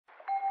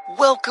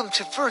Welcome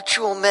to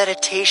Virtual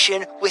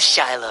Meditation with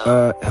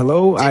Shiloh.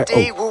 Hello?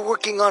 Today we're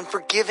working on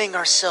forgiving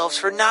ourselves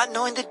for not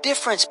knowing the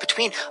difference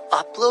between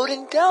upload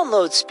and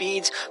download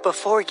speeds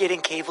before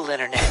getting cable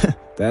internet.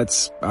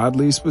 That's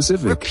oddly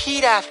specific.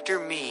 Repeat after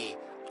me.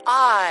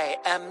 I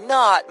am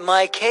not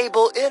my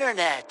cable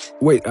internet.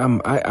 Wait,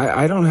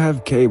 I don't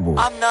have cable.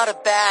 I'm not a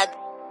bad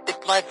if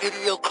my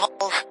video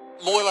calls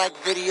more like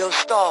video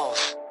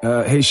stalls.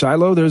 Hey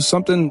Shiloh, there's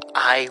something...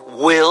 I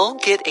will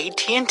get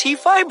AT&T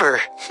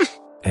fiber.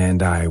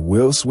 And I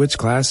will switch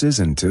classes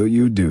until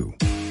you do.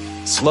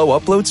 Slow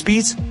upload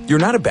speeds? You're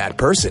not a bad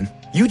person.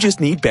 You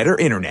just need better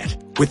internet.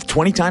 With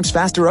 20 times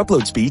faster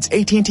upload speeds,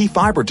 AT&T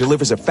Fiber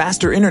delivers a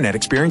faster internet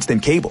experience than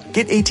cable.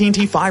 Get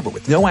AT&T Fiber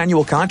with no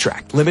annual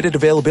contract. Limited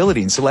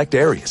availability in select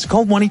areas.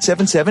 Call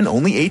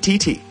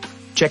 1-877-ONLY-ATT.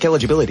 Check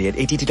eligibility at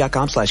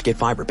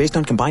att.com/getfiber based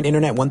on combined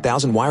internet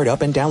 1000 wired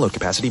up and download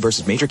capacity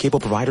versus major cable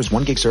providers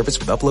 1 gig service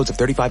with uploads of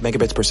 35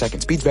 megabits per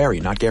second. Speeds vary,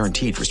 not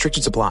guaranteed.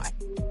 Restrictions apply.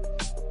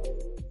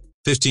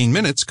 15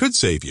 minutes could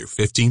save you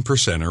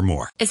 15% or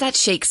more. Is that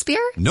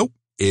Shakespeare? Nope,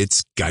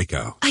 it's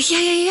Geico.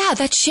 Yeah,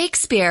 that's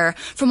Shakespeare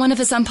from one of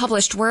his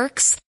unpublished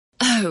works.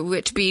 Oh,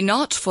 it be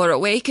not for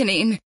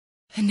awakening.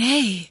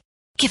 Nay,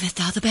 giveth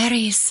thou the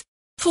berries.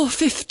 For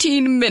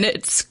 15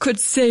 minutes could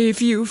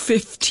save you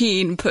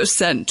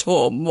 15%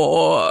 or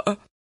more.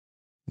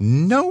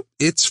 Nope,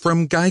 it's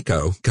from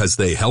Geico, 'cause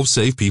they help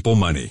save people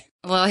money.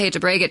 Well, I hate to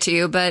break it to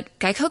you, but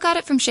Geico got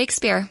it from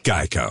Shakespeare.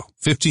 Geico.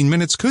 15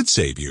 minutes could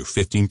save you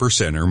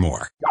 15% or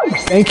more.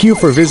 Thank you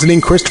for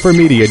visiting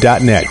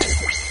ChristopherMedia.net.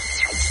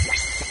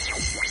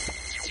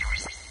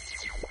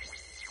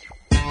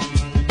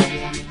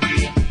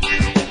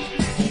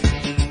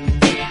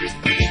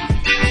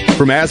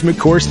 From Asthma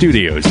Core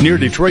Studios near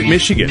Detroit,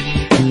 Michigan,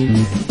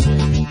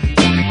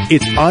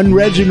 it's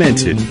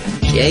Unregimented.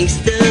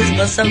 Gangsters,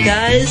 what's up,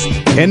 guys?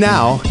 And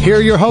now, here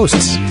are your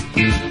hosts.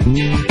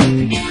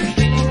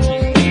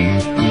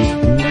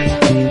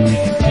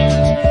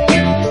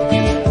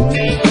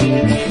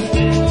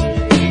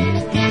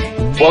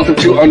 Welcome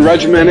to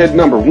Unregimented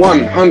number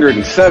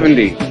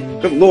 170.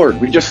 Good Lord,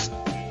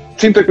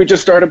 seems like we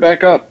just started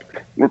back up.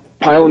 We're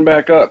piling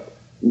back up.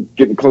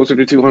 Getting closer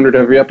to 200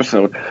 every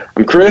episode.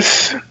 I'm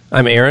Chris.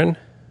 I'm Aaron.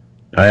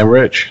 I am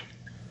Rich.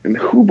 And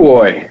hoo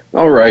boy.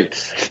 All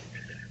right.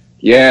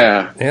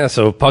 Yeah. Yeah,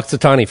 so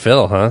Puxatawny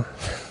Phil, huh?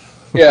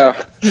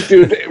 Yeah.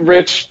 Dude,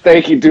 Rich,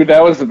 thank you, dude.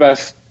 That was the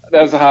best.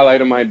 That was the highlight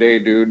of my day,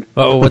 dude.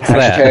 Oh, what's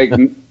that?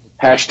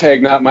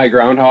 Hashtag not my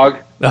groundhog.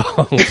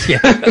 Oh,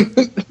 yeah.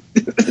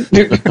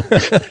 Dude,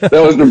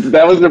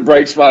 that was the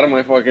bright spot of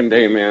my fucking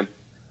day, man.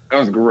 That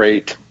was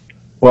great.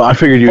 Well, I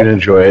figured you'd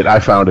enjoy it. I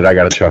found it. I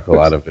got a chuckle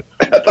out of it.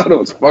 I thought it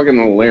was fucking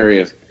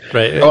hilarious.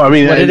 Right. Oh, I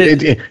mean,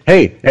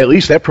 hey, at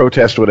least that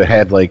protest would have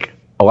had like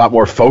a lot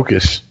more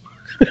focus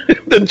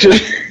than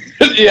just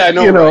yeah, I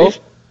know. Right?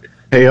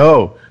 Hey,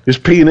 this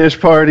penis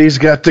party's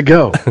got to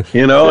go.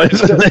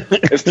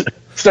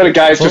 Instead of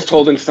guys just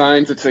holding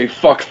signs that say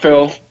 "fuck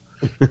Phil."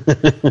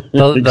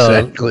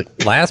 The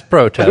last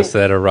protest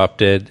that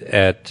erupted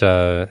at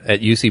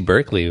UC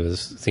Berkeley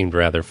seemed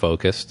rather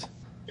focused.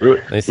 Before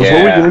we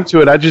get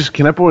into it,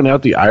 can I point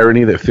out the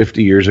irony that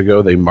 50 years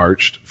ago they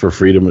marched for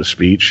freedom of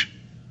speech?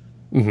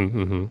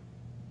 Mm-hmm.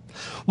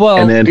 Well,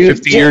 and then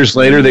 50 years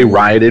later they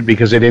rioted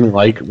because they didn't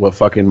like what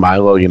fucking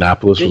Milo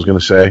Yiannopoulos was going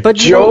to say. But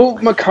Joe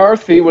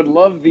McCarthy would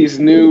love these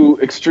new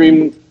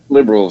extreme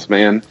liberals,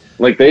 man.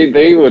 Like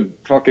they would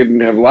fucking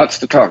have lots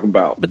to talk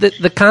about. But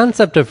the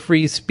concept of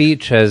free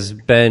speech has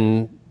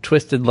been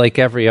twisted like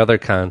every other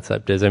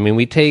concept is. I mean,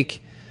 we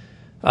take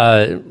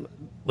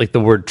like the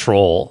word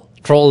troll.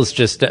 Troll is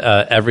just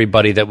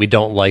everybody that we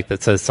don't like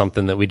that says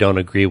something that we don't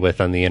agree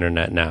with on the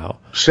internet now.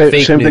 Same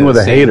thing with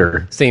a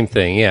hater. Same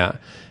thing, yeah.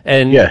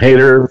 And yeah,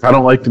 hater. If I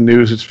don't like the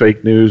news, it's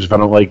fake news. If I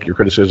don't like your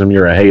criticism,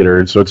 you're a hater.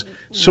 And so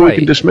we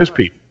can dismiss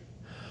people.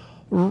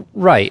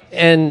 Right.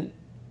 And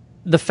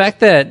the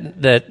fact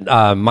that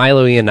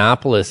Milo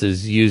Yiannopoulos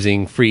is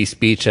using free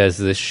speech as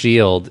the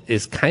shield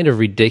is kind of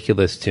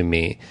ridiculous to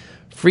me.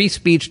 Free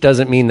speech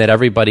doesn't mean that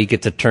everybody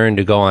gets a turn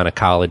to go on a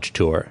college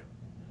tour.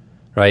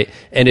 Right?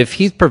 And if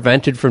he's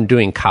prevented from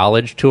doing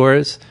college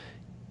tours,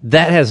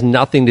 that has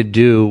nothing to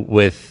do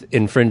with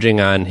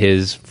infringing on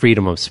his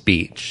freedom of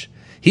speech.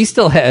 He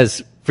still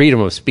has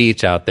freedom of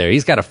speech out there.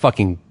 He's got a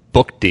fucking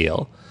book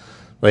deal.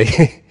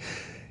 Like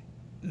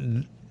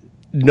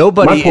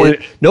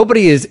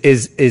nobody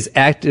is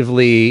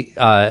actively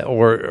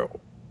or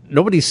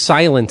nobody's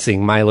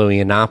silencing Milo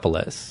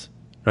Yiannopoulos.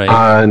 Right?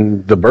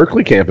 On the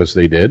Berkeley campus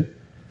they did.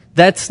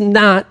 That's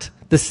not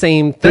the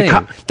same thing.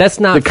 That's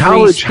not the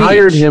college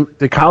hired him.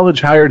 The college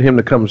hired him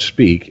to come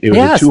speak. It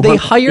was they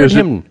hired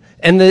him,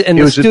 and the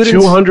students.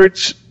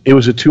 It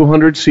was a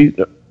 200 seat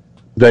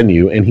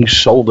venue, and he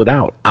sold it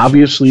out.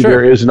 Obviously,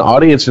 there is an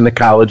audience, and the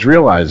college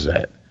realized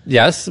that.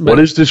 Yes, but what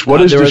is this?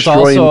 What is there was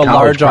destroying also a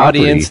college large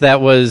property? audience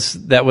that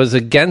was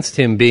against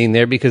him being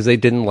there because they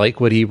didn't like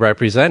what he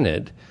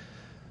represented.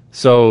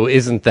 So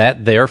isn't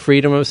that their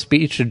freedom of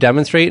speech to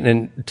demonstrate?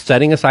 And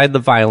setting aside the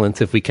violence,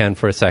 if we can,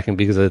 for a second,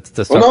 because it's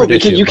the separate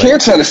issue. You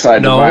can't set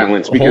aside the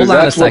violence because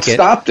that's what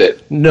stopped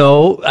it.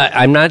 No,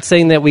 I'm not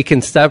saying that we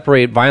can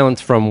separate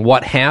violence from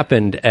what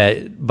happened.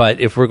 But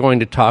if we're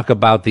going to talk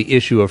about the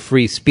issue of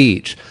free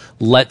speech,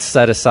 let's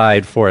set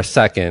aside for a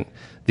second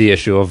the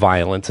issue of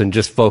violence and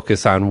just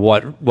focus on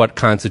what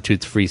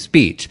constitutes free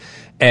speech.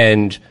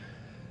 And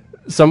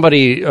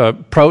somebody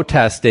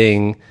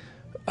protesting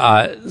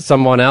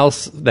someone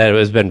else that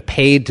has been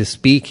paid to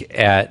speak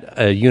at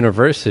a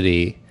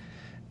university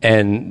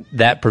and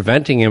that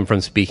preventing him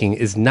from speaking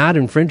is not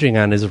infringing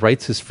on his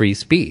rights as free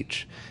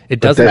speech. It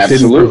doesn't. That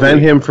did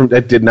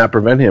not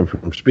prevent him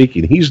from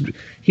speaking. He's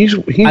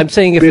I'm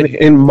saying if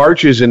in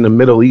marches in the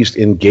Middle East,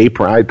 in gay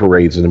pride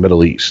parades in the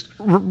Middle East.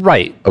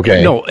 Right.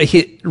 Okay. No,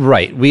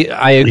 right.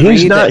 I agree.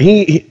 He's not.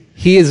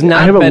 He has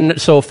not been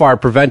so far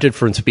prevented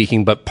from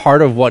speaking, but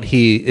part of what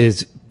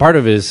his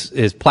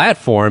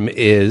platform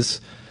is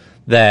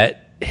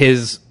that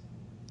his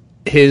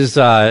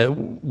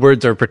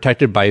words are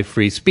protected by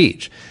free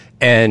speech,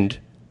 and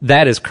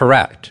that is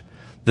correct.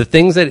 The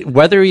things that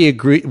whether you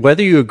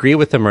agree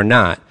with him or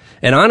not,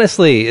 and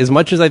honestly, as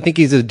much as I think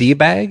he's a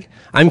D-bag,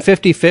 I'm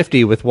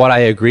 50-50 with what I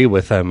agree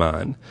with him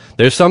on.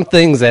 There's some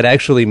things that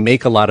actually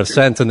make a lot of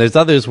sense, and there's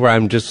others where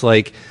I'm just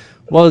like,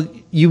 well,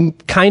 you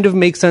kind of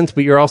make sense,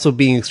 but you're also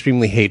being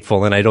extremely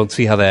hateful, and I don't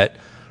see how that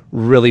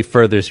really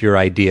furthers your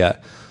idea.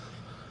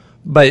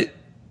 But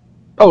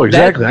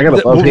exactly. I got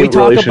a love-hate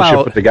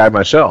relationship with the guy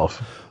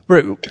myself.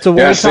 So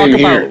when we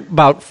talk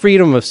about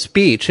freedom of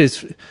speech,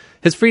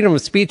 his freedom of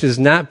speech is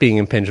not being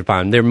impinged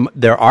upon.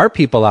 There are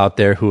people out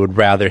there who would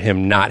rather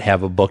him not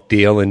have a book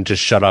deal and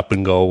just shut up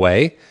and go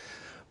away.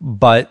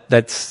 But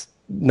that's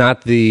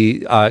not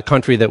the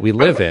country that we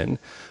live in.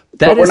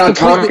 But we're not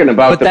talking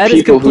about the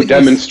people who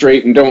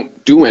demonstrate and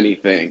don't do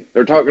anything.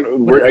 We're talking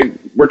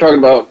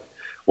about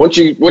once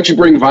you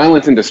bring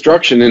violence and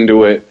destruction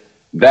into it,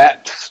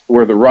 that's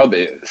where the rub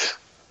is.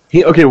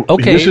 Okay.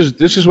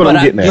 This is what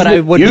I'm getting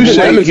at.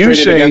 You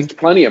say against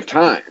plenty of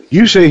time.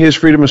 You say his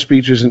freedom of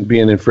speech isn't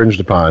being infringed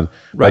upon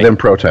by them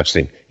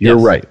protesting. You're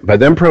right. By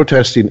them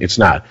protesting, it's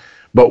not.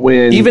 But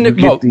when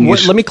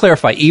let me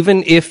clarify.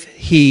 Even if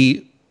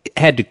he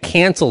had to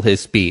cancel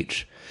his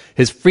speech,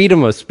 his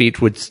freedom of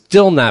speech would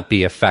still not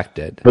be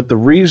affected. But the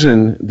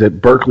reason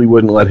that Berkeley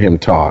wouldn't let him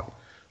talk,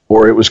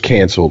 or it was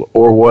canceled,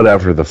 or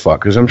whatever the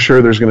fuck, because I'm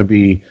sure there's going to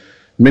be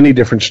many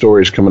different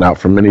stories coming out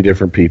from many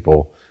different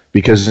people,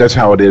 because that's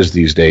how it is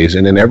these days.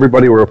 And then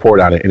everybody will report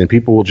on it, and then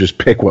people will just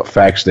pick what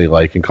facts they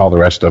like and call the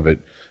rest of it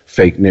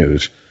fake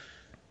news.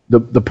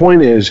 The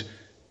point is,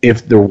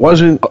 if there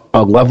wasn't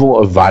a level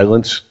of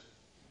violence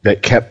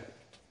that kept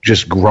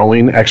just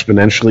growing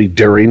exponentially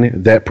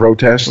during that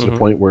protest to the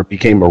point where it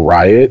became a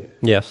riot,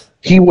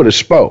 he would have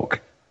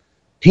spoke.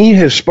 He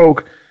has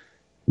spoke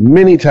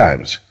many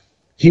times.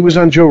 He was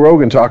on Joe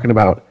Rogan talking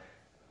about,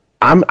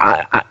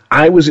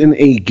 I was in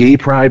a gay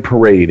pride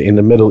parade in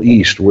the Middle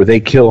East where they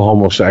kill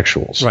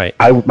homosexuals. Right.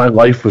 My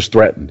life was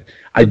threatened.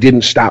 I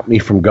didn't stop me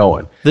from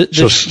going.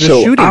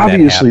 So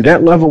obviously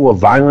that level of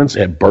violence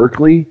at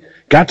Berkeley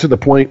got to the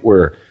point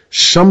where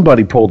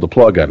somebody pulled the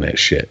plug on that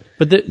shit.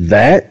 But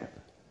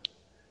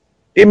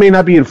it may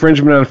not be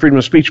infringement on freedom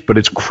of speech, but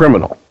it's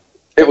criminal.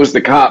 It was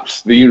the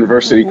cops, the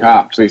university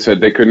cops. They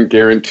said they couldn't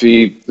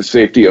guarantee the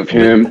safety of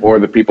him or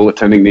the people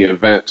attending the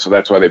event, so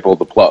that's why they pulled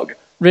the plug.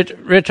 Rich,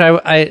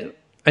 I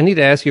need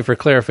to ask you for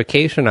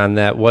clarification on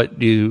that. What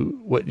do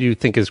you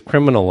think is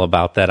criminal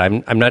about that?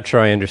 I'm not sure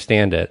I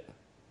understand it.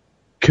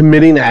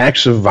 Committing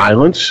acts of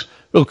violence.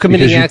 Well,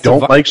 committing acts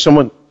of like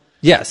someone.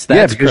 Yes,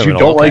 that's because criminal.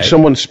 you don't like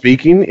someone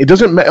speaking. It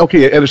doesn't matter.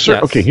 Okay,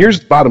 okay. Here's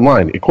the bottom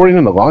line. According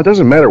to the law, it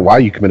doesn't matter why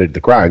you committed the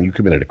crime. You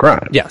committed a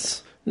crime.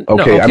 Yes.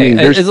 Okay. I mean,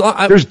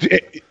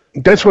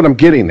 that's what I'm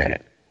getting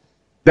at.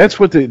 That's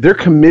what they're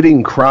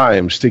committing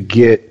crimes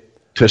to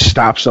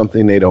stop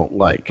something they don't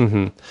like.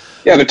 Mm-hmm.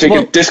 Yeah, they're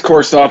taking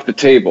discourse off the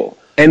table.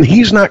 And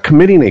he's not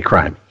committing a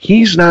crime.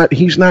 He's not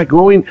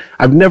going.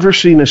 I've never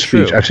seen a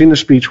speech. True. I've seen a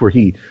speech where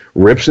he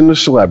rips into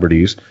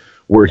celebrities,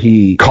 where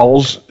he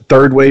calls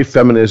third wave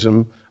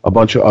feminism a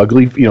bunch of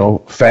ugly,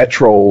 fat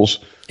trolls.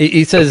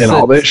 He says and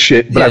all that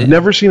shit. But I've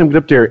never seen him get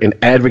up there and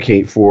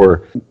advocate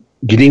for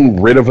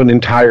getting rid of an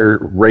entire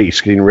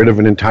race, getting rid of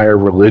an entire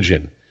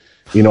religion.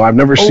 I've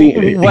never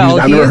seen.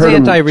 I've never heard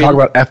him talk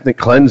about ethnic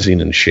cleansing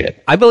and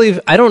shit. I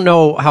don't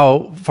know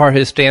how far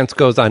his stance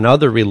goes on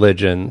other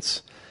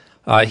religions.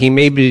 He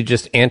may be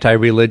just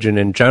anti-religion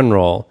in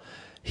general.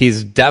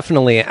 He's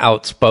definitely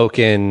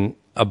outspoken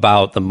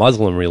about the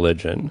Muslim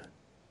religion.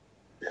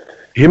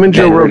 Him and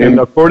Joe Rogan,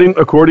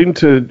 according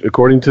to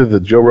the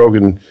Joe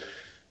Rogan,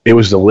 it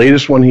was the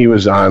latest one he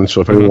was on.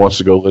 So if anyone wants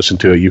to go listen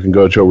to it, you can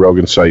go to Joe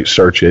Rogan's site,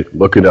 search it,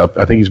 look it up.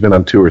 I think he's been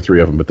on 2 or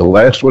 3 of them, but the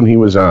last one he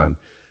was on,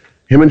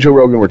 him and Joe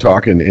Rogan were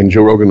talking, and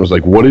Joe Rogan was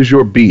like, "What is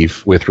your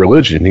beef with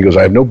religion?" He goes,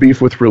 "I have no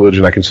beef with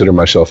religion. I consider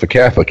myself a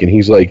Catholic." And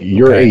he's like,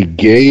 "You're a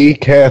gay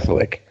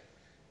Catholic.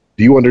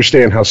 Do you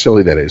understand how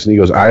silly that is?" And he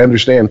goes, "I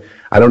understand.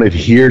 I don't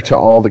adhere to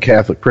all the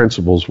Catholic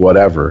principles,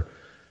 whatever.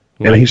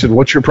 And he said,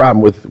 what's your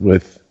problem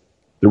with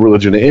the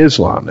religion of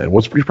Islam? And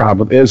what's your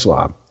problem with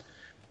Islam?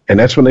 And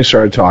that's when they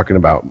started talking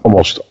about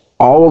almost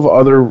all of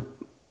other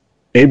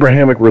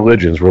Abrahamic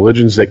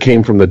religions that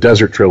came from the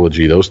Desert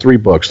Trilogy, those 3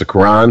 books, the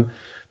Quran,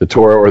 the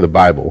Torah, or the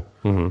Bible,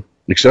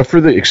 except for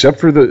the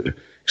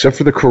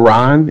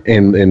Quran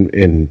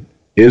and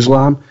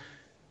Islam.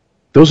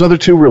 Those other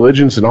 2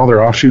 religions and all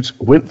their offshoots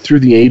went through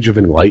the age of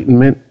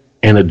enlightenment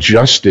and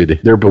adjusted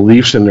their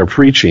beliefs and their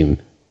preaching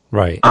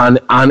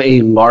on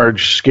a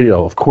large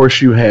scale. Of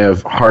course, you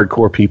have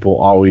hardcore people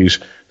always.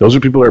 Those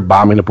are people that are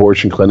bombing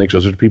abortion clinics.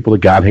 Those are the people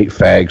that God hate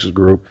fags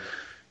group.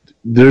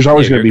 There's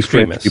always going to be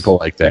fringe people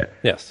like that.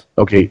 Yes.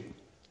 Okay.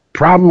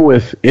 Problem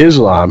with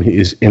Islam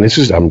is, and this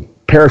is, I'm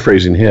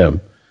paraphrasing him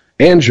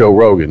and Joe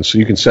Rogan, so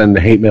you can send the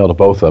hate mail to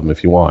both of them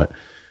if you want,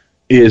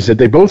 is that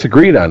they both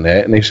agreed on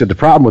that, and they said the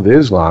problem with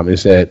Islam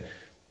is that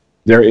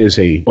there is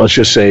let's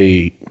just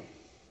say,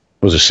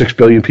 was it 6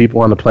 billion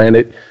people on the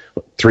planet?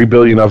 3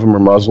 billion of them are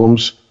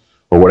Muslims,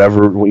 or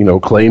whatever,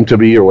 claim to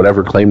be, or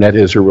whatever claim that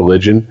is her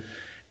religion.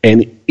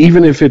 And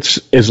even if it's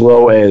as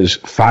low as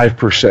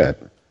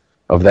 5%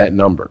 of that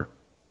number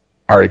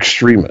are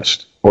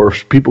extremists, or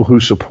people who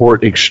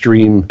support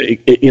extreme,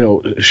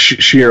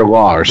 Sharia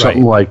law or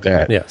something like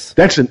that. Yes.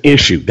 That's an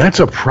issue. That's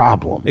a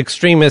problem.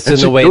 Extremists in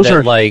the way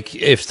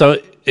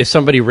that, if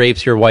somebody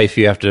rapes your wife,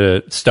 you have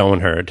to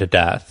stone her to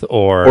death.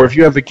 Or if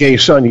you have a gay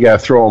son, you got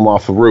to throw him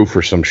off a roof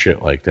or some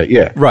shit like that.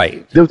 Yeah.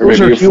 Right. Those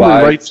are human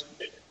rights.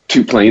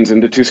 2 planes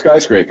into 2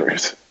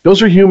 skyscrapers.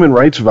 Those are human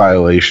rights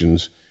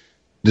violations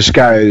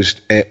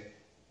disguised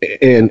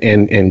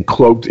and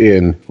cloaked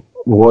in,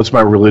 well, it's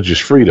my religious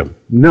freedom.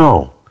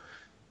 No.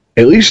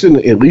 At least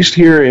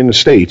here in the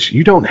States,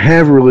 you don't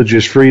have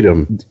religious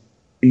freedom.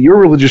 Your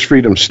religious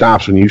freedom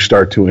stops when you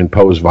start to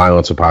impose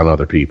violence upon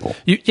other people.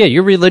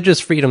 Your religious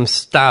freedom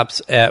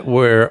stops at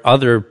where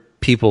other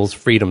people's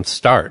freedoms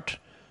start,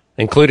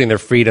 including their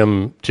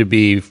freedom to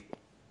be,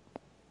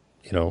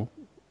 freedom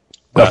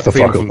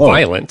from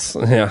violence.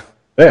 Yeah.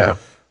 Yeah.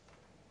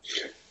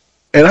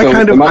 And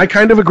I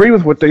kind of agree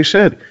with what they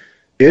said.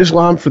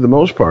 Islam, for the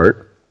most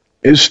part,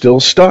 is still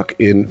stuck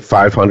in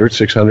 500,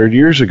 600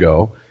 years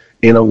ago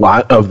in a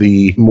lot of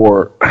the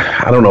more,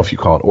 I don't know if you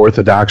call it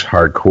orthodox,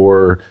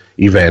 hardcore,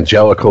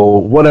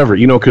 evangelical, whatever,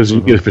 because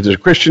if it's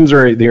Christians,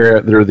 they're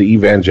the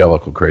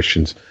evangelical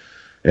Christians,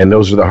 and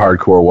those are the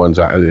hardcore ones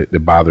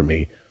that bother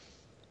me.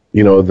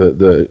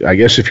 I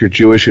guess if you're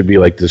Jewish, it'd be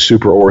like the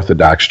super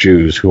Orthodox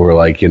Jews who are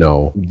like,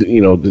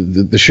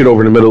 the shit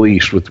over in the Middle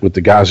East with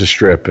the Gaza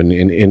Strip and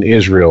in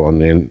Israel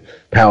and in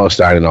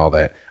Palestine and all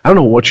that. I don't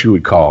know what you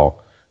would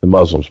call the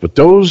Muslims, but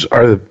those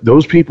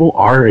people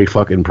are a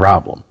fucking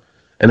problem.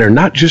 And they're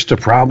not just a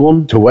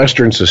problem to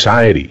Western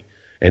society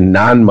and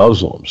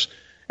non-Muslims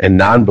and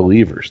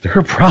non-believers. They're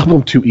a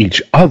problem to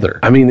each other.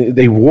 I mean,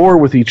 they war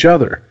with each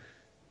other.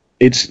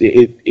 It's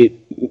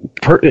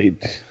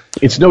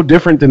no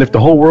different than if the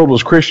whole world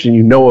was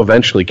Christian.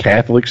 Eventually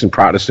Catholics and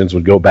Protestants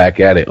would go back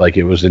at it like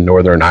it was in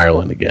Northern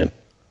Ireland again.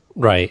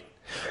 Right.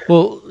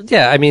 Well,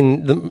 yeah, I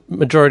mean, the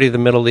majority of the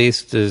Middle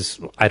East is,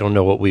 I don't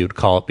know what we would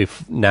call it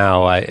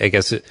now. I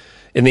guess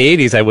in the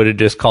 80s, I would have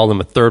just called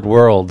them a third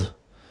world.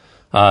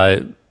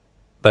 But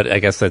I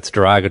guess that's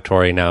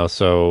derogatory now.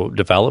 So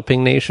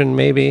developing nation,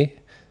 maybe,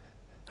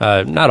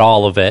 not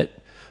all of it,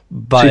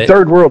 but see,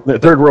 third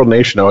world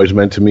nation always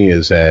meant to me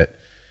is that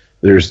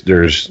there's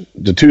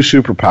the 2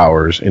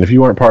 superpowers, and if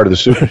you aren't part of the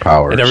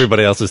superpowers, and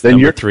everybody else is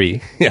number 3,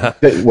 yeah.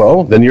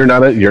 Then you're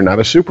not a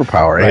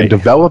superpower. Right. And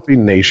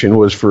developing nation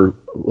was for,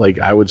 like,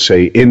 I would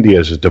say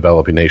India's a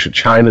developing nation,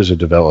 China's a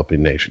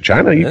developing nation.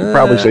 China, you could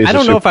probably say, is I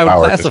don't a know if I would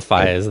superpower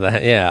classify as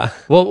that. Yeah.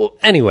 Well,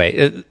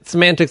 anyway,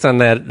 semantics on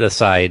that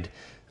aside.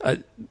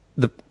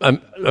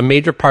 A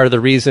major part of the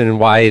reason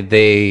why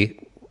they,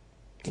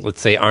 let's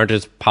say, aren't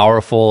as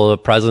powerful a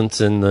presence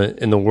in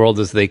the world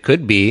as they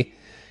could be,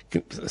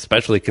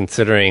 especially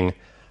considering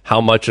how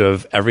much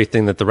of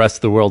everything that the rest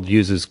of the world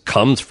uses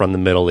comes from the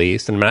Middle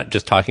East. And I'm not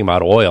just talking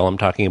about oil. I'm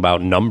talking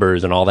about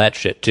numbers and all that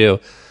shit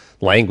too,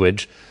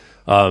 language,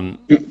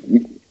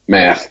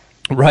 math.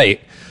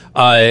 Right.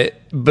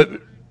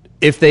 But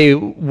if they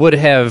would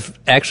have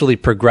actually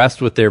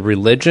progressed with their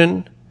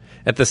religion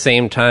at the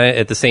same time,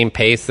 at the same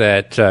pace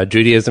that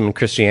Judaism and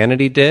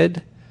Christianity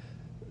did,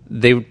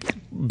 they would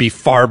be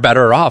far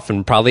better off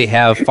and probably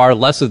have far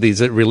less of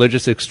these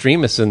religious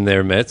extremists in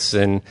their midst,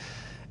 and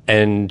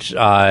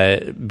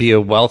be a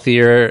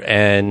wealthier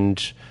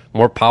and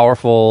more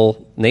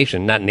powerful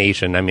nation. Not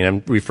nation. I mean,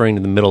 I'm referring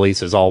to the Middle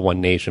East as all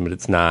one nation, but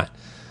it's not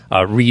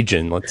a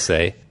region, let's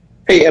say.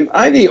 Hey, am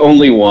I the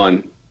only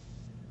one,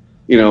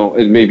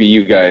 and maybe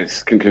you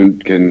guys can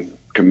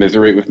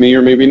commiserate with me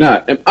or maybe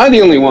not. Am I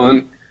the only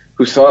one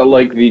who saw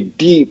like the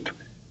deep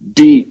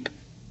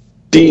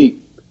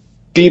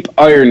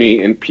irony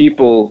in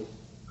people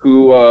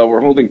who were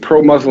holding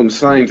pro-Muslim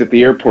signs at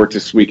the airport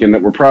this weekend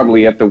that were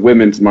probably at the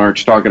Women's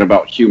March talking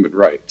about human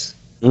rights?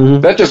 Mm-hmm.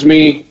 Is that just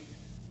me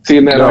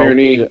seeing that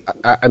irony?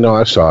 I know,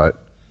 I saw it.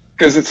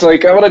 Because it's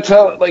like, I want to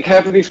tell like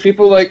half of these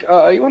people, like,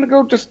 you want to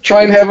go just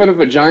try and have a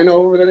vagina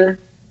over there?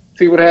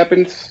 See what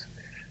happens?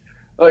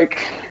 Like,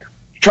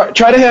 try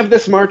to have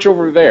this march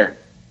over there.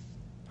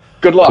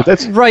 Good luck.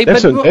 That's right,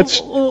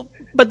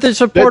 but the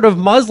support of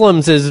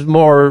Muslims is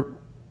more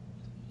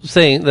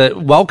saying that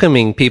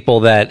welcoming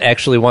people that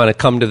actually want to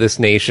come to this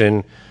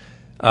nation.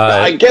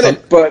 I get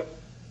it, but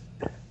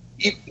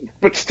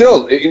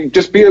still,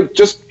 just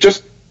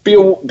be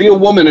a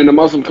woman in a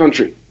Muslim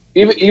country.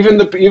 Even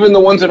the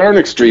ones that aren't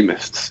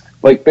extremists,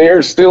 like they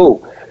are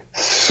still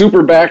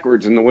super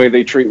backwards in the way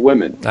they treat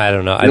women. I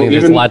don't know. I think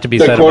there's a lot to be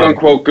said about the quote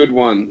unquote good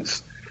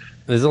ones.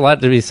 There's a lot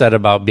to be said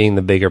about being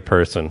the bigger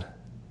person.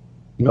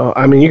 No,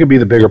 I mean, you can be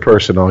the bigger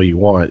person all you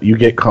want. You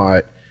get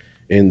caught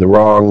in the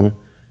wrong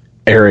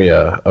area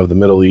of the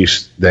Middle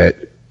East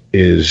that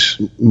is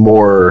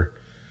more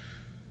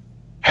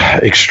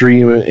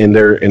extreme in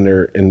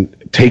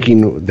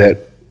taking that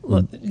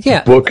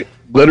book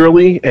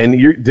literally, and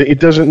it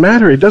doesn't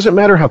matter. It doesn't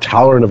matter how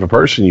tolerant of a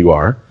person you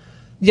are.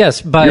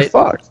 Yes, but you're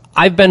fucked.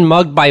 I've been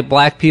mugged by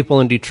black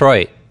people in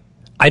Detroit.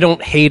 I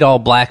don't hate all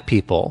black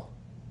people.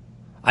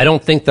 I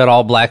don't think that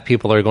all black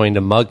people are going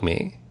to mug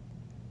me.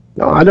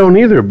 No, I don't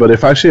either. But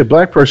if I see a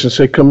black person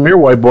say, "Come here,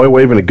 white boy,"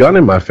 waving a gun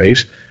in my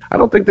face, I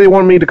don't think they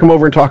want me to come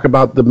over and talk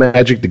about the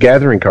Magic the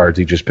Gathering cards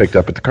he just picked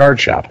up at the card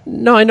shop.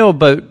 No, I know,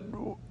 but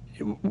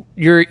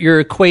you're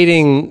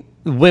equating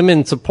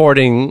women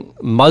supporting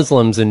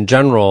Muslims in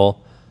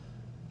general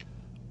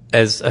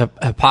as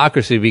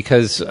hypocrisy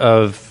because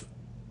of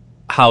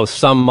how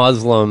some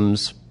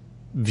Muslims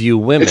view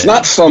women. It's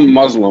not some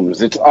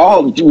Muslims. It's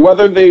all,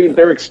 whether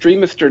they're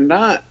extremist or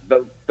not.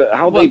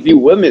 How they view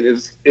women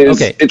is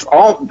okay. It's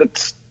all,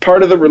 that's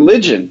part of the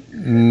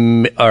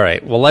religion. All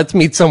right. Well, let's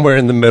meet somewhere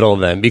in the middle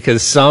then,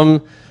 because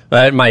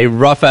my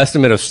rough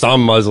estimate of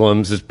some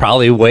Muslims is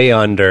probably way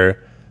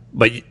under,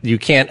 but you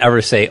can't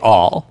ever say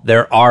all.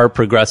 There are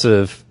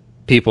progressive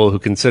people who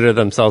consider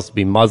themselves to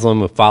be Muslim,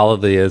 who follow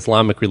the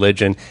Islamic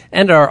religion,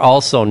 and are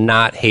also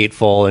not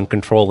hateful and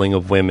controlling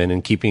of women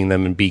and keeping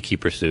them in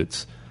beekeeper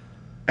suits.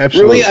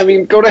 Absolutely. Really? I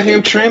mean, go to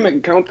Hamtramck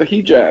and count the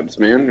hijabs,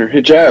 man, or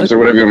hijabs, or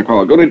whatever you want to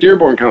call it. Go to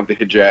Dearborn and count the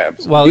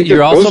hijabs. Well,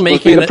 you're also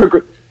making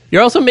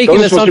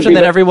the assumption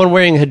that everyone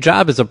wearing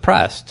hijab is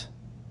oppressed.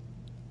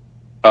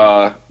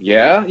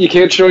 Yeah, you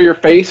can't show your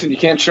face and you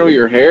can't show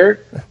your hair.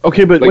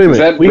 Okay, but like, wait a minute. Is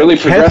that really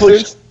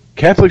progressive?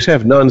 Catholics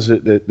have nuns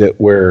that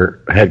wear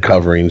head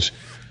coverings.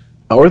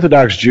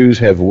 Orthodox Jews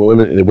have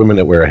women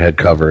that wear head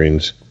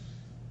coverings.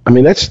 I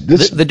mean,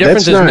 the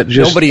difference is that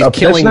nobody's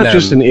killing them. That's not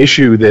just an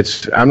issue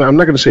that's, I'm not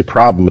going to say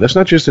problem, but that's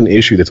not just an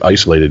issue that's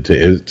isolated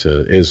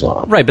to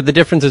Islam. Right, but the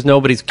difference is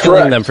nobody's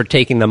killing them for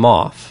taking them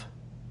off.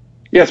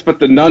 Yes, but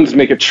the nuns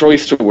make a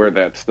choice to wear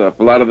that stuff.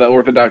 A lot of the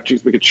Orthodox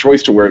Jews make a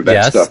choice to wear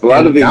that stuff. A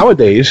lot of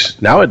nowadays,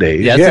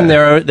 yes, yeah. And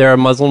there are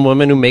Muslim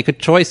women who make a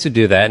choice to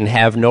do that and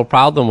have no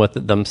problem with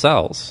it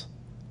themselves.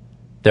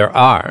 There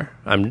are.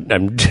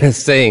 I'm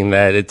just saying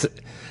that it's.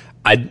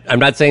 I'm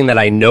not saying that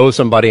I know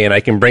somebody and I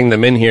can bring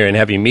them in here and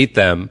have you meet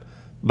them,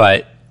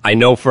 but I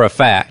know for a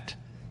fact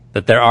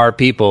that there are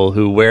people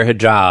who wear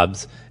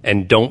hijabs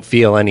and don't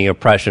feel any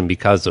oppression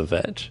because of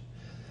it.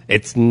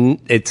 It's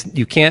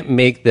you can't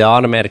make the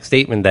automatic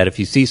statement that if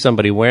you see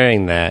somebody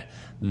wearing that,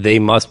 they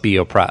must be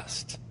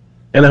oppressed.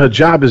 And a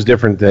hijab is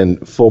different than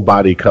full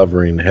body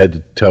covering head to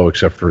toe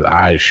except for the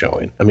eyes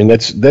showing. I mean,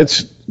 that's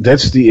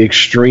the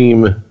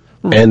extreme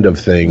end of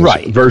things,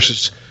 right?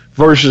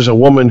 Versus a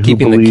woman who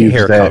keeping believes the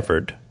hair that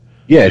covered.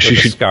 Yeah, she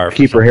should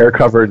keep her hair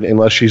covered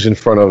unless she's in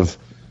front of.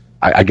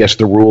 I guess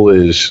the rule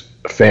is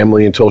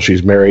family until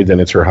she's married.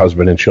 Then it's her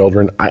husband and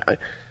children. I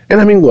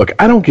mean, look,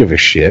 I don't give a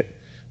shit.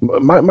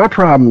 My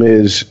problem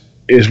is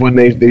when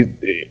they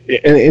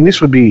and this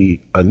would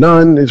be a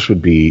nun. This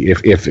would be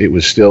if it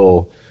was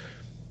still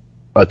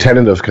a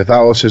tenet of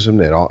Catholicism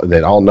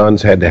that all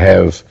nuns had to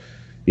have,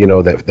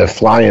 the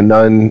flying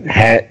nun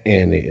hat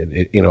and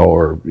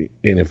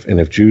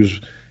if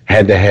Jews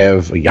had to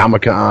have a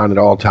yarmulke on at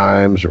all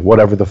times or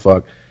whatever the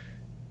fuck.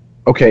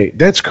 Okay,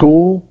 that's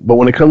cool, but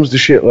when it comes to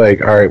shit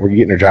like, all right, we're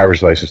getting your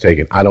driver's license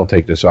taken, I don't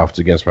take this off, it's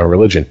against my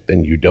religion,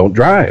 then you don't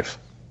drive.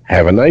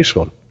 Have a nice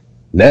one.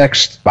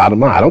 Next, bottom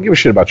line, I don't give a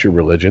shit about your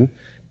religion.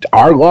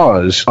 Our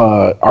laws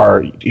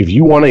are, if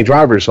you want a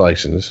driver's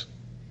license,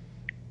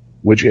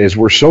 which is,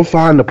 we're so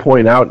fond to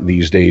point out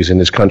these days in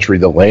this country,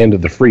 the land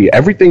of the free,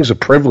 everything's a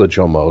privilege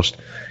almost.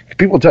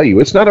 People tell you,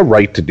 it's not a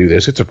right to do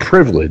this, it's a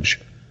privilege.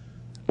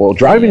 Well,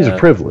 driving is a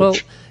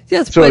privilege. Well,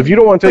 yes, so if you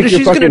don't want to take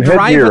your fucking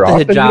headgear off,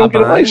 then you don't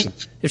get a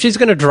license. If she's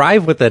going to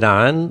drive with it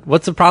on,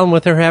 what's the problem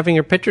with her having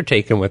her picture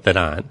taken with it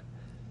on?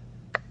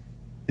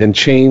 Then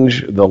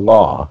change the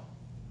law.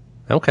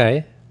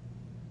 Okay.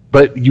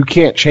 But you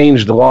can't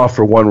change the law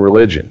for one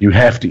religion. You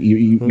have to.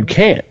 You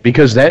can't,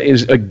 because that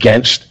is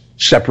against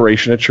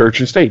separation of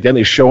church and state. Then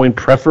it's showing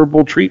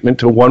preferable treatment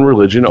to one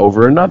religion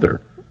over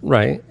another.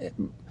 Right.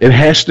 It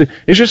has to.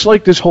 It's just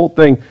like this whole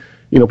thing.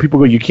 People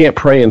go, you can't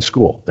pray in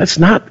school. That's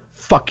not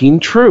fucking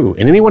true.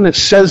 And anyone that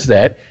says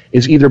that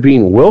is either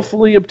being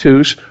willfully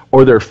obtuse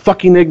or they're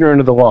fucking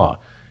ignorant of the law.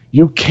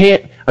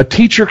 A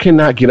teacher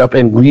cannot get up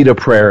and lead a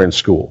prayer in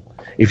school.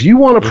 If you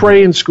want to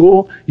pray in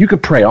school, you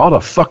could pray all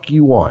the fuck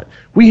you want.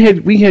 We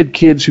had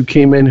kids who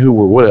came in who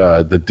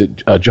were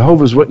the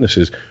Jehovah's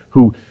Witnesses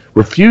who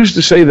refused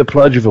to say the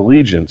Pledge of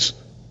Allegiance.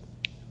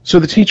 So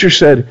the teacher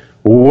said,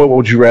 well, what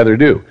would you rather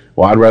do?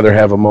 Well, I'd rather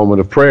have a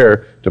moment of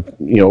prayer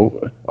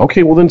to,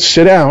 okay, well then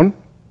sit down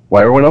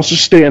while everyone else is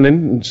standing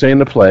and saying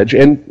the pledge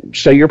and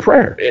say your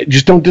prayer.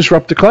 Just don't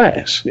disrupt the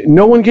class.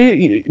 No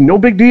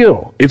big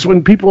deal. It's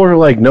when people are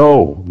like,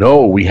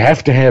 no, we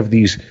have to have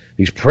these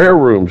prayer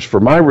rooms for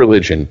my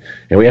religion,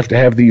 and we have to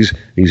have these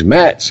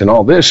mats and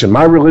all this, and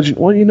my religion.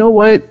 Well, you know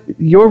what?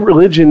 Your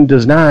religion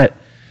does not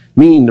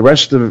mean the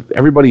rest of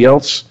everybody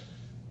else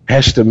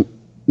has to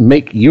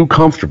make you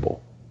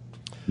comfortable.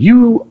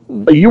 Your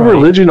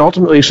religion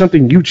ultimately is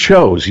something you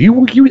chose.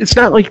 It's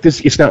not like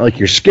this. It's not like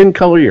your skin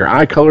color, your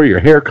eye color, your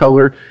hair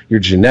color, your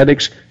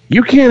genetics.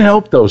 You can't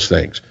help those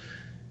things.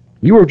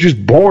 You were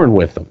just born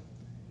with them.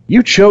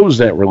 You chose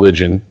that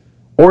religion,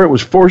 or it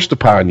was forced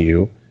upon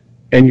you,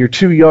 and you're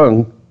too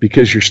young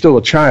because you're still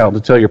a child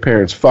to tell your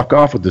parents, fuck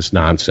off with this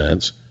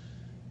nonsense.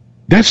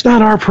 That's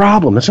not our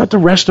problem. That's not the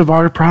rest of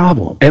our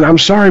problem. And I'm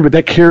sorry, but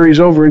that carries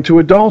over into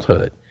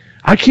adulthood.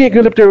 I can't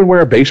get up there and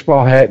wear a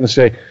baseball hat and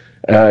say,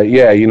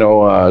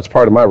 it's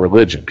part of my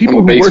religion. I'm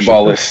a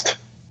baseballist.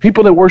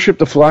 People that worship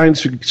the flying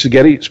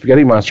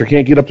spaghetti monster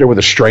can't get up there with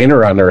a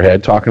strainer on their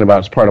head talking about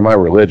it's part of my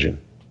religion.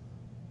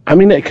 I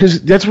mean,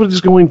 because that's what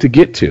it's going to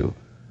get to.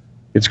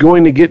 It's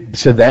going to get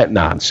to that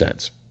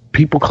nonsense.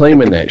 People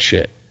claiming that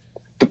shit.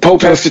 The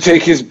Pope has to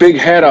take his big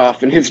hat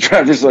off in his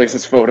driver's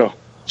license photo.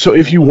 So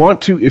if you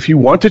want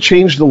to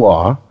change the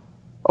law,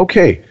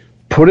 okay,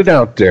 put it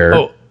out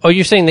there. Oh,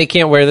 you're saying they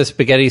can't wear the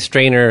spaghetti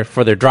strainer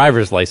for their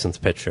driver's license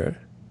picture?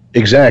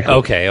 Exactly.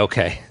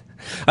 Okay.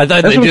 I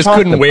thought they just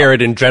couldn't wear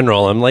it in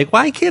general. I'm like,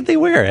 why can't they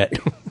wear it?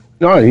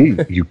 No,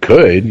 you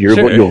could.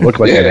 You'll look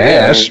like an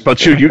ass,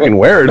 but you can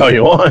wear it all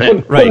you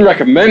want. Wouldn't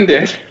recommend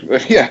it,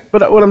 but yeah.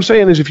 But what I'm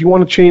saying is if you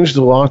want to change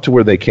the law to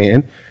where they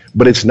can,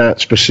 but it's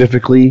not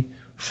specifically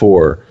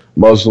for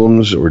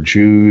Muslims or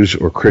Jews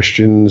or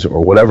Christians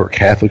or whatever,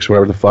 Catholics,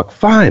 whatever the fuck,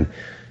 fine.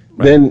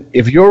 Right. Then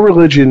if your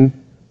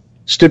religion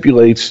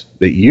stipulates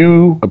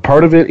that a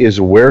part of it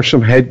is wear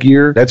some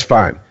headgear, that's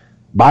fine.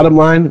 Bottom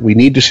line, we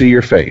need to see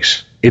your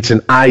face. It's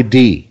an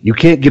ID. You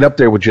can't get up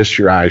there with just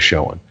your eyes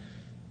showing.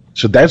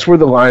 So that's where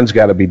the line's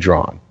got to be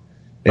drawn.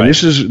 And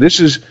this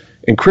is,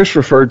 and Chris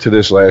referred to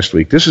this last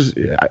week.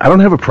 I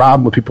don't have a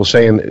problem with people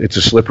saying it's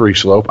a slippery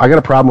slope. I got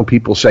a problem with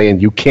people saying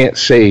you can't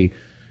say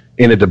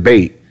in a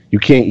debate, you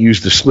can't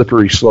use the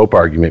slippery slope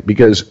argument,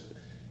 because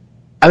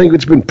I think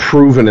it's been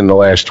proven in the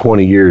last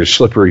 20 years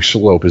slippery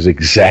slope is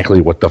exactly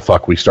what the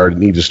fuck we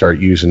need to start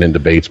using in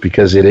debates,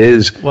 because it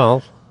is.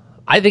 Well,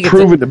 I think it's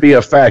proven to be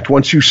a fact.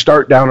 Once you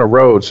start down a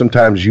road,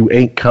 sometimes you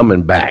ain't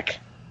coming back.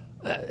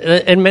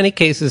 In many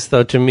cases,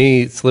 though, to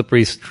me,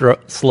 slippery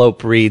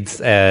slope reads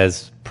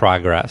as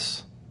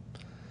progress.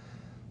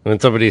 When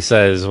somebody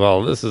says,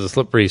 well, this is a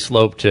slippery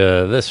slope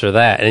to this or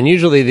that, and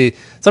usually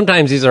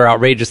sometimes these are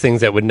outrageous things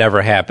that would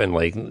never happen,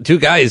 like two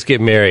guys get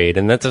married,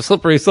 and that's a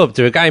slippery slope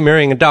to a guy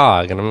marrying a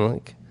dog, and I'm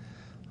like,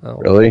 oh,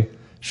 really?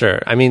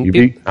 Sure. I mean,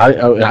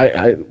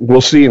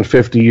 we'll see in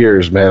 50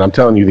 years, man. I'm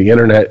telling you, the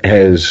internet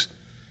has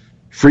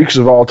freaks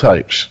of all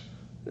types.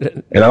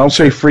 And I don't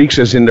say freaks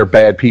as in they're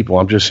bad people.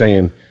 I'm just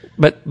saying.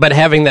 But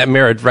having that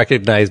marriage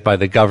recognized by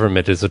the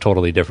government is a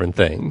totally different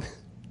thing.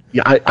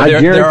 Yeah, I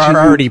guarantee there are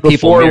already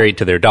people married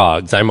to their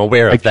dogs. I'm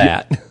aware of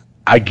that.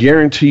 I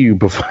guarantee you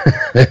before.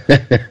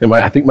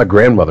 I think my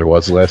grandmother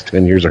was the last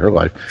 10 years of her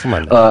life. Come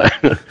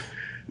on.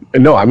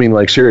 No, I mean,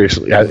 like,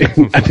 seriously. I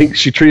think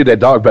she treated that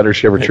dog better than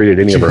she ever treated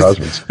any of her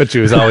husbands. But she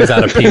was always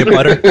out of peanut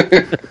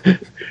butter?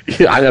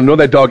 Yeah, I know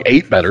that dog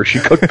ate better. She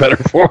cooked better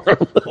for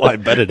him. Well, I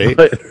bet it ate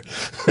better.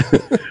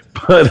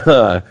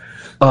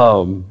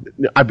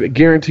 I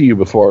guarantee you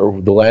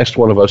before the last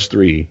one of us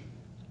three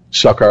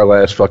suck our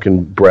last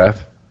fucking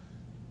breath,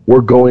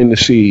 we're going to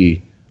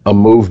see a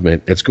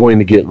movement that's going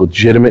to get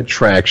legitimate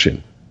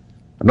traction.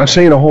 I'm not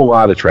saying a whole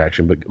lot of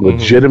traction, but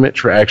legitimate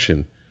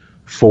traction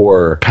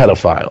for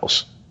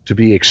pedophiles to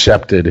be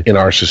accepted in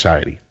our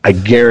society. I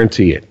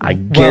guarantee it. I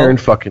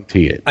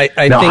guarantee it.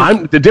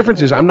 The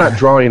difference is I'm not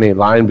drawing a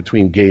line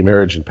between gay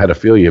marriage and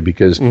pedophilia,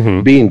 because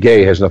being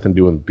gay has nothing to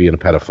do with being a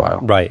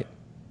pedophile. Right.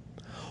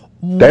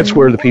 That's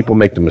where the people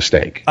make the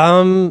mistake.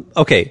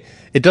 Okay.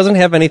 It doesn't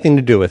have anything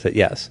to do with it,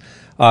 yes.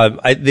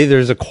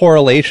 There's a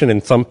correlation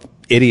in some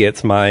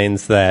idiots'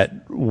 minds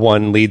that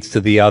one leads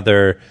to the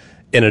other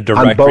in a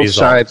direct result. On both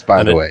sides,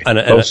 by the way.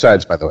 Both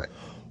sides, by the way.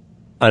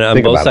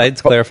 On both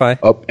sides, clarify?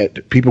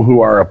 People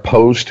who are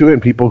opposed to it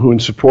and people who are in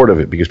support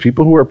of it. Because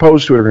people who are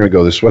opposed to it are going to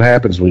go, this is what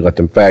happens when we let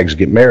them fags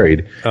get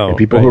married. And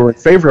people who are in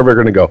favor of it are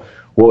going to go,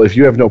 well, if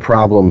you have no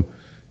problem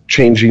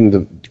changing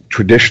the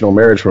traditional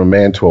marriage from a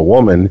man to a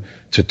woman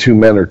to two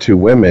men or two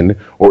women,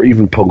 or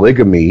even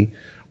polygamy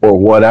or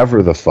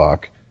whatever the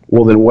fuck,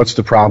 well, then what's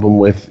the problem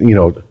with,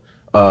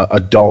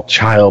 adult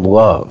child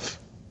love?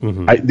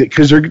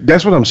 Because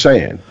that's what I'm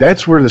saying.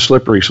 That's where the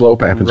slippery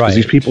slope happens, because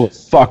these people are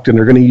fucked, and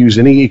they're going to use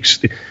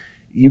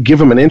you give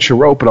them an inch of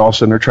rope and all of a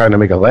sudden they're trying to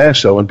make a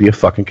lasso and be a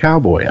fucking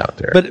cowboy out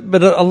there.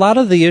 But a lot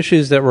of the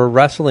issues that we're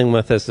wrestling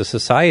with as a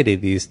society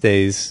these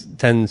days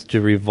tends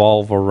to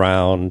revolve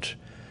around,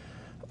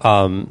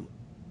 the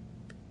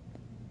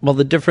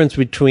difference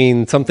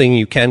between something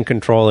you can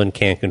control and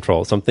can't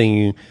control. Something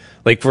you,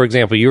 like, for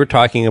example, you were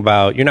talking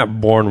about, you're not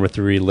born with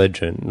a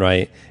religion,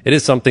 right? It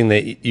is something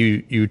that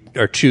you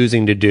are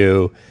choosing to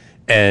do,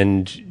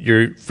 and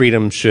your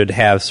freedoms should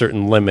have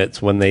certain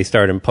limits when they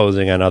start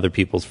imposing on other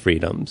people's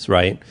freedoms,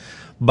 right?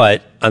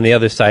 But on the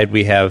other side,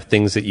 we have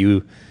things that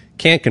you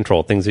can't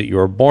control, things that you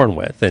are born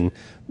with. And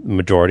the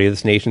majority of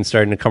this nation is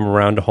starting to come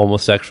around to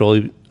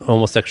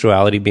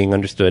homosexuality being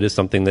understood as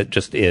something that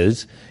just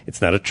is.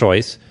 It's not a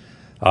choice.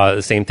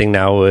 The same thing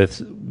now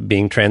with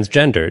being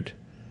transgendered.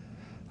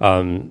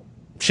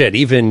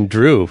 Even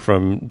Drew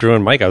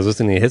and Mike, I was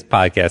listening to his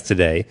podcast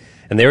today,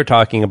 and they were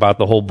talking about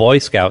the whole Boy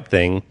Scout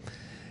thing.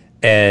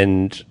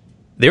 And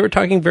they were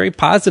talking very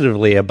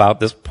positively about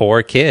this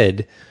poor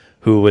kid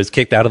who was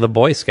kicked out of the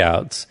Boy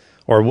Scouts,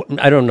 or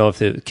I don't know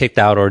if it kicked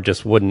out or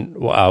just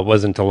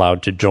wasn't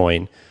allowed to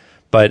join.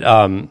 But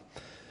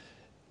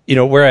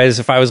whereas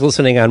if I was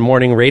listening on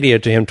morning radio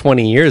to him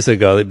 20 years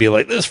ago, they'd be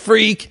like, "This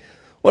freak!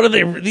 What are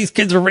they? These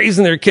kids are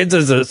raising their kids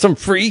as some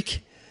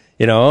freak,"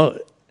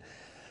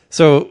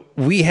 So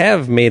we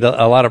have made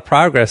a lot of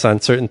progress on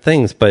certain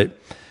things, but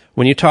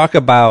when you talk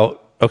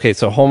about, okay,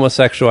 so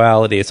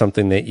homosexuality is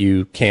something that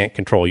you can't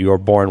control. You are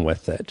born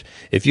with it.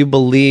 If you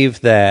believe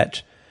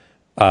that,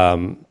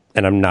 and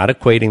I'm not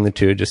equating the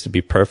two, just to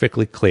be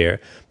perfectly clear,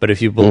 but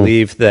if you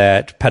believe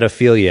that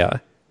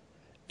pedophilia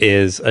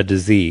is a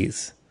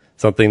disease,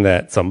 something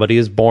that somebody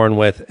is born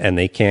with and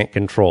they can't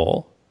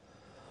control,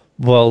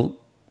 well,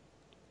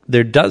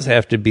 there does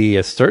have to be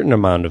a certain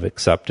amount of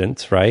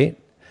acceptance, right?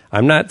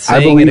 I'm not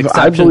saying an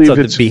acceptance of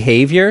the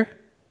behavior,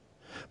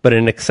 but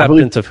an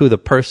acceptance of who the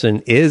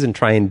person is and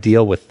try and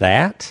deal with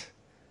that.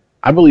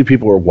 I believe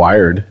people are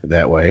wired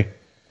that way.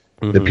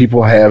 Mm-hmm. That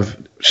people have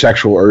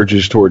sexual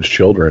urges towards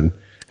children,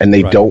 and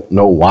they don't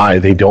know why.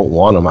 They don't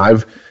want them.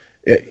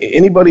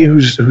 Anybody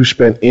who's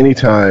spent any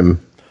time,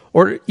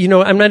 or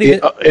I'm not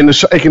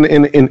even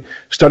in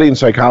studying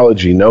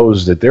psychology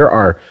knows that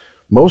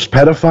most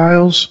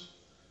pedophiles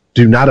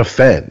do not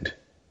offend.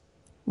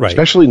 Right.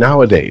 Especially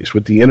nowadays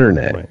with the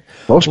internet. Right.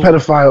 Most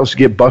pedophiles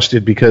get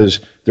busted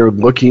because they're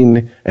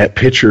looking at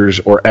pictures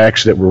or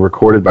acts that were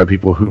recorded by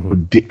people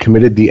who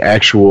committed the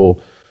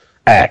actual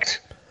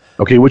act.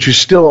 Okay, which is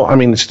still,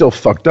 it's still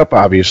fucked up,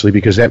 obviously,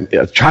 because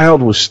a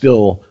child was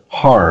still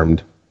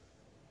harmed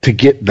to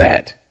get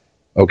that.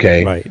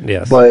 Okay? Right,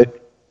 yes.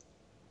 But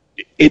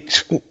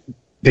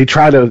they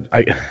try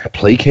to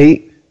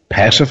placate,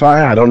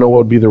 pacify, I don't know what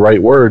would be the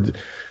right word,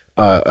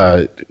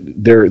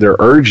 their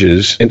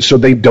urges, and so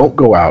they don't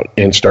go out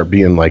and start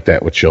being like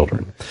that with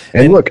children.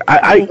 And look,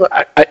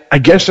 I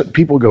guess that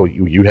people go,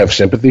 you have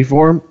sympathy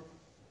for them.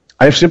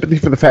 I have sympathy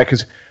for the fact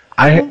because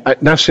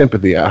not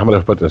sympathy. I'm going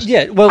to put this.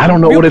 Yeah, well, I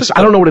don't know what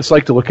it's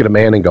like to look at a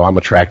man and go, I'm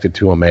attracted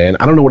to a man.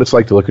 I don't know what it's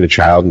like to look at a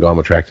child and go, I'm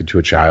attracted to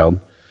a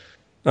child.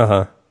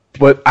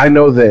 But I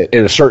know that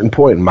at a certain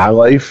point in my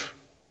life,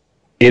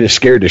 it has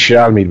scared the shit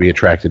out of me to be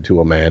attracted to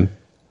a man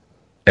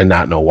and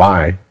not know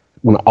why.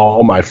 When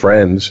all my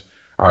friends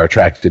are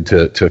attracted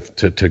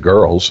to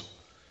girls,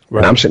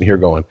 and I'm sitting here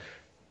going,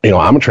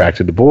 I'm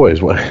attracted to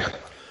boys. What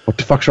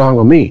the fuck's wrong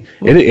with me?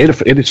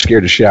 It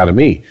scared the shit out of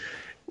me,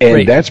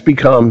 and that's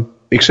become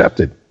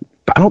accepted.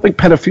 I don't think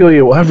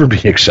pedophilia will ever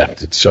be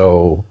accepted.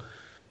 So,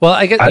 well,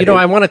 I guess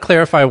I want to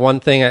clarify one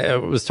thing. I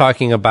was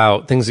talking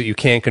about things that you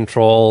can't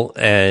control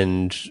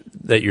and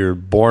that you're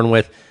born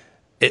with.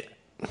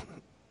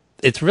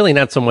 It's really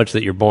not so much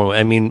that you're born with.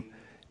 I mean,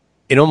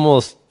 in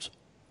almost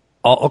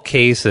all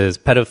cases,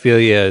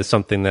 pedophilia is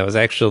something that was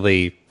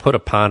actually put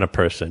upon a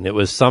person. It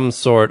was some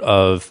sort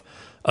of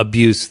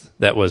abuse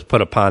that was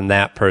put upon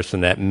that person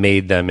that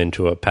made them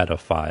into a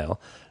pedophile.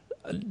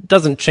 It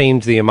doesn't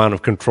change the amount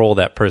of control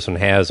that person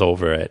has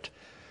over it.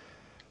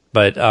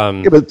 But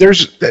but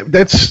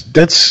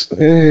that's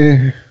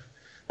an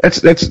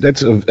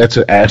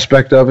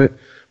aspect of it.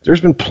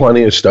 There's been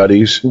plenty of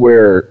studies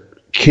where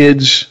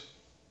kids,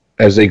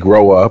 as they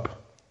grow up,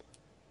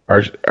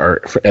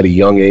 are at a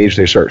young age,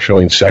 they start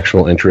showing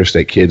sexual interest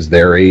at kids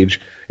their age,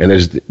 and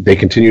as they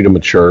continue to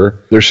mature,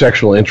 their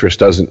sexual interest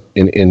doesn't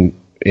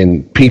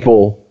in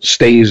people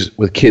stays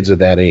with kids of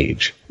that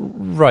age.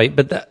 Right,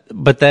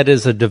 but that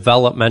is a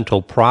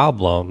developmental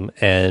problem,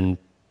 and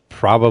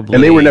probably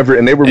they were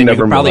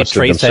never probably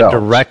trace that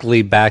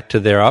directly back to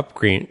their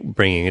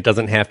upbringing. It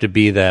doesn't have to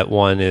be that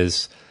one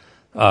is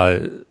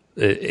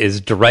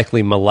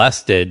directly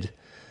molested.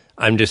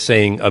 I'm just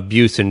saying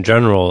abuse in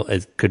general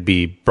could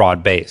be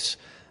broad-based.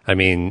 I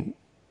mean,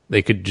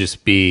 they could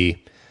just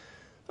be,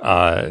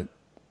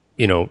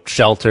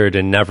 sheltered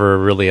and never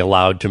really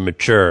allowed to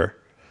mature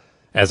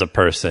as a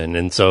person.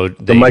 And so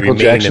they the Michael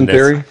Jackson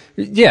theory?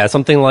 Yeah,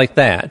 something like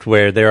that,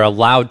 where they're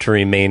allowed to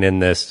remain in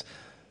this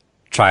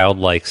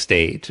childlike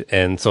state.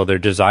 And so their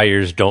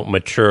desires don't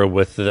mature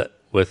with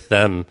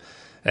them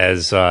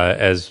as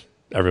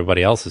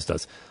everybody else's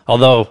does.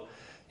 Although,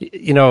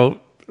 You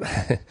know,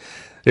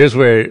 here's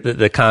where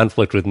the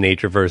conflict with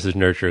nature versus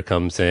nurture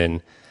comes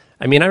in.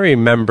 I mean, I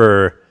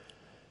remember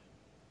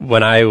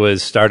when I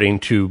was starting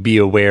to be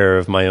aware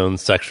of my own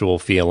sexual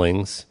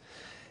feelings,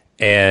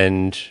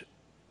 and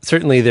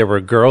certainly there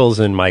were girls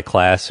in my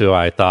class who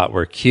I thought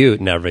were cute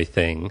and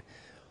everything,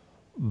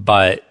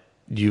 but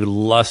you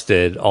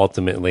lusted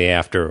ultimately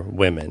after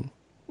women,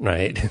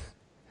 right?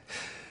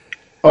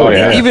 Oh,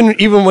 yeah.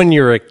 Even when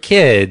you're a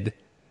kid,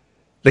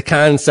 the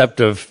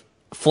concept of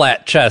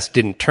flat chest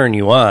didn't turn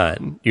you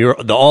on. The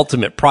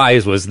ultimate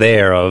prize was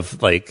there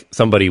of like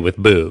somebody with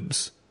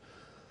boobs.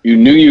 You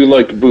knew you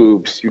liked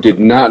boobs. You did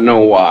not know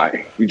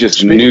why. You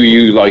just knew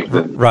you liked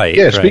them. Right.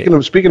 Yeah.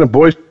 Right. Speaking of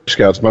Boy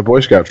Scouts, my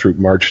Boy Scout troop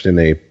marched in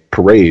a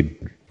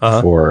parade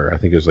for, I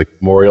think it was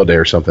like Memorial Day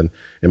or something,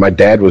 and my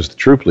dad was the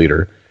troop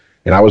leader,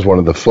 and I was one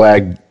of the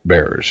flag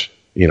bearers.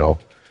 You know,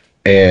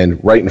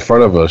 and right in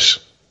front of us,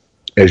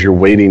 as you're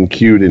waiting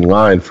queued in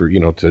line for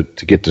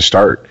to get to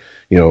start,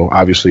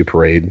 obviously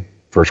parade.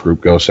 First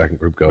group goes, second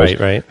group goes.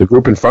 Right. The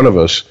group in front of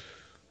us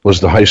was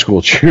the high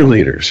school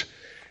cheerleaders,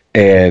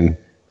 and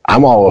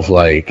I'm all of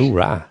like,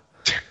 hoorah.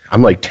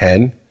 I'm like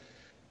 10,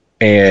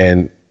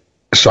 and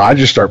so I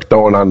just start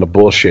throwing on the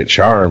bullshit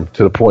charm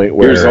to the point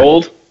where Years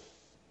old?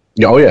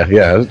 Oh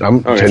yeah.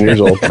 I'm 10 years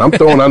old. I'm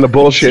throwing on the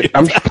bullshit.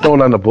 I'm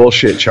throwing on the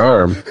bullshit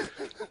charm,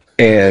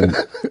 and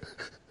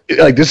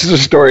like this is a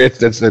story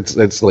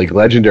that's like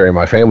legendary in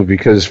my family,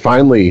 because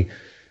finally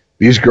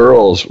these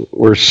girls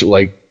were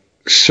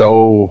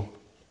so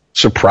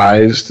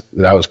surprised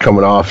that I was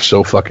coming off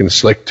so fucking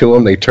slick to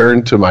them. They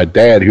turned to my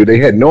dad, who they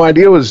had no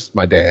idea was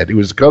my dad, who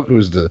was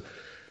the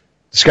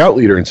scout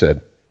leader, and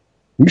said,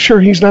 "You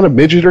sure he's not a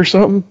midget or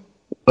something?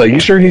 Like, you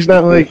sure he's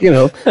not like,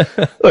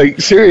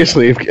 like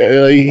seriously, if,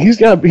 he's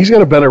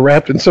got a better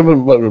rap than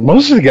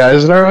most of the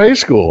guys in our high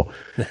school."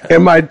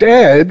 And my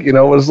dad,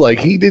 was like,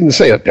 he didn't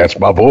say, "That's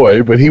my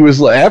boy," but he was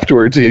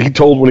afterwards. When he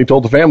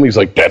told the family, he's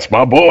like, "That's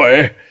my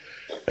boy.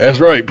 That's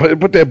right.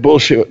 Put that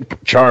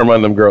bullshit charm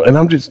on them, girl." And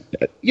I'm just,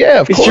 yeah,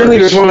 of These course.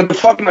 cheerleaders wanted to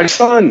fuck my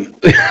son.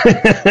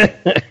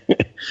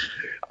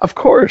 Of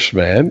course,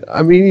 man.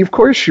 I mean, of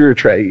course you're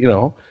attracted.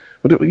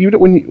 But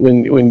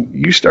when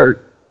you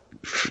start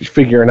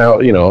figuring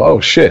out, oh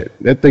shit,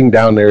 that thing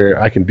down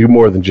there, I can do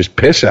more than just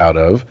piss out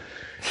of.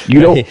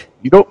 You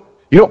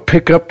don't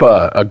pick up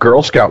a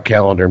Girl Scout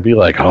calendar and be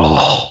like,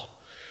 oh,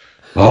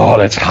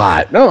 that's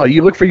hot. No,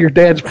 you look for your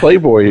dad's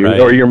Playboy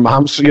or your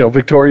mom's,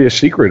 Victoria's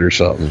Secret or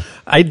something.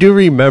 I do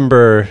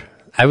remember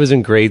I was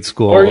in grade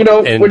school. Or,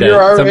 when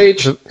you're our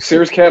age,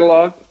 Sears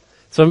catalog.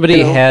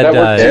 Somebody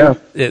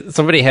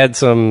somebody had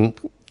some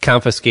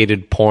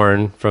confiscated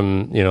porn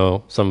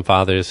from, some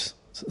father's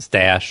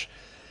stash.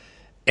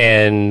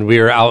 And we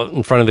were out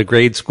in front of the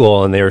grade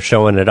school and they were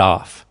showing it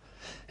off.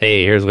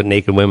 Hey, here's what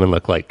naked women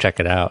look like. Check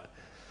it out.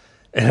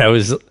 And I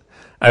was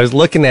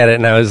looking at it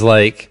and I was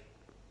like,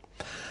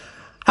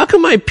 how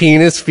come my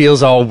penis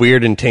feels all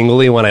weird and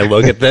tingly when I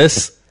look at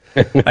this?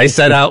 I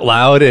said out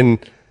loud, and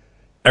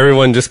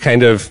everyone just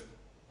kind of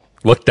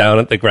looked down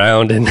at the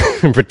ground and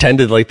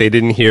pretended like they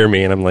didn't hear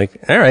me. And I'm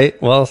like, all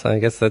right, well, I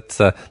guess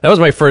that was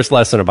my first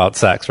lesson about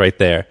sex right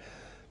there.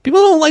 People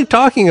don't like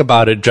talking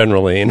about it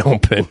generally in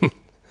open.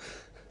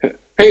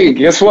 Hey,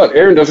 guess what?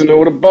 Aaron doesn't know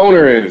what a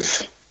boner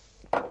is.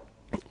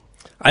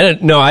 I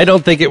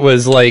don't think it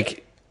was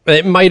like,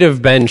 it might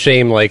have been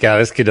shame, like, oh,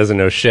 this kid doesn't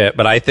know shit,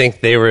 but I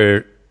think they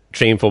were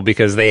shameful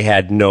because they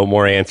had no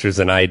more answers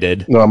than I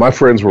did. No, my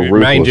friends were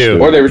ruthless. Mind you,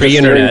 or they were just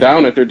staring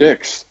down at their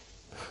dicks.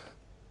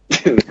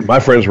 My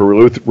friends were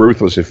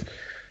ruthless.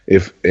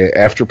 If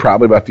after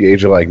probably about the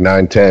age of like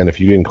 9, 10, if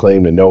you didn't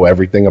claim to know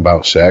everything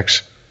about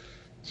sex,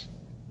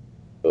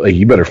 like,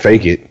 you better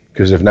fake it,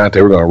 because if not,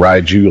 they were going to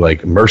ride you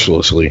like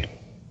mercilessly.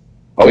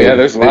 Oh yeah,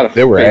 there's a lot of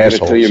they were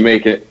assholes until you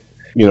make it.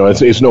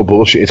 It's no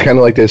bullshit. It's kind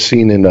of like that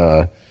scene in.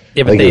 Yeah,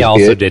 but they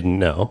also didn't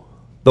know.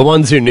 The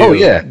ones who knew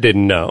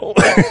didn't know.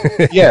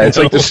 Yeah, it's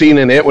like the scene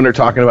in It when they're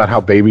talking about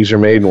how babies are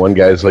made, and one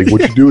guy's like,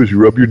 what you do is you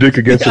rub your dick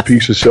against a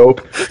piece of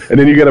soap, and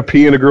then you got to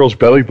pee in a girl's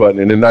belly button,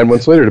 and then 9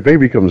 months later the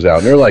baby comes out,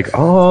 and they're like,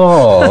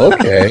 oh,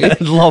 okay. I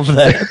love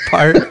that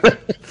part.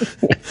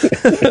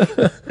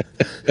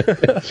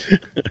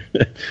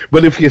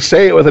 But if you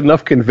say it with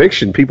enough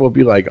conviction, people will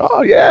be like,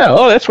 oh,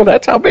 yeah,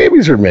 that's how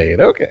babies are made.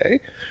 Okay.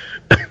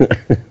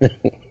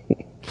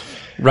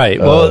 Right.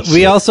 Well,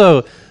 we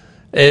also...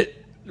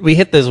 we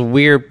hit this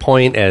weird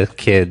point as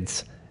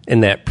kids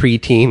in that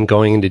preteen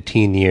going into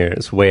teen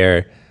years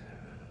where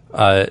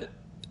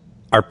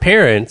our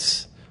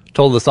parents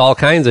told us all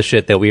kinds of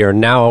shit that we are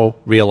now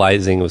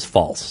realizing was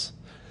false,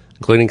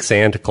 including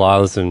Santa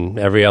Claus and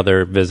every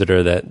other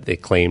visitor that they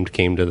claimed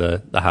came to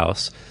the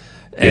house.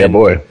 Yeah,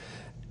 boy.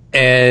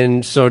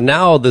 And so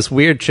now this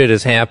weird shit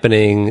is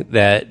happening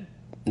that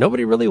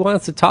nobody really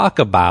wants to talk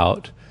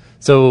about.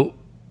 So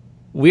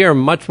we are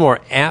much more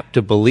apt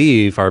to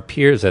believe our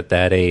peers at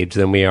that age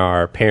than we are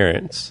our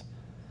parents.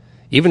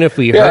 Even if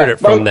we heard it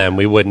from them,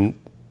 we wouldn't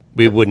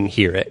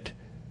hear it,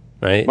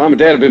 right? Mom and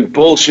Dad have been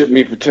bullshitting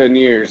me for 10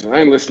 years. I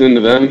ain't listening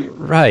to them.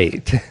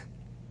 Right.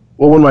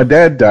 Well, when my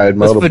dad died,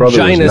 my little brother was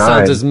 9. Vagina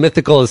sounds as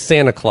mythical as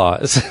Santa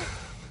Claus.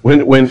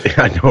 When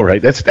I know,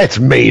 right? That's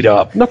made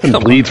up. Nothing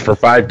bleeds for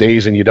 5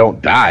 days and you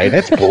don't die.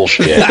 That's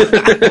bullshit.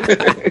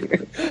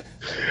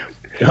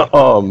 Yeah.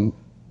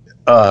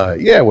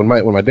 When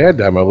my dad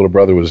died, my little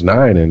brother was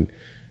 9, and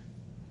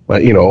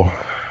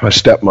my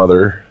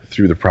stepmother,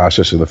 through the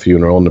process of the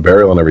funeral and the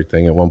burial and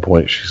everything, at one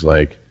point she's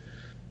like,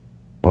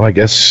 "Well, I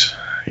guess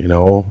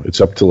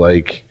it's up to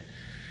like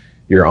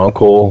your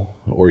uncle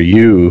or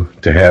you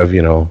to have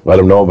let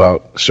them know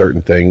about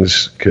certain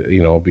things,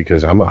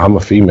 because I'm a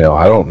female,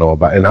 I don't know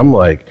about." And I'm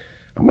like,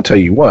 I'm gonna tell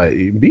you what,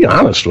 be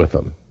honest with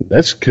them.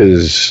 That's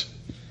because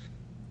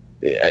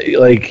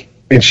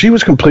and she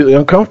was completely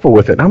uncomfortable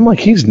with it. And I'm like,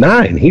 he's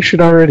 9, he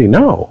should already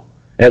know.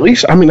 At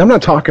least, I'm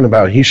not talking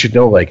about he should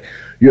know, like,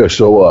 yeah,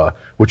 so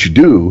what you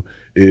do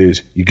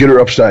is you get her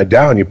upside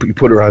down, you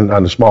put her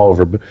on the small of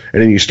her, and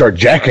then you start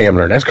jackhammering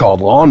her. That's called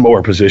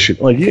lawnmower position.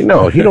 Like, he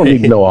don't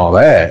need to know all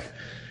that.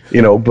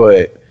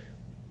 But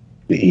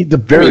the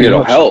very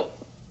help.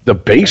 The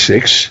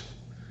basics,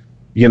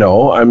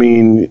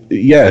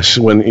 yes,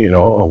 when,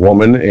 a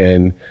woman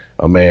and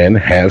a man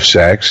have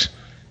sex,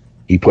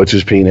 he puts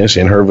his penis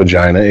in her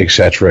vagina, et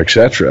cetera, et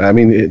cetera.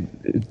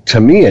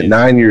 To me, at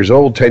 9 years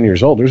old, 10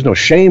 years old, there's no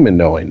shame in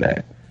knowing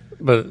that.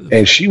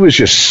 And she was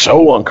just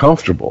so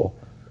uncomfortable.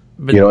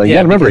 You got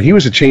to remember, he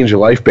was a change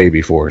of life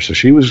baby for her, so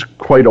she was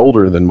quite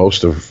older than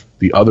most of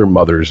the other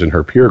mothers in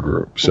her peer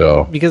group.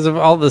 So because of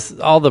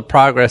all the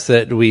progress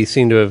that we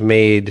seem to have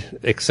made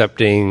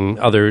accepting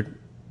other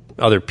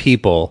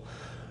people,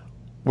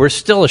 we're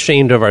still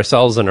ashamed of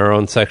ourselves and our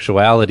own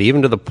sexuality,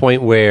 even to the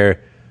point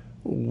where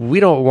we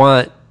don't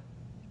want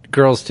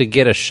girls to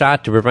get a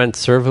shot to prevent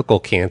cervical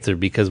cancer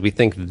because we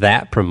think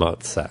that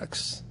promotes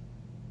sex.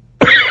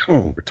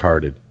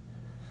 Retarded.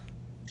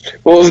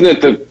 Well, isn't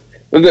it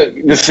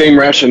the same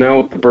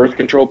rationale with the birth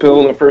control pill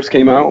when it first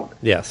came out?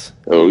 Yes.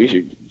 Oh,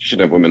 you should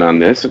have women on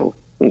this. It'll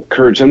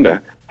encourage them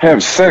to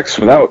have sex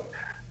without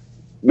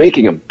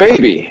making a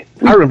baby.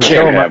 I remember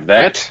I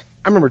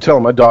remember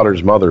telling my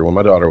daughter's mother when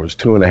my daughter was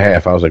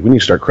 2.5, I was like, we need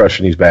to start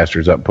crushing these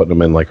bastards up and putting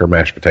them in like her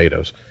mashed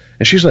potatoes.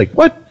 And she's like,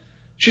 what?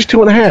 She's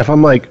 2.5.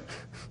 I'm like,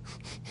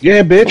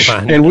 yeah, bitch.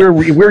 And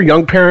we're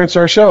young parents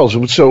ourselves.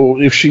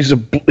 So if she's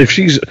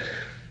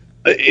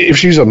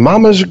a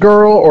mama's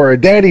girl or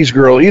a daddy's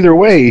girl, either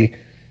way,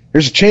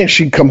 there's a chance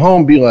she'd come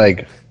home and be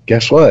like,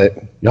 guess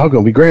what? Y'all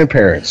gonna be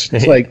grandparents.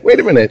 It's like, wait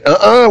a minute.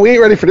 We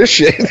ain't ready for this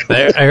shit.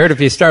 I heard if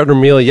you start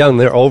them real young,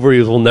 their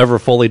ovaries will never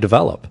fully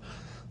develop.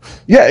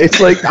 Yeah, it's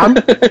like,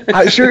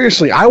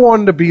 seriously, I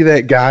wanted to be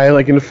that guy,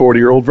 like in the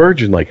 40-year-old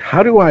virgin. Like,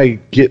 how do I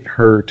get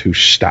her to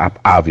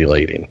stop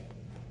ovulating?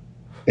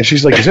 And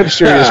she's like, is that a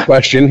serious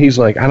question? He's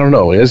like, I don't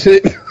know. Is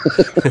it?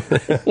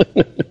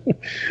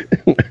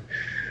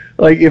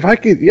 Like, if I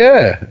could,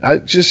 I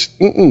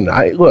just,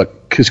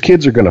 look, because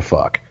kids are going to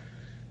fuck.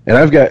 And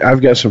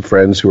I've got some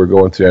friends who are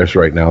going through this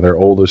right now. Their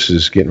oldest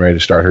is getting ready to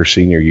start her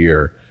senior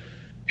year.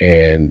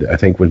 And I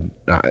think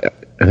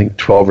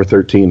 12 or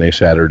 13, they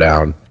sat her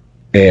down.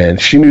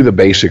 And she knew the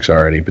basics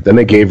already. But then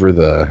they gave her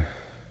the,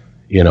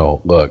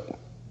 look,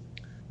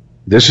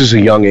 this is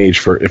a young age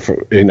for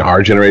in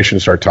our generation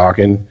to start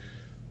talking,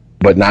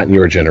 but not in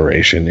your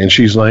generation. And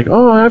she's like,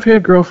 oh, I've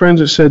had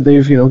girlfriends that said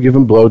they've,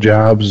 given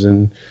blowjobs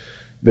and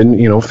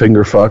been,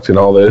 finger fucked and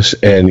all this.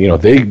 And,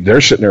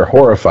 they're sitting there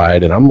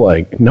horrified. And I'm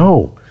like,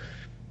 no,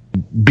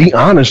 be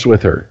honest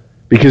with her.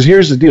 Because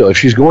here's the deal. If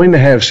she's going to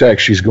have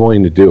sex, she's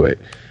going to do it.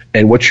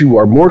 And what you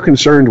are more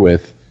concerned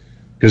with,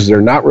 because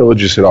they're not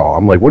religious at all,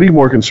 I'm like, what are you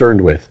more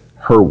concerned with?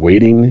 Her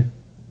waiting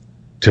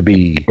to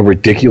be a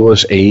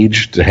ridiculous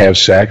age to have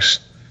sex,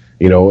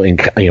 in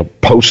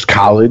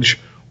post-college,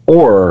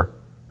 or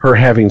her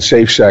having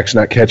safe sex,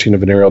 not catching a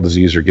venereal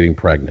disease or getting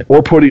pregnant,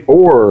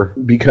 or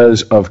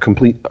because of a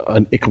complete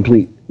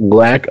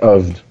lack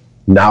of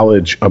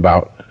knowledge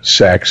about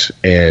sex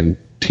and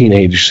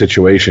teenage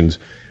situations,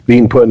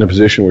 being put in a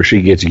position where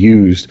she gets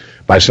used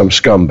by some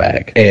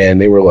scumbag.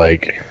 And they were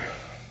like,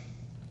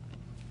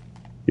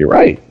 you're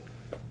right.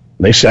 And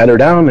they sat her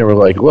down. They were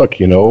like,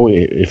 look,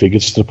 if it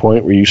gets to the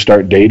point where you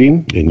start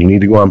dating and you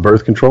need to go on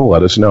birth control,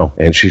 let us know.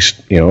 And she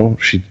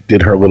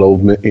did her little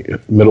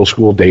middle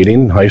school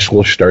dating. High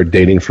school, she started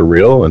dating for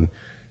real. And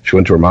she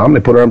went to her mom. They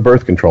put her on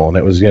birth control. And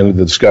that was the end of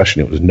the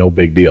discussion. It was no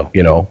big deal.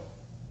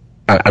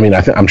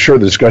 I'm sure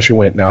the discussion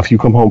went, now, if you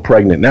come home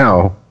pregnant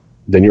now,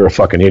 then you're a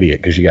fucking idiot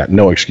because you got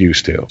no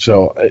excuse to.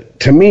 So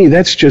to me,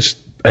 that's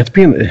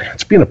being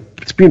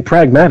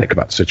pragmatic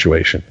about the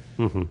situation.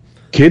 Mm-hmm.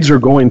 Kids are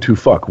going to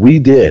fuck. We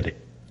did.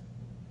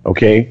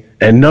 Okay?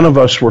 And none of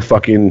us were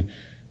fucking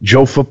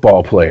Joe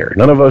football player.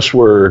 None of us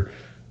were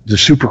the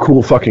super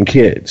cool fucking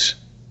kids.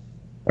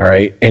 All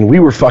right? And we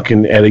were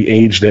fucking at an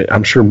age that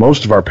I'm sure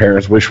most of our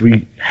parents wish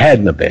we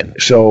hadn't have been.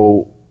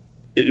 So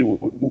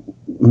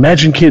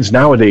imagine kids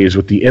nowadays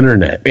with the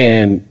internet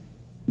and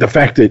the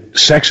fact that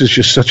sex is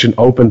just such an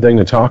open thing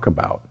to talk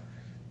about.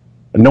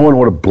 And knowing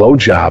what a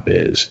blowjob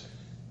is,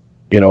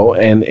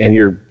 and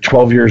you're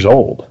 12 years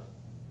old.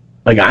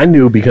 Like, I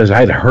knew because I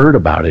had heard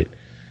about it,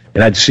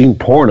 and I'd seen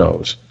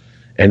pornos,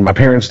 and my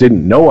parents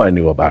didn't know I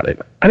knew about it.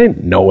 I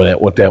didn't know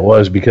what that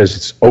was because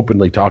it's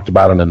openly talked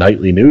about on the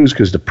nightly news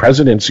because the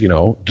president's,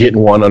 getting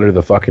one under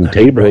the fucking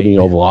table in the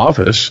Oval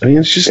Office. I mean,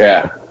 it's just...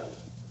 Yeah.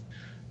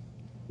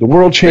 The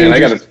world changes. Man, I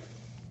got a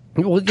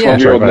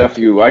 12-year-old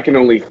nephew. I can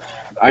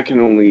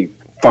only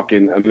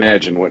fucking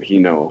imagine what he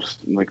knows.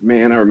 I'm like,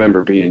 man, I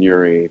remember being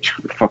your age.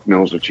 Who the fuck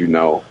knows what you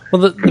know?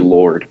 Well, good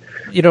Lord.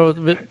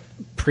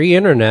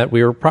 Pre-internet,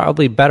 we were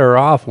probably better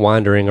off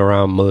wandering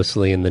around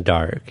mostly in the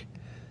dark.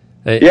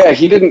 Yeah,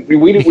 we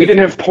didn't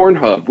have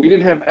Pornhub. We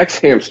didn't have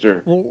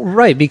X-Hamster. Well,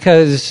 right,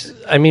 because,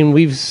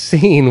 we've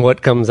seen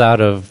what comes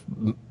out of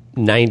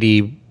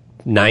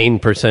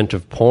 99%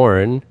 of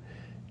porn,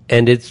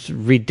 and it's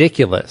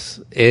ridiculous.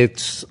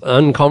 It's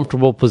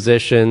uncomfortable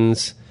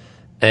positions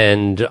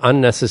and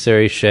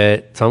unnecessary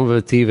shit. Some of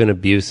it's even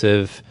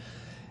abusive.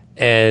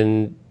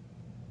 And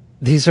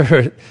these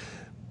are...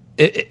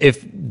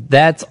 If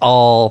that's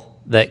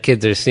all that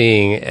kids are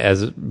seeing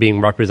as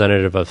being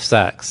representative of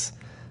sex,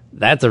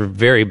 that's a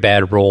very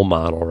bad role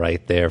model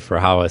right there for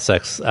how a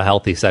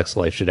healthy sex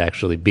life should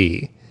actually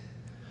be.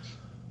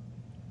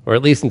 Or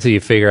at least until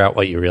you figure out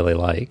what you really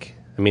like.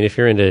 If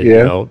you're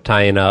into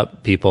tying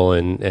up people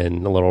and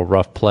a little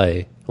rough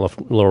play, a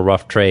little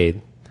rough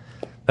trade,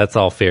 that's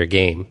all fair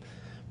game.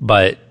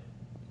 But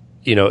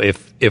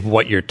if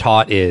what you're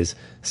taught is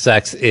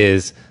sex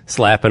is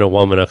slapping a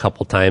woman a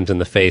couple times in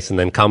the face and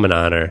then coming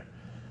on her,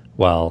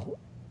 well,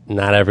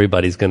 not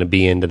everybody's going to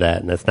be into that,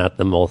 and that's not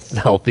the most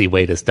healthy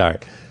way to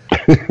start.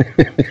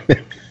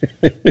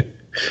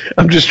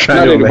 I'm just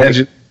trying to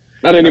imagine.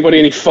 Not anybody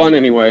any fun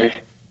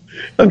anyway.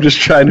 I'm just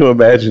trying to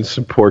imagine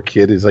some poor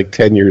kid who's like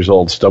 10 years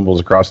old stumbles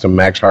across a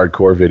Max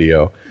Hardcore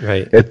video.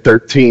 Right. At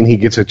 13, he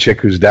gets a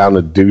chick who's down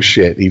to do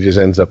shit. He just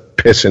ends up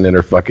pissing in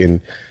her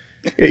fucking...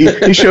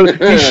 He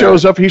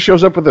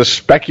shows up with a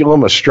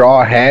speculum, a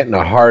straw hat, and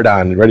a hard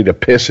on, ready to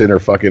piss in her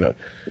fucking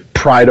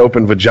pried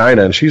open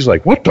vagina, and she's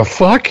like, "What the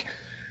fuck?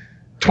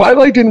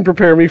 Twilight didn't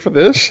prepare me for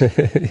this."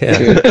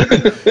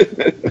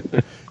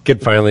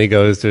 Kid finally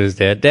goes to his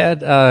dad.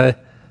 Dad,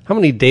 how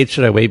many dates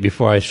should I wait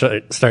before I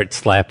start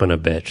slapping a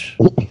bitch?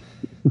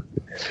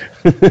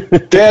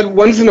 Dad,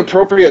 when's an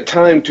appropriate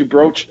time to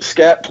broach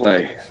scat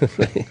play?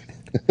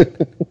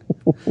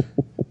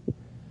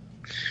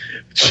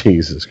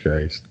 Jesus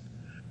Christ.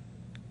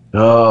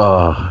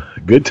 Oh,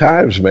 good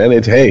times, man.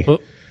 It's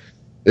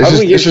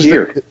this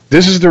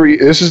is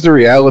the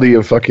reality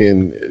of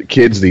fucking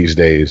kids these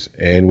days,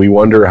 and we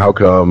wonder how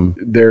come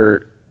they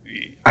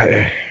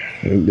are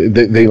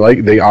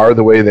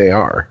the way they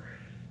are.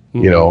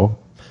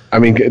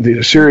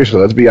 Mm-hmm. Seriously,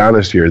 let's be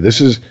honest here.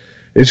 This is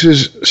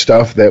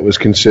stuff that was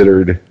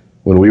considered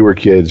when we were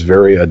kids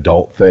very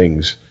adult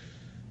things,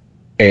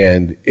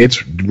 and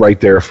it's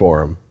right there for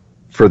them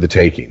for the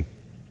taking.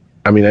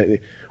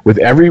 With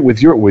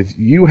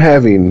you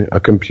having a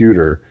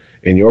computer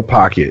in your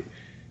pocket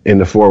in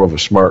the form of a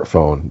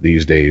smartphone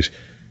these days,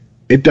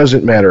 it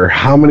doesn't matter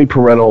how many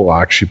parental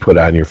locks you put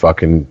on your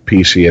fucking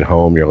PC at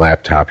home, your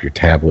laptop, your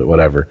tablet,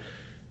 whatever.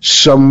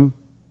 Some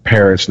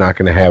parent's not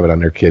going to have it on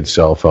their kid's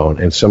cell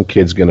phone, and some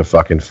kid's going to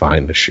fucking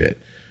find the shit.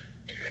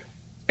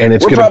 And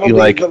it's going to be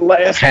like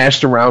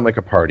passed around like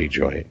a party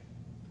joint.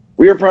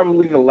 We are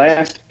probably the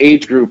last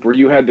age group where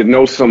you had to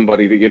know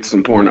somebody to get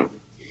some porno.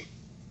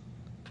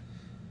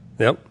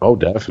 Yep. Oh,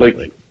 definitely.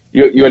 Like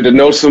you had to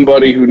know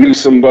somebody who knew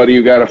somebody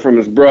who got it from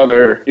his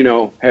brother,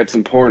 had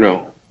some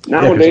porno.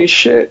 Nowadays,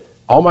 shit.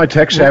 All my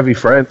tech-savvy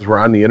friends were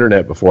on the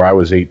internet before I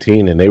was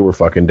 18, and they were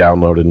fucking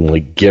downloading,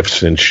 like,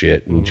 GIFs and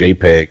shit and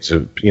JPEGs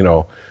of,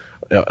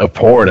 of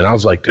porn. And I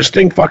was like, this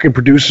thing fucking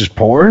produces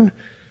porn?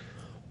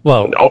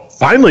 Well,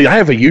 finally, I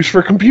have a use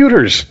for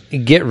computers.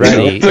 Get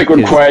ready. It's like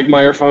when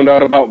Quagmire found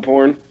out about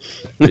porn.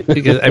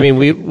 Because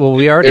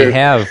we already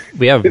have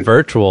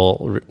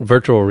virtual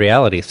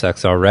reality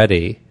sex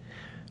already,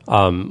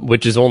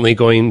 which is only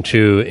going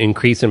to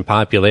increase in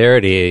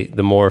popularity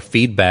the more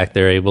feedback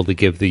they're able to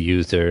give the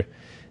user,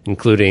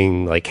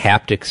 including like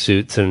haptic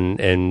suits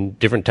and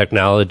different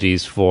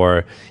technologies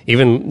for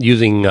even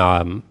using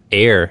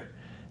air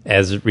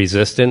as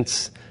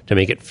resistance to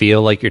make it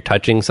feel like you're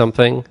touching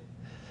something.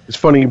 It's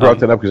funny you brought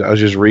that up because I was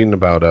just reading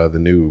about the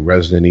new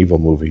Resident Evil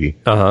movie.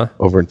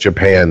 Over in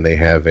Japan, they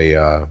have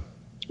a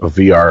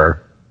VR.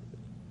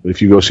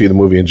 If you go see the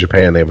movie in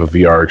Japan, they have a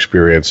VR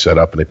experience set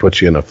up, and they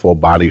put you in a full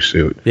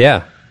bodysuit.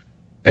 Yeah.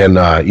 And,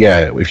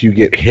 if you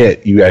get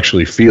hit, you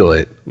actually feel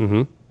it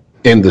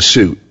in the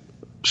suit.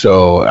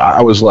 So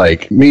I was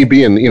like, me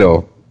being,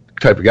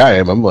 type of guy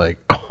I'm like,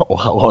 oh,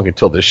 how long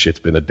until this shit's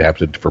been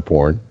adapted for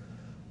porn?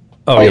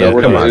 Oh, yeah.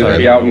 Come on, it'll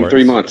be out in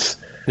 3 months.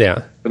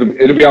 Yeah.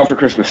 It'll be out for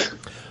Christmas.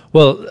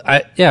 Well,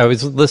 I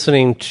was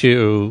listening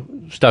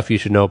to Stuff You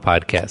Should Know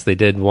podcast. They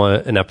did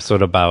an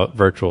episode about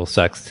virtual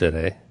sex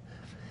today.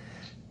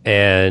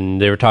 And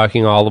they were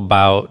talking all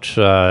about,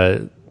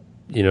 the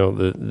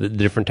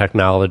different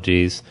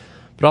technologies,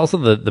 but also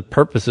the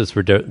purposes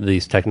for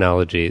these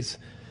technologies.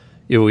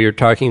 We were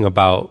talking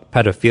about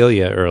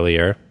pedophilia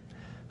earlier.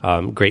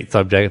 Great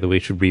subject that we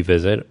should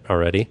revisit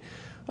already.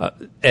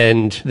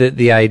 And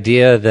the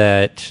idea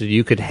that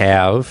you could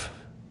have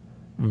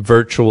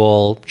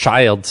virtual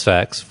child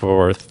sex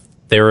for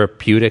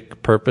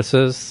therapeutic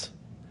purposes.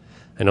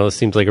 I know this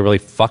seems like a really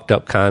fucked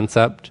up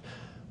concept,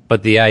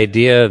 but the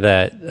idea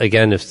that,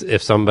 again,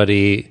 if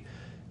somebody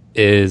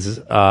is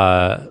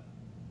a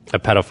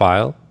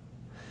pedophile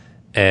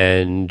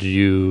and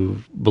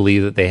you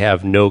believe that they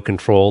have no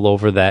control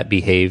over that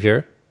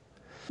behavior,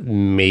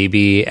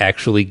 maybe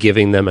actually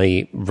giving them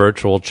a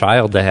virtual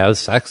child to have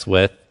sex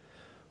with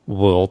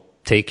will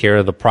take care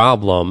of the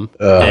problem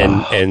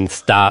and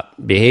stop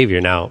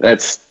behavior. Now,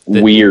 that's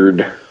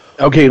weird.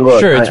 Okay, look.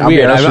 Sure, it's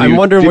weird. I'm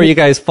wondering where you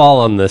guys fall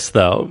on this,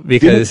 though,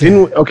 because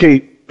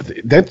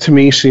that to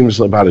me seems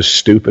about as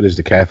stupid as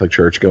the Catholic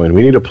Church going,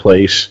 we need a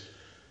place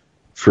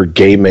for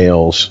gay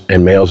males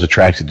and males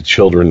attracted to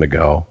children to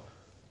go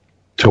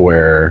to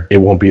where it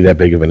won't be that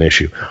big of an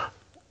issue.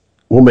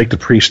 We'll make the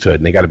priesthood,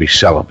 and they got to be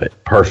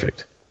celibate.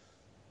 Perfect.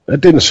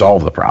 That didn't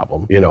solve the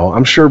problem, you know.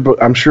 I'm sure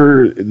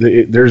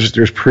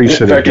there's priests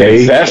that are gay.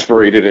 It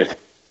exasperated it.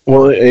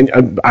 Well,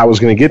 and I was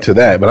going to get to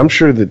that, but I'm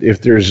sure that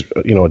if there's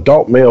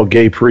adult male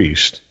gay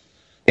priest,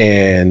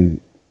 and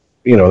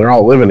they're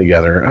all living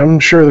together, I'm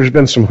sure there's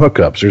been some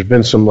hookups. There's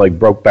been some like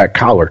broke back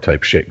collar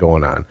type shit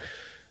going on,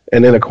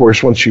 and then of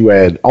course once you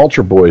add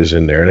altar boys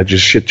in there, and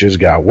shit just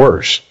got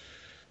worse.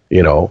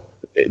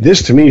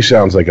 This to me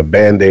sounds like a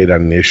Band-Aid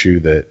on an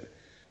issue that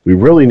we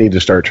really need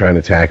to start trying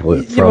to tackle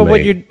it from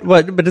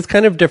but it's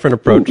kind of different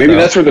approach. Maybe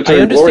that's where the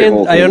term glory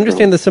hole I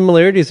understand the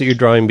similarities that you're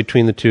drawing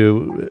between the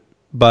two,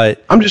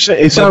 but I'm just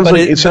saying it sounds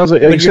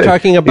like you're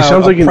talking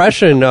about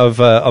oppression of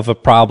a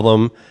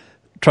problem,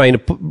 trying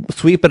to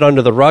sweep it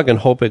under the rug and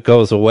hope it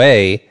goes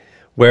away.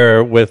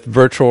 Where with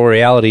virtual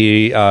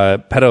reality,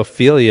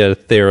 pedophilia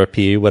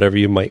therapy, whatever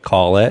you might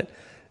call it,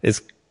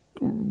 is,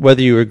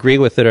 whether you agree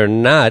with it or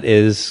not,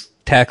 is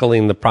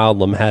tackling the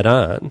problem head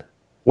on.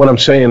 What I'm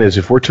saying is,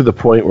 if we're to the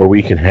point where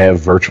we can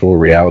have virtual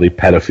reality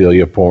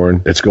pedophilia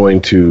porn that's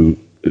going to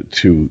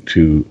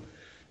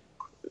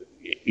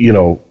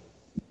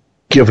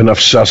give enough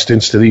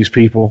sustenance to these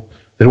people,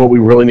 then what we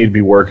really need to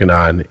be working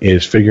on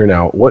is figuring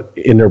out what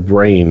in their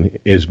brain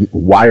is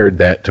wired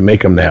that to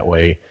make them that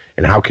way,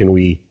 and how can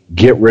we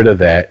get rid of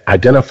that,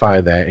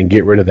 identify that, and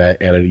get rid of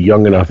that at a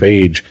young enough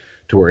age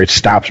to where it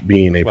stops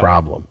being a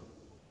problem.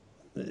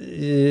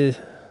 Yeah,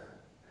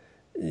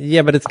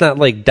 but it's not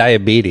like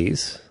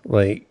diabetes.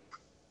 Like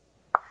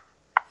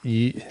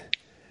I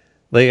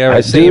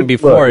was saying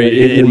before,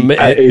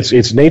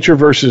 it's nature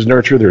versus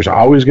nurture. There's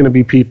always going to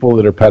be people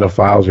that are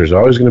pedophiles. There's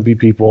always going to be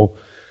people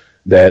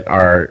that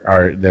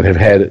that have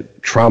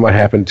had trauma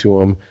happen to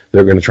them.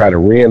 They're going to try to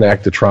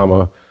reenact the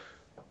trauma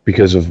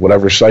because of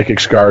whatever psychic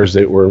scars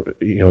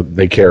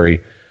they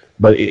carry.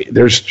 But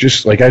there's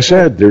just, like I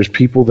said, there's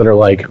people that are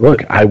like,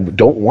 look, I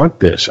don't want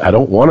this. I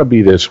don't want to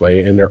be this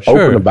way, and they're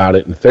open about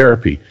it in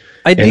therapy.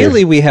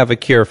 Ideally, we have a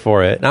cure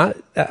for it.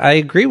 I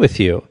agree with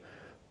you,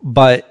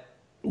 but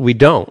we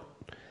don't.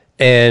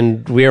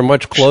 And we are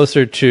much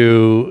closer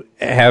to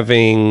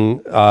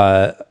having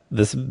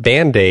this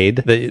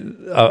Band-Aid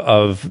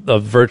of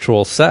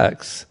virtual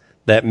sex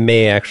that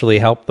may actually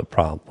help the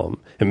problem.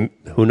 And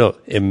who knows,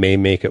 it may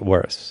make it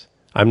worse.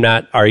 I'm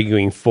not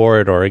arguing for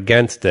it or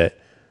against it.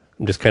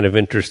 I'm just kind of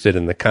interested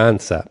in the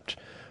concept.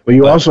 Well,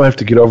 you also have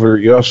to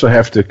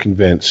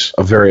convince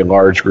a very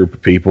large group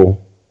of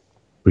people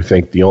who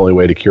think the only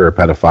way to cure a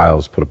pedophile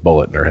is put a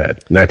bullet in their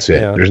head. And that's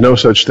it. Yeah. There's no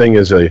such thing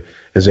as a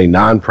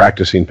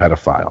non-practicing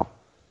pedophile.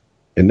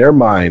 In their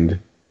mind,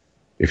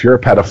 if you're a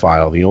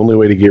pedophile, the only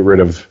way to get rid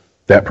of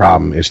that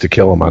problem is to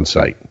kill them on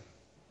sight.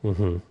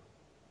 Mm-hmm.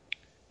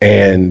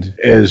 And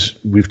as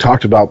we've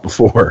talked about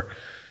before,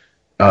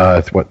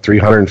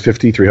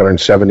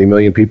 370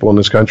 million people in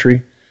this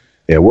country?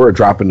 Yeah, we're a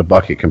drop in the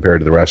bucket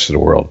compared to the rest of the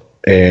world.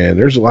 And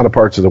there's a lot of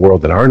parts of the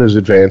world that aren't as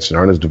advanced and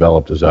aren't as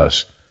developed as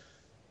us.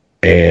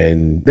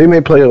 And they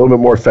may play a little bit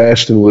more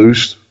fast and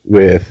loose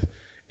with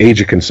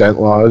age of consent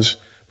laws,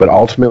 but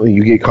ultimately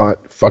you get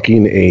caught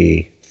fucking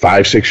a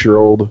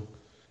 5-6-year-old,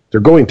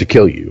 they're going to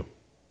kill you.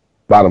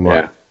 Bottom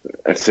line. Yeah,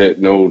 that's it.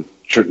 No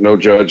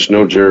judge,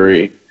 no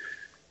jury.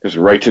 Just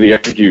right to the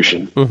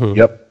execution. Mm-hmm.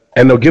 Yep.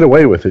 And they'll get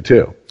away with it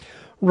too.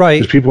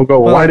 Right. Because people go,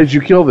 well, why did you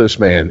kill this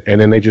man?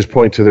 And then they just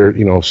point to their,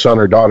 son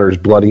or daughter's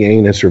bloody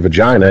anus or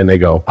vagina, and they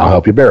go, I'll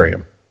help you bury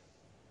him.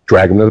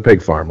 Drag him to the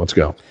pig farm. Let's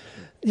go.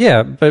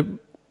 Yeah, but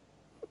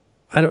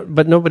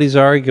nobody's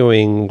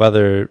arguing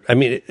whether,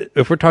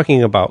 if we're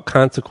talking about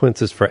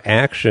consequences for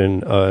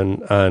action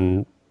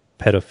on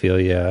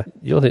pedophilia,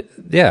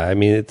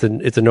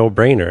 it's a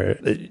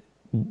no-brainer.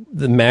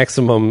 The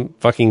maximum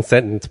fucking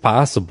sentence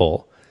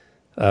possible.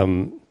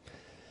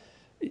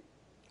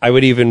 I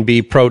would even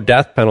be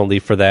pro-death penalty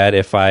for that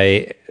if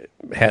I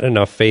had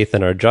enough faith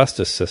in our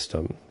justice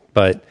system.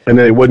 And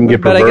then it wouldn't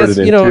get perverted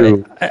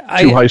into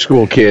two high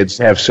school kids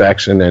have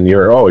sex, and then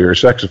you're a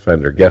sex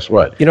offender. Guess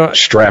what?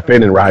 Strap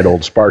in and ride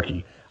old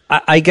Sparky.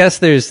 I guess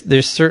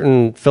there's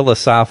certain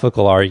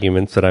philosophical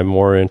arguments that I'm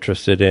more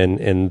interested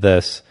in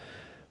this,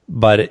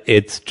 but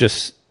it's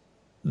just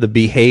the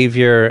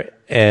behavior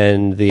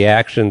and the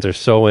actions are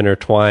so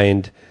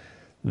intertwined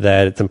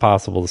that it's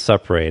impossible to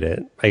separate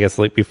it. I guess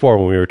like before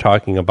when we were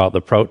talking about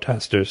the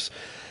protesters,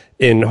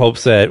 in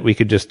hopes that we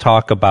could just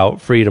talk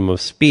about freedom of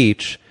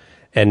speech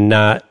and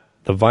not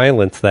the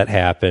violence that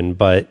happened,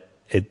 but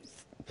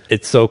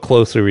it's so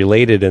closely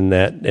related in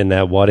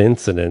that one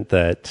incident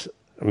that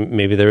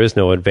maybe there is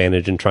no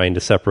advantage in trying to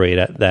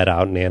separate that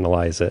out and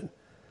analyze it.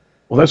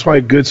 Well, that's why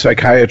good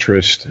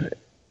psychiatrists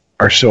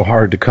are so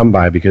hard to come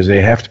by, because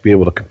they have to be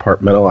able to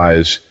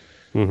compartmentalize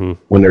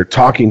when they're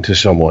talking to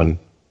someone.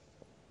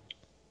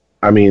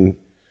 I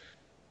mean,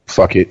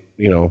 fuck it,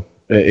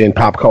 in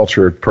pop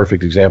culture,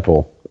 perfect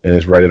example, and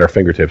it's right at our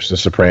fingertips, The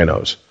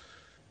Sopranos.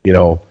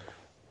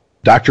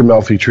 Dr.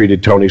 Melfi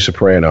treated Tony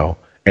Soprano,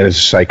 and as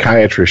a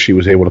psychiatrist, she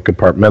was able to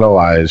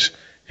compartmentalize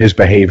his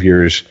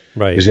behaviors,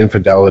 his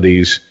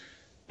infidelities,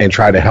 and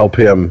try to help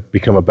him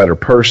become a better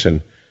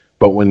person.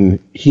 But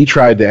when he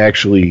tried to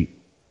actually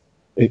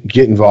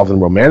get involved in a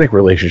romantic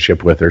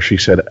relationship with her, she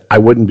said, I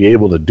wouldn't be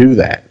able to do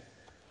that.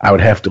 I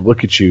would have to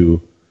look at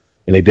you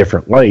in a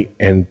different light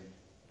and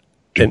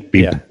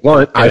be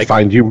blunt. I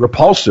find you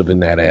repulsive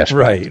in that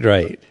aspect.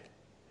 Right.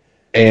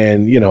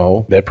 And,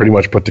 that pretty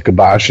much put the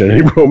kibosh on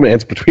any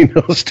romance between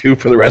those two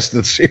for the rest of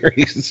the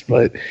series.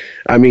 But,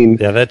 I mean...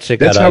 Yeah, that shit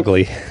got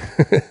ugly.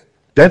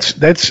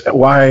 That's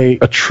why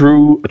a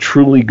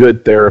truly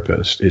good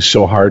therapist is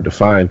so hard to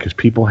find, because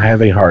people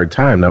have a hard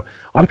time. Now,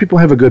 a lot of people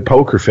have a good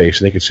poker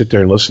face, and they can sit there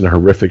and listen to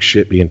horrific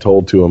shit being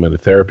told to them in a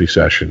therapy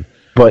session.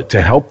 But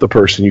to help the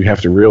person, you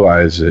have to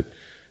realize that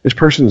this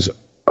person's...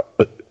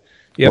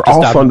 You have to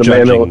stop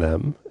judging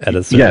them at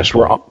a certain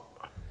point.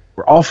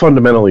 We're all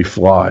fundamentally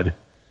flawed.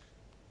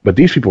 But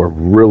these people are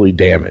really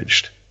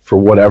damaged for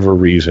whatever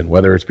reason,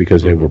 whether it's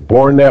because they were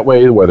born that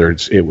way, whether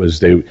it was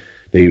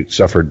they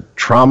suffered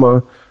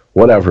trauma,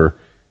 whatever.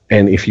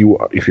 And if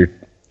you're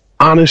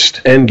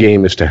honest, end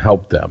game is to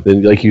help them.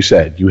 Then, like you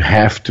said, you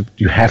have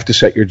to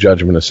set your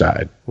judgment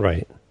aside.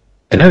 Right.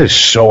 And that is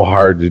so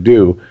hard to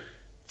do.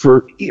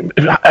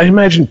 I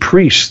imagine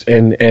priests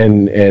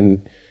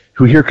and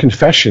who hear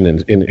confession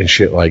and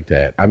shit like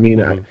that. I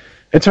mean,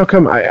 that's how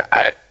come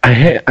I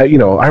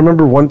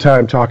remember one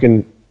time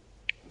talking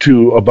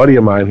to a buddy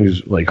of mine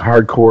who's like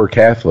hardcore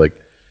Catholic,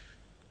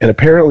 and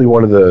apparently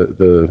one of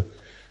the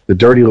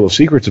dirty little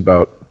secrets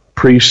about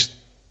priests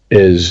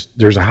is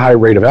there's a high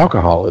rate of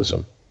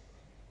alcoholism.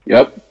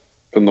 Yep,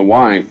 from the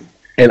wine.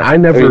 And I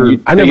never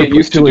get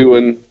used to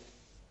doing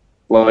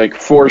like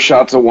 4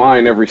 shots of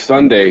wine every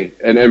Sunday,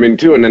 and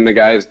and then the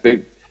guys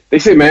they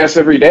say mass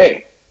every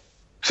day.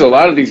 So a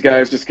lot of these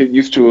guys just get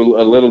used to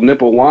a little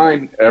nip of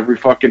wine every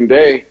fucking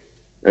day,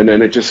 and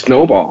then it just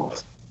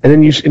snowballs. And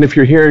then if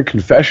you're hearing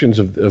confessions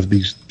of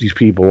these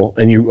people,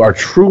 and you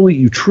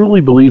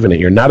truly believe in it,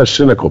 you're not a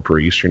cynical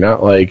priest. You're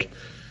not like,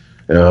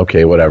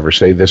 okay, whatever,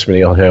 say this many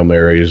Hail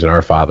Marys and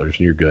Our Fathers,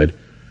 and you're good.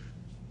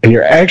 And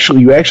you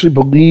actually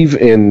believe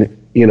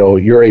in,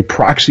 you're a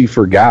proxy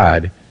for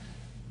God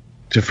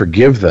to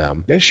forgive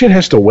them. That shit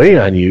has to weigh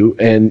on you,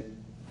 and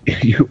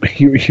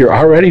you're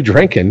already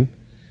drinking.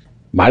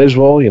 Might as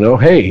well,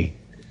 hey,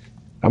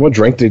 I'm gonna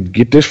drink to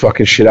get this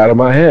fucking shit out of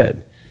my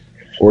head,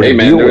 or hey, to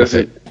man, deal with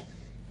it.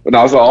 When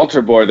I was an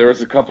altar boy, there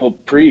was a couple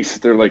priests.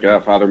 They're like,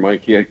 Father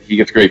Mike, he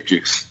gets grape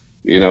juice,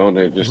 and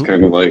they're just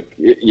kind of like,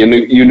 you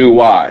knew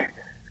why.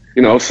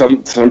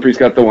 Some priests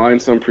got the wine,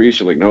 some priests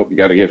you're like, nope, you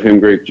got to give him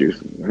grape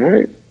juice. All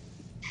right.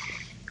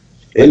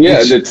 And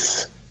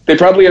they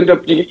probably end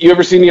up. You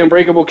ever seen The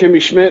Unbreakable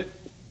Kimmy Schmidt,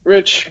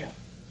 Rich?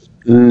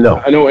 No.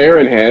 I know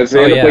Aaron has.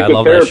 They end up like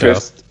the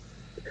therapist.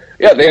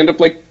 Yeah, they end up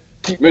like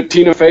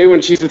Tina Fey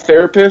when she's a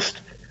therapist.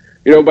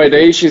 By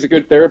day she's a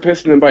good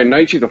therapist, and then by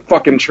night she's a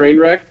fucking train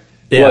wreck.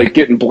 Yeah. Like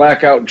getting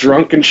blackout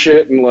drunk and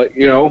shit, and like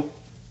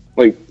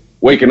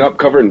waking up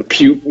covered in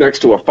puke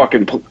next to a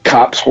fucking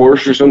cop's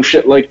horse or some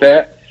shit like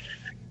that.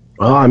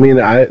 Well, I mean,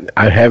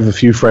 I have a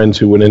few friends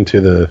who went into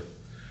the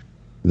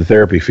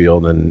therapy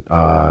field, and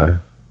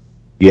one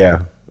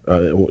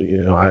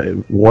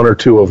or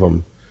two of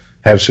them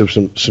have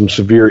some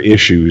severe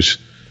issues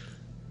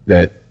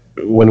that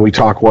when we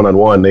talk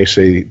one-on-one, they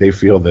say they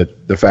feel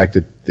that the fact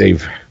that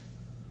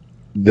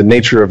the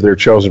nature of their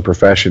chosen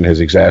profession has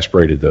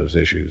exacerbated those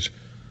issues.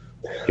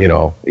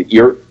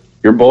 Your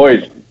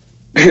boy,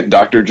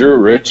 Dr. Drew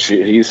Rich,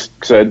 he's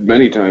said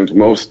many times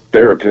most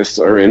therapists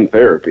are in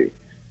therapy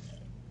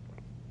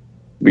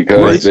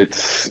because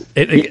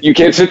you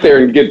can't sit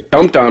there and get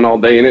dumped on all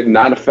day and it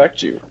not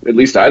affect you. At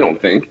least I don't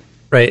think.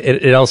 Right.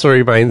 It also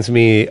reminds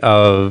me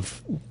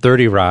of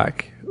 30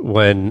 Rock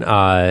when.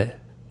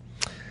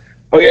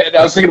 Oh yeah,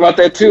 I was thinking about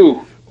that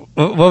too.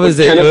 What was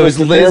it? It was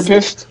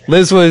Liz.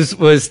 Liz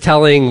was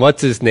telling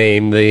what's his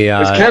name. It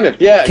was Kenneth.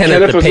 Yeah,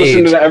 Kenneth was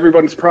listening to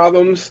everyone's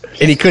problems,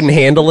 and he couldn't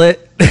handle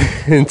it,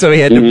 and so he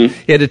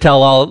had to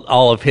tell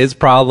all of his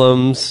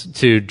problems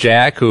to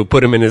Jack, who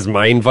put him in his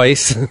mind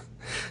vice.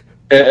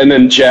 And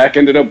then Jack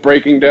ended up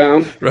breaking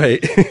down.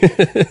 Right.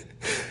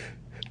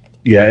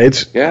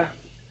 Yeah.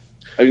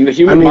 I mean, the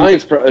human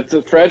mind's it's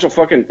a fragile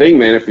fucking thing,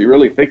 man. If you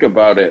really think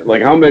about it,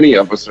 like how many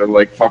of us are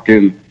like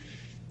fucking.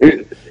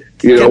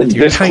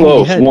 This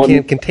close. Head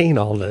can't contain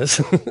all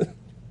this.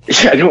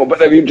 Yeah, I know,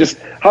 but I mean, just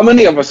how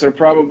many of us are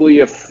probably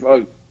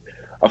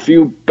a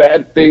few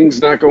bad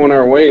things not going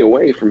our way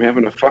away from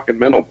having a fucking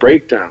mental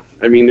breakdown?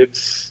 I mean,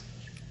 it's...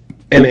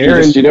 And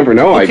Aaron, you never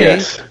know, I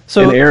guess.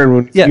 So, and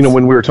Aaron,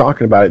 when we were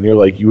talking about it, and you're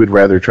like, you would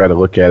rather try to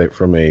look at it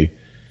from a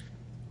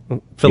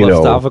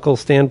philosophical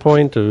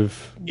standpoint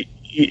of...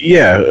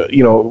 Yeah,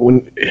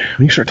 when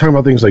you start talking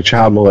about things like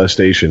child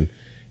molestation,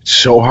 it's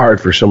so hard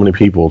for so many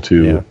people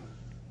to...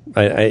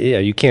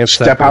 you can't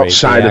step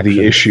outside of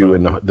the issue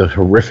and the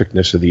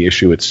horrificness of the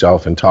issue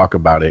itself and talk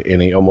about it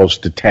in a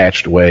almost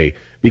detached way,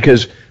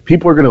 because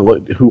people are going to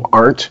look who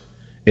aren't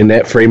in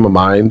that frame of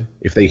mind.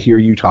 If they hear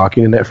you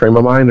talking in that frame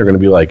of mind, they're going to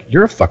be like,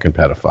 "You're a fucking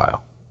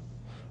pedophile."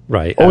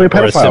 Right. Only a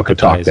pedophile could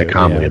talk that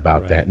calmly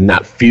about that and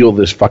not feel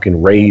this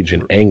fucking rage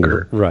and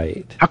anger.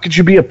 Right. How could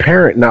you be a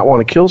parent and not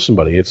want to kill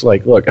somebody? It's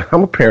like, look,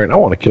 I'm a parent. I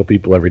want to kill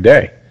people every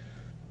day.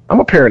 I'm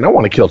a parent. I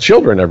want to kill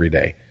children every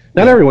day.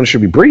 Not everyone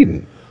should be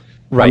breeding.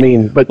 Right. I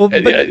mean, but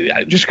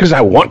just because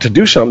I want to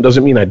do something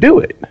doesn't mean I do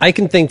it. I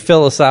can think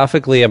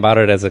philosophically about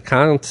it as a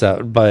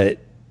concept, but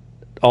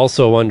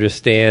also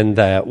understand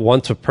that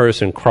once a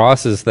person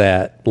crosses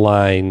that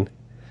line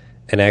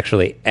and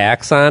actually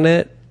acts on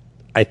it,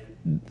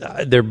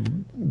 they're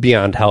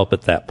beyond help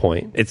at that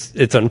point.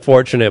 It's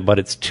unfortunate, but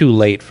it's too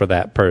late for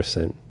that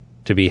person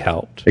to be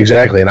helped.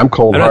 Exactly, and I'm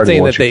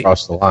cold-hearted once you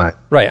cross the line.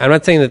 Right, I'm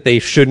not saying that they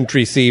shouldn't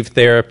receive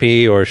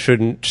therapy or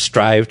shouldn't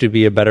strive to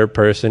be a better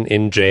person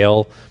in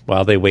jail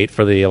while they wait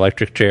for the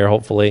electric chair,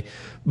 hopefully.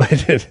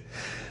 But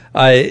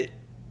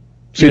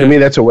to me,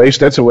 that's a waste.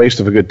 That's a waste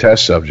of a good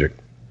test subject.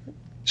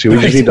 See, we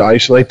just need to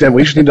isolate them.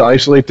 We just need to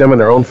isolate them in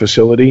their own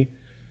facility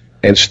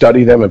and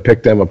study them and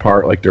pick them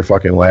apart like they're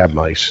fucking lab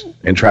mice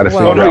and try to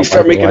figure out you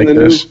start making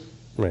this.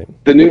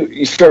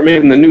 You start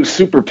making the new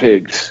super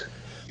pigs.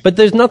 But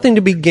there's nothing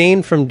to be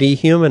gained from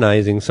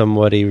dehumanizing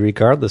somebody,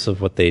 regardless of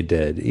what they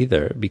did,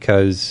 either.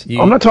 Because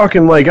I'm not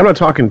talking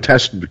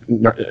test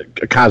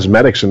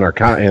cosmetics and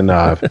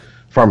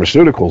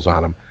pharmaceuticals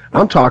on them.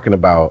 I'm talking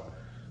about,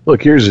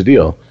 look, here's the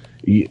deal.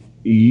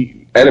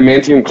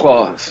 Adamantium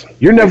claws.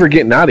 You're never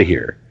getting out of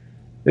here.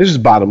 This is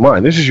bottom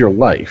line. This is your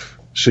life.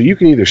 So you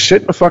can either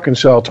sit in a fucking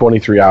cell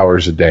 23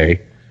 hours a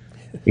day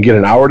and get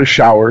an hour to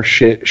shower,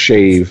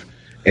 shave,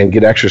 and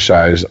get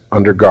exercise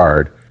under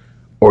guard,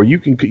 or you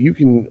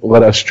can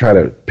let us try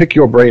to pick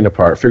your brain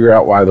apart, figure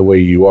out why the way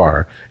you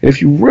are. And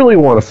if you really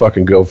want to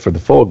fucking go for the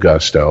full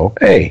gusto,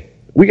 hey,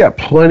 we got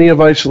plenty of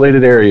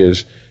isolated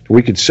areas.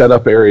 We could set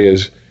up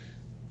areas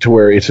to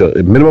where it's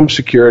a minimum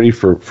security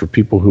for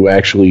people who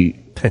actually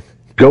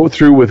go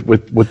through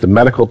with the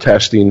medical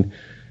testing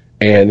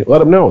and let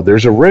them know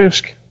there's a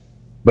risk.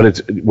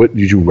 But would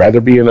you rather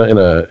be in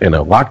a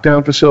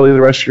lockdown facility the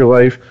rest of your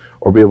life,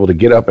 or be able to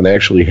get up and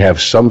actually have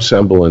some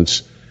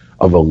semblance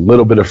of a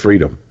little bit of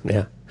freedom?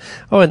 Yeah.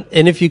 Oh,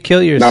 and if you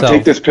kill yourself, now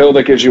take this pill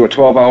that gives you a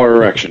 12-hour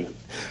erection.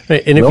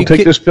 Right, and if don't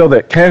take this pill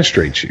that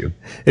castrates you.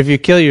 If you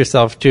kill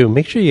yourself too,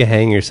 make sure you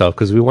hang yourself,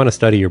 because we want to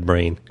study your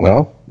brain.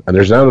 Well, and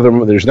there's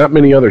not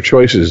many other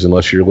choices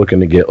unless you're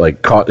looking to get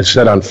caught and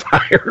set on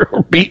fire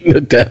or beaten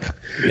to death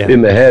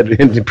in the head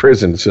in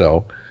prison.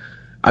 So.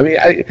 I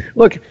mean,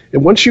 look,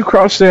 once you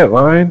cross that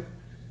line,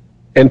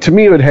 and to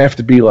me it would have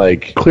to be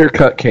like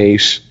clear-cut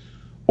case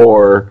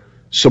or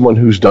someone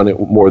who's done it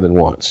more than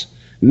once.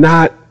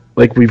 Not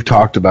like we've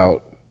talked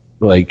about,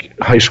 like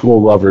high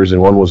school lovers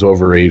and one was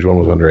overage, one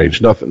was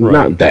underage. Nothing,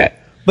 not that.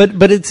 But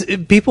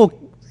people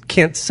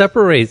can't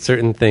separate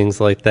certain things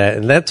like that,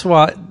 and that's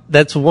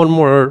one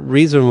more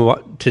reason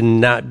to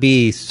not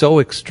be so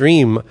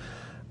extreme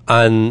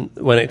on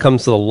when it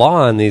comes to the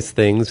law on these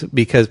things,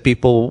 because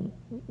people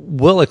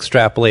will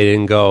extrapolate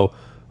and go,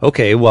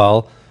 okay,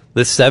 well,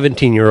 this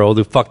 17-year-old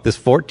who fucked this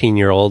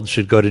 14-year-old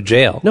should go to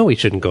jail. No, he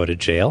shouldn't go to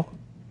jail.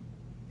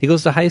 He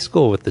goes to high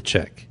school with the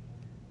chick.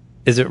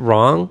 Is it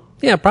wrong?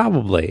 Yeah,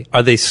 probably.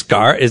 Are they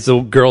scarred? Is the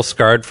girl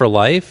scarred for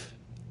life?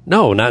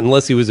 No, not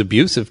unless he was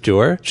abusive to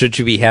her. Should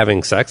she be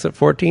having sex at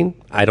 14?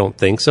 I don't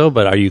think so,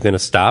 but are you going to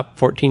stop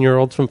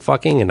 14-year-olds from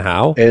fucking, and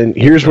how? And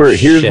here's where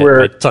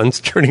my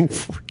son's turning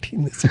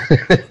 14 this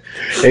year.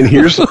 and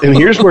here's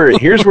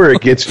where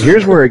it gets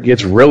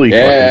really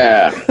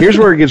fun. Here's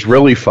where it gets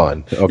really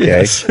fun, okay?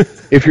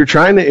 Yes. If you're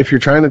trying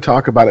to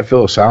talk about it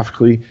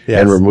philosophically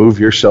and remove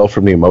yourself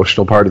from the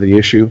emotional part of the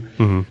issue,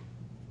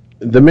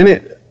 the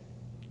minute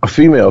a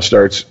female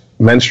starts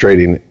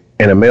menstruating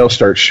and a male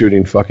starts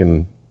shooting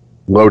fucking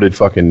loaded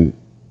fucking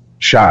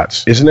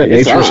shots, isn't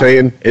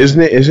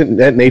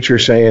that nature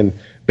saying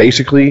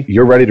basically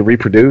you're ready to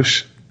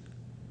reproduce?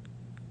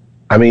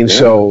 I mean,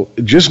 so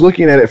just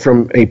looking at it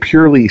from a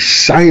purely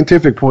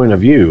scientific point of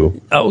view,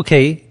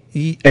 okay,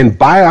 and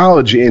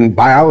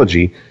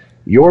biology,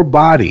 your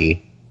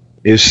body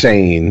is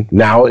saying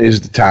now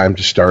is the time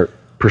to start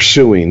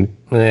pursuing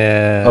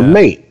a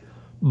mate.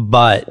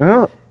 But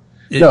but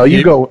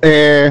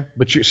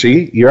you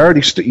see, you're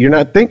already you're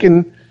not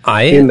thinking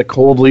in the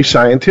coldly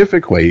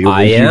scientific way.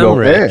 I am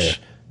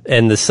rich,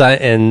 and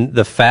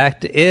the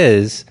fact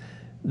is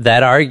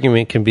that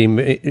argument can be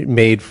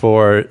made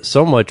for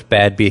so much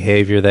bad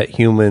behavior that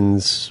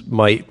humans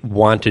might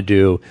want to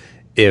do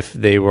if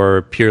they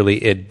were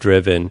purely id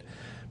driven.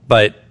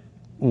 But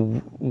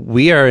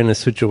we are in a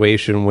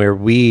situation where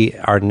we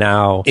are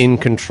now in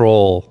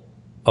control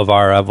of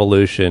our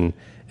evolution,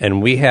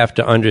 and we have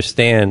to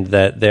understand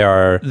that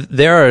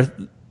there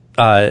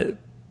are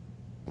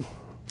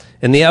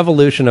in the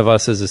evolution of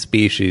us as a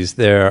species,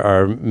 there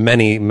are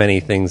many,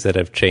 many things that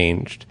have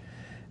changed.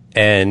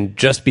 And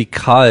just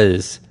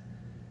because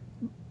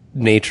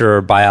nature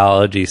or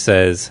biology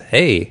says,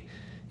 hey,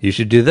 you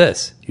should do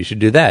this, you should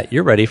do that,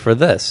 you're ready for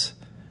this,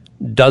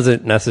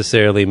 doesn't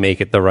necessarily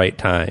make it the right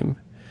time.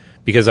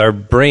 Because our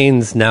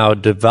brains now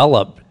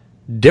develop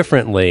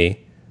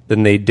differently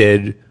than they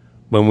did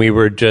when we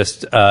were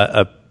just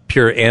a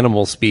pure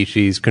animal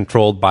species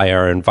controlled by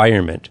our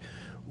environment.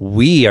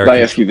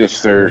 I ask you this,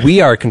 sir. We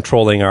are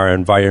controlling our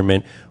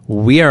environment.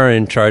 We are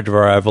in charge of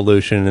our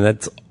evolution, and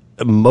that's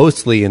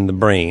mostly in the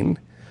brain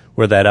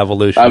where that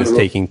evolution is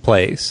taking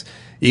place.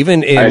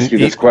 I ask you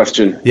this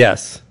question.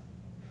 Yes.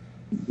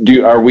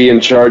 Are we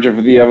in charge of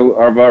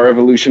our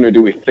evolution, or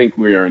do we think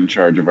we are in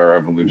charge of our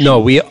evolution? No,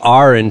 we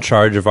are in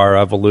charge of our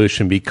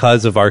evolution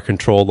because of our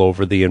control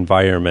over the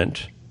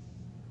environment.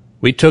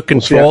 We took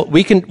control.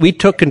 We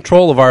took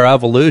control of our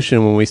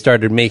evolution when we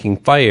started making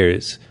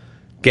fires,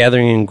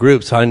 gathering in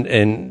groups,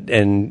 and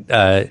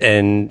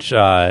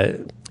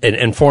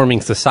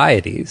forming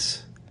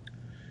societies.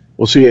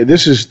 Well, see,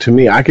 this is, to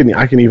me, I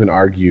can even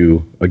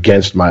argue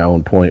against my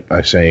own point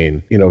by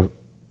saying,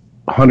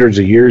 hundreds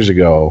of years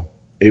ago,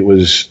 it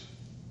was,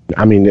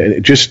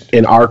 just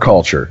in our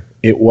culture,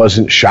 it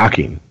wasn't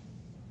shocking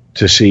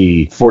to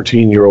see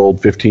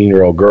 14-year-old,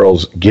 15-year-old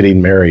girls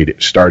getting married,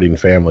 starting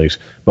families,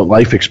 but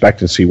life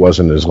expectancy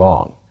wasn't as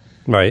long.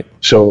 Right.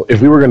 So if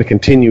we were going to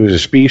continue as a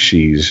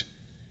species,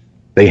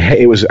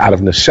 it was out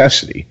of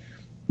necessity.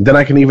 Then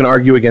I can even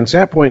argue against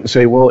that point and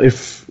say, well,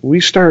 if we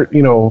start,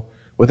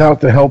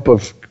 without the help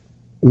of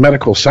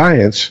medical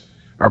science,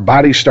 our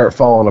bodies start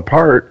falling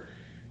apart,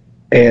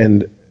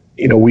 and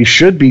we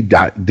should be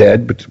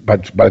dead but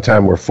by the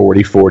time we're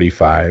 40,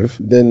 45,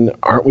 then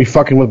aren't we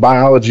fucking with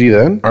biology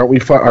then? Aren't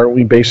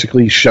we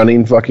basically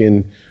shunning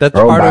fucking our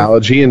own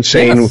biology and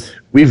saying, yes,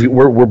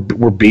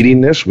 we're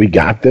beating this, we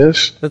got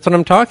this? That's what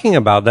I'm talking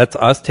about. That's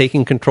us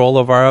taking control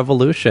of our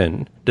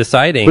evolution,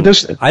 deciding. But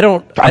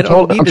I'm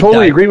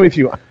totally agreeing with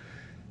you.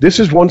 This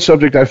is one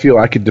subject I feel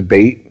I could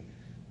debate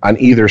on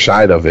either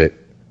side of it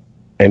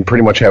and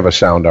pretty much have a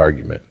sound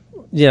argument.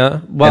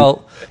 Yeah,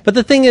 well, but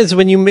the thing is,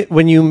 when you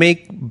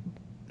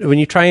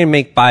try and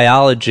make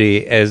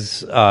biology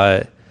as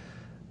an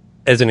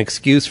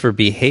excuse for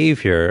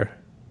behavior,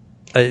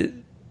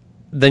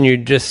 then you're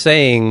just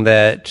saying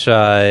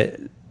that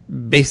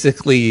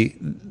basically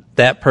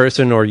that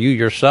person or you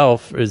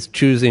yourself is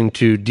choosing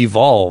to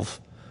devolve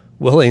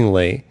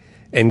willingly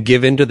and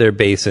give into their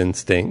base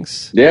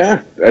instincts.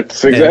 Yeah,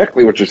 that's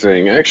exactly what you're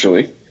saying,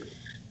 actually.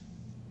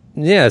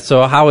 Yeah,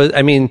 so all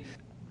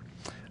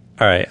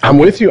right. I'm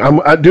with you. I'm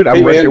right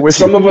there with you.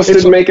 Some of us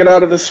didn't make it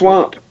out of the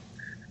swamp.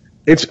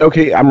 It's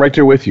okay. I'm right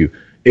there with you.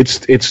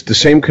 It's the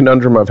same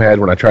conundrum I've had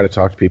when I try to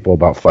talk to people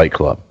about Fight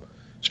Club,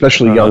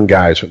 especially young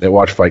guys when they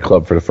watch Fight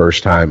Club for the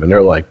first time and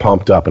they're like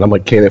pumped up. And I'm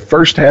like, okay, the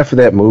first half of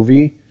that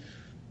movie,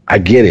 I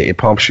get it. It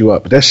pumps you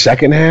up. But that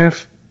second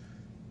half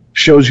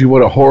shows you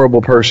what a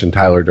horrible person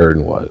Tyler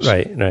Durden was.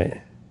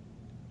 Right.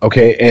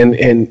 Okay,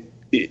 and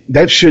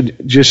that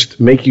should just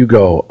make you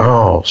go,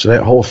 oh, so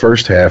that whole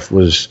first half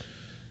was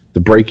the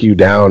break you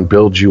down,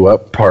 build you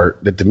up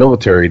part that the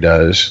military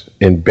does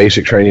in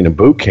basic training and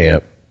boot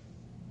camp,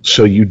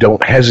 so you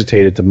don't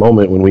hesitate at the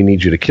moment when we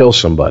need you to kill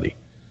somebody.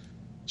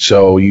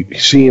 So you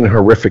seeing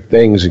horrific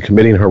things and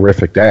committing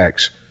horrific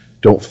acts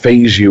don't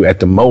faze you at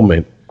the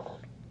moment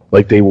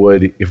like they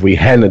would if we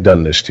hadn't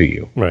done this to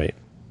you. Right.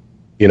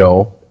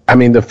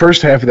 The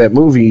first half of that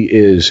movie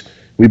is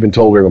we've been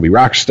told we're going to be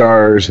rock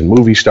stars and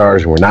movie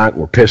stars, and we're not.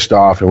 We're pissed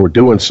off, and we're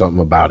doing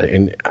something about it.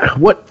 And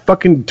what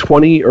fucking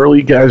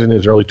early guys in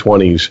his early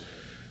 20s,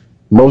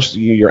 most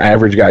your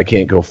average guy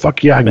can't go,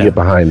 fuck yeah, I can get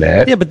behind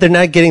that. Yeah, but they're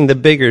not getting the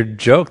bigger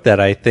joke that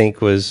I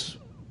think was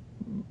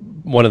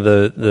one of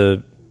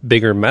the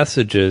bigger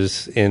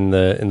messages in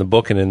the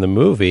book and in the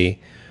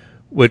movie,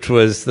 which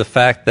was the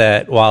fact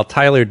that while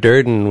Tyler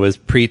Durden was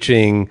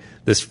preaching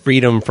this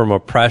freedom from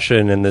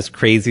oppression and this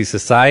crazy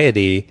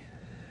society,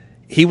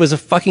 he was a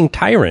fucking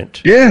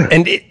tyrant. Yeah.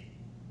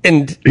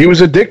 And he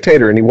was a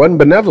dictator, and he wasn't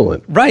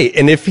benevolent. Right.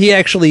 And if he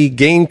actually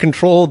gained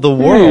control of the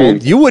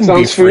world, you wouldn't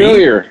be free.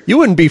 Familiar. You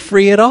wouldn't be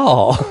free at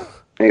all.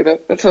 Hey,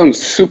 that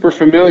sounds super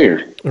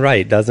familiar.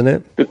 Right, doesn't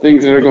it? The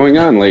things that are going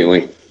on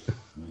lately.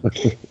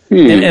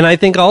 And I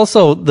think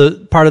also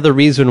the part of the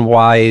reason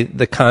why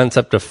the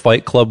concept of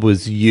Fight Club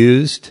was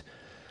used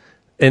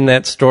in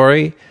that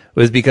story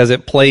was because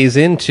it plays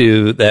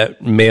into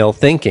that male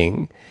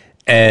thinking.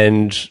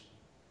 And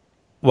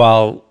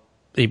while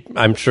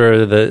I'm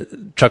sure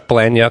that Chuck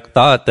Palahniuk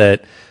thought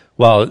that,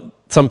 well,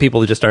 some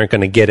people just aren't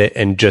going to get it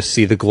and just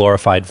see the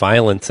glorified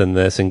violence in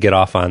this and get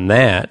off on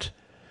that,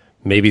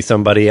 maybe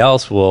somebody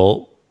else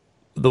will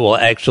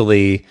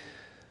actually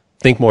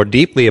think more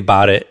deeply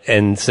about it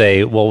and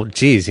say, well,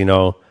 geez,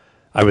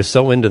 I was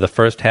so into the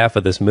first half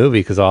of this movie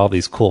because all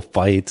these cool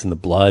fights and the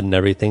blood and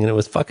everything, and it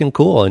was fucking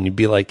cool. And you'd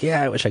be like,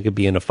 yeah, I wish I could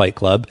be in a fight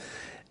club.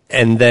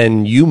 And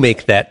then you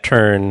make that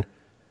turn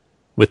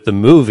with the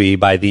movie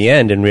by the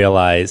end and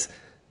realize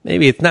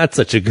maybe it's not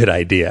such a good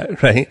idea,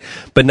 right?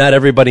 But not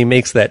everybody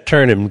makes that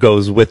turn and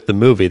goes with the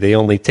movie. They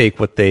only take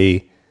what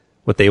they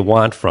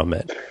want from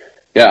it.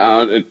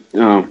 Yeah. Again,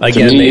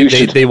 to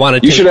me, they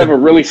want to. You should have a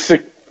really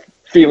sick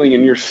feeling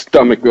in your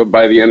stomach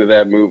by the end of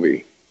that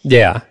movie.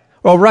 Yeah.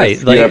 Well, right.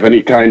 If you have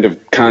any kind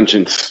of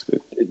conscience,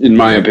 in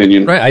my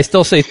opinion. Right. I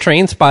still say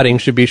Train Spotting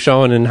should be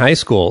shown in high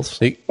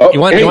schools. You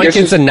want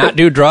kids to not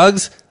do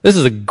drugs? This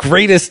is the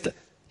greatest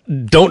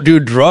don't do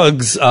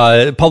drugs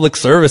public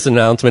service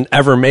announcement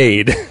ever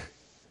made.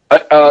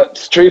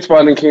 Train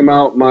Spotting came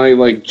out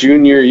my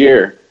junior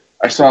year.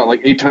 I saw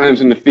it 8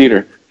 times in the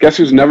theater. Guess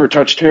who's never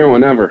touched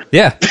heroin ever?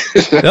 Yeah.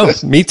 No,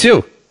 me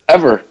too.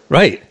 Ever.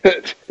 Right.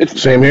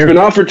 It's same here. It's been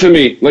offered to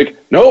me.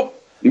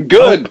 Nope, I'm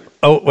good.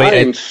 Oh wait,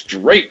 I'm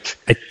straight.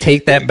 I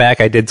take that back.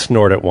 I did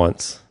snort it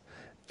once.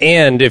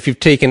 And if you've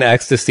taken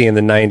ecstasy in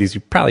the 90s,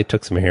 you probably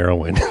took some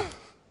heroin.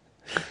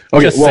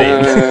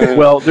 Okay,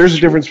 well, there's a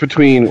difference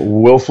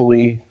between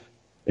willfully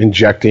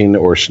injecting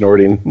or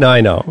snorting. No,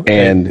 I know.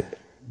 And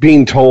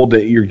being told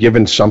that you're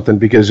given something,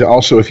 because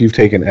also if you've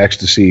taken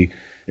ecstasy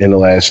in the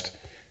last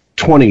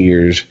 20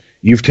 years,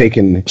 you've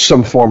taken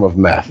some form of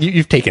meth.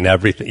 You've taken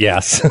everything,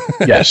 yes.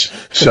 Yes.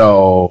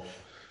 So,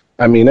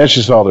 I mean, that's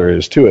just all there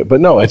is to it. But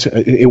no,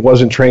 it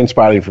wasn't Train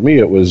Spotting for me.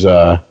 It was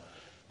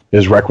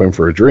Requiem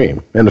for a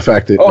Dream. And the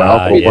fact that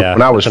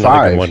when I was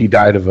 5, he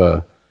died of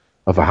a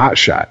hot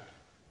shot.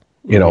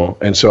 You know,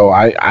 and so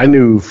I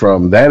knew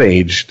from that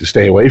age to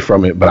stay away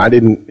from it, but I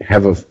didn't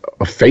have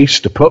a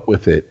face to put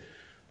with it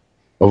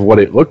of what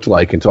it looked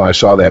like until I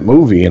saw that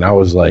movie, and I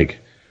was like,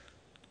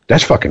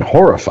 that's fucking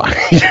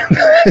horrifying.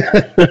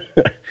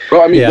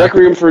 Well, I mean,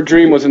 Requiem for a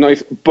Dream was a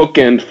nice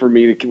bookend for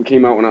me. It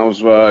came out when I was,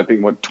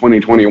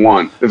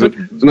 2021. It was a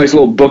nice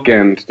little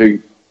bookend to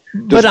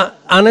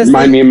honestly,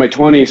 remind me in my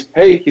 20s,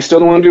 hey, you still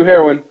don't want to do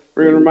heroin?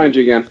 We're going to remind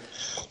you again.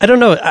 I don't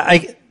know.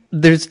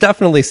 There's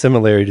definitely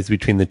similarities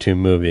between the two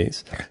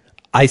movies.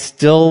 I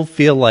still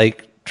feel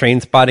like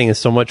Train Spotting is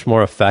so much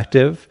more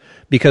effective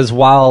because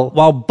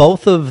while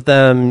both of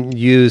them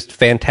used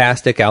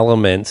fantastic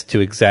elements to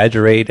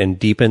exaggerate and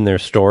deepen their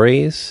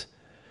stories,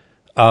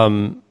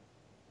 when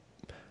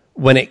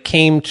it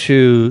came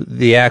to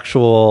the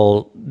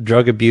actual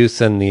drug abuse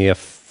and the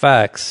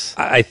effects,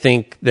 I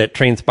think that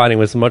Train Spotting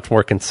was much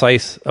more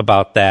concise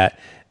about that.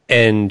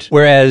 And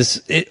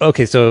whereas,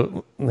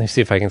 so let me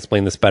see if I can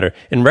explain this better.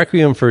 In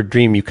Requiem for a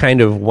Dream, you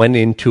kind of went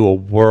into a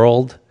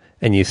world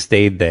and you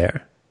stayed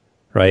there,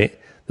 right?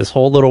 This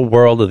whole little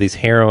world of these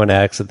heroin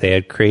addicts that they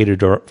had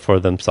created for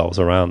themselves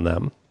around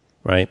them,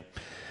 right?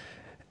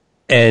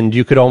 And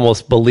you could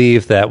almost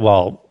believe that,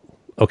 well,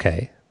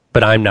 okay,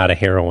 but I'm not a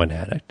heroin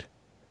addict.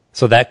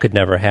 So that could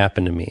never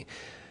happen to me.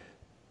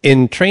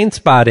 In Train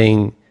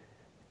Spotting,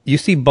 you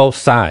see both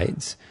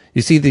sides.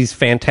 You see these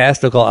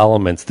fantastical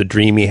elements, the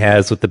dream he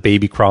has with the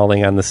baby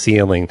crawling on the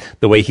ceiling,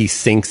 the way he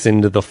sinks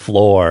into the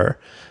floor,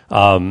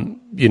 the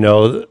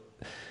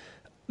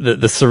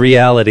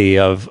surreality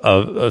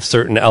of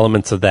certain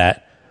elements of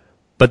that.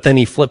 But then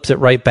he flips it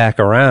right back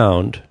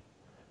around.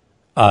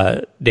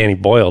 Danny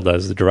Boyle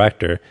does, the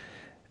director,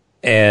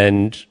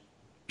 and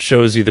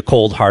shows you the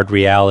cold, hard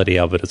reality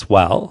of it as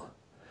well.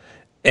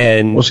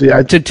 And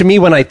to me,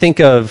 when I think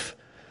of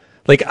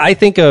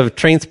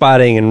Train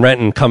Spotting and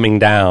Renton coming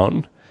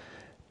down,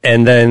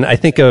 and then I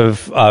think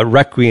of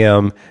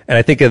Requiem, and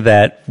I think of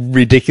that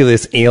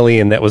ridiculous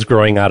alien that was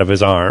growing out of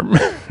his arm,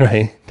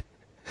 right?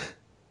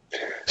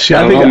 See,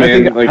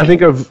 I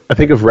think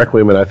of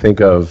Requiem, and I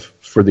think of,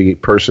 for the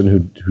person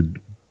who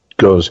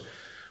goes,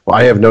 well,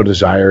 I have no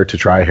desire to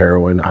try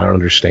heroin. I don't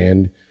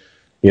understand.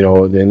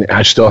 Then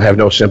I still have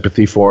no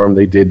sympathy for them.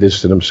 They did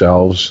this to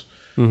themselves.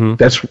 Mm-hmm.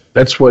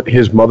 That's what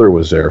his mother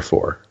was there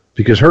for,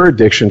 because her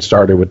addiction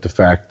started with the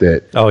fact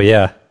that, oh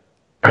yeah,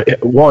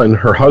 one,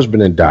 her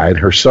husband had died,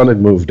 her son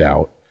had moved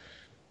out,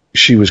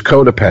 she was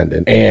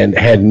codependent and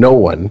had no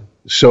one,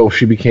 so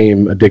she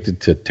became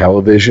addicted to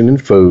television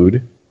and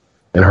food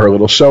and her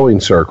little sewing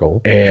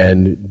circle,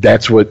 and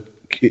that's what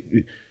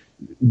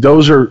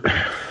those are.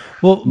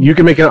 Well, you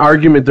can make an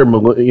argument they're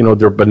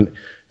malignant,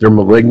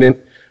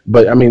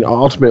 but I mean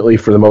ultimately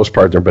for the most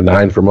part they're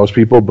benign for most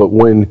people. But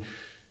when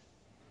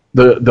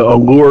the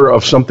allure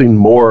of something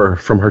more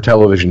from her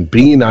television,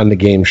 being on the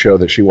game show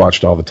that she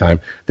watched all the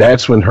time,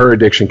 that's when her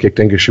addiction kicked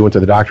in, because she went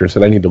to the doctor and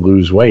said, I need to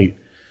lose weight.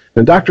 And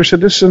the doctor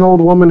said, this is an old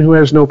woman who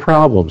has no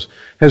problems,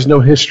 has no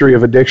history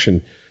of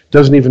addiction,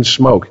 doesn't even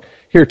smoke.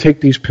 Here,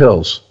 take these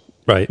pills.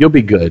 Right. You'll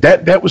be good.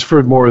 That was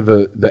for more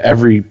the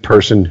every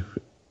person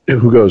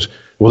who goes,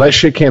 well, that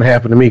shit can't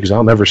happen to me because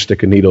I'll never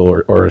stick a needle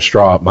or a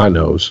straw up my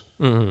nose.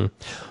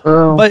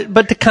 Mm-hmm.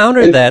 But to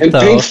counter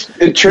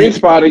that, Train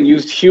Spotting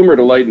used humor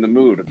to lighten the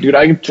mood. Dude,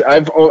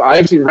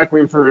 I've seen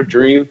Requiem for a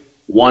Dream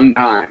one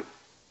time.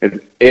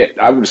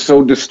 I was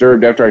so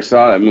disturbed after I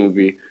saw that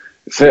movie.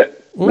 That's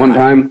it. one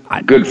time,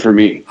 good for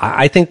me.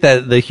 I think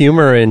that the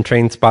humor in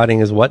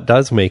Trainspotting is what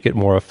does make it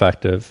more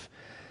effective.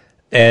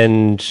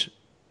 And,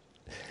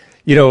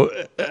 you know,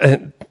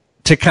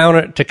 to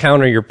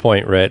counter your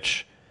point,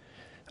 Rich,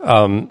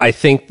 I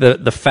think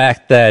the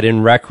fact that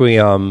in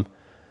Requiem,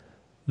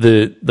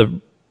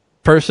 the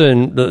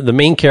person, the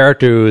main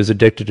character who is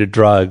addicted to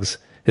drugs,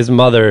 his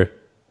mother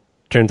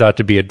turns out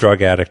to be a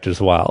drug addict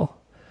as well.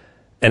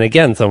 And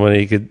again,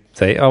 somebody could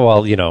say, oh,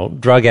 well, you know,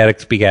 drug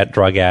addicts begat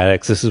drug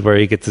addicts. This is where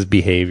he gets his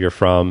behavior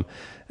from,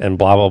 and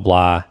blah, blah,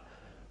 blah.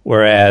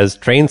 Whereas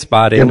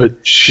Trainspotting... Yeah,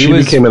 but she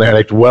became an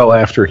addict well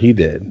after he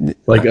did.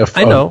 Like a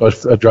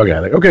drug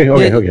addict.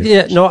 Okay.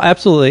 Yeah, no,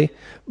 absolutely.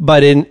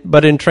 But in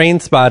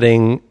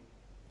Trainspotting,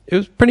 it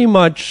was pretty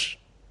much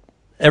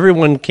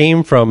everyone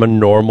came from a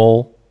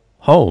normal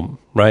home,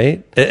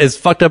 right? As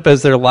fucked up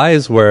as their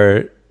lives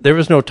were, there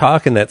was no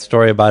talk in that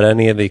story about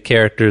any of the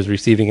characters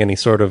receiving any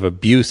sort of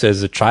abuse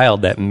as a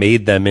child that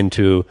made them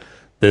into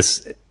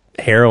this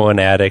heroin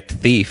addict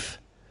thief.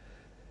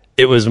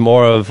 It was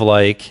more of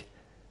like,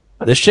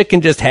 this shit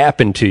can just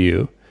happen to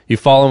you. You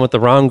fall in with the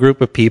wrong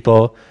group of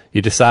people.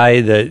 You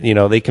decide that, you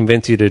know, they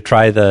convince you to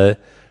try the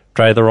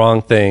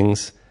wrong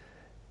things,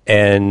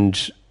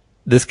 and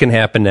this can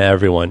happen to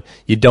everyone.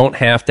 You don't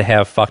have to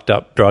have fucked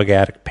up drug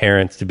addict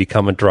parents to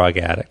become a drug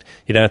addict.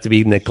 You don't have to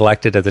be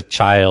neglected as a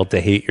child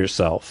to hate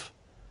yourself.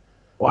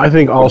 Well, I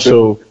think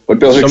also... What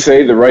Bill Hicks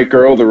say, the right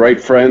girl, the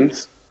right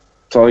friends,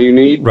 that's all you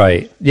need?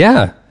 Right.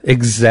 Yeah,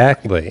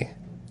 exactly.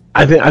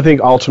 I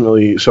think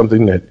ultimately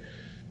something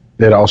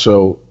that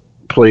also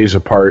plays a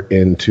part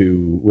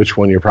into which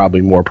one you're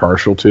probably more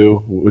partial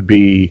to would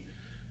be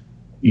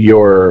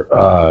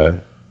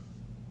your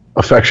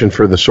affection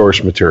for the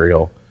source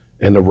material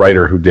and the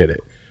writer who did it.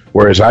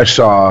 Whereas I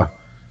saw,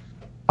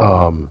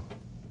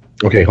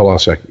 okay, hold on a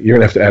second. You're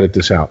gonna have to edit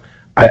this out.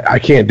 I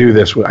can't do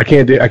this. I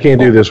can't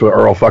do this with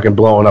Earl fucking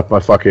blowing up my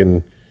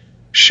fucking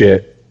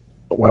shit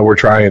while we're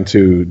trying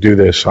to do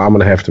this. So I'm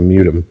gonna have to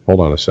mute him.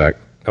 Hold on a sec.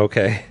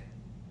 Okay.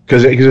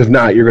 Because if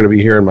not, you're gonna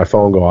be hearing my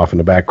phone go off in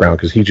the background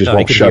because he just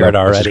won't shut up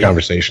once this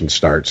conversation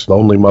starts.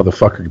 Lonely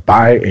motherfucker.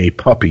 Buy a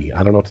puppy.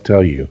 I don't know what to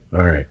tell you.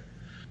 All right.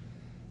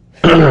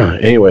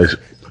 Anyways.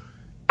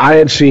 I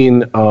had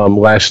seen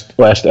Last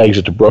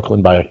Exit to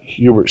Brooklyn by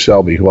Hubert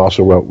Selby, who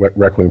also wrote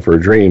Requiem for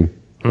a Dream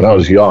when I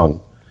was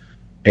young.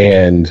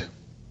 And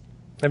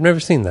I've never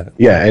seen that.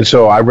 Yeah, and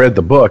so I read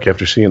the book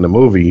after seeing the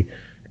movie,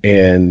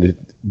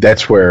 and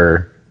that's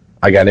where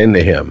I got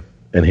into him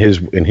and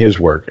his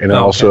work. And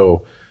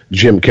also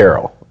Jim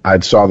Carroll.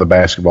 I'd saw the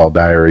Basketball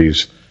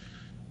Diaries,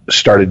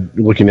 started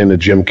looking into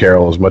Jim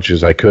Carroll as much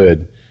as I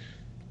could,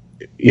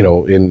 you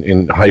know,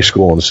 in high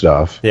school and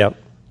stuff. Yep.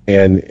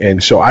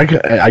 And so I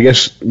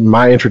guess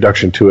my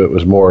introduction to it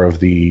was more of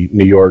the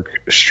New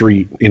York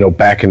street, you know,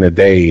 back in the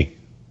day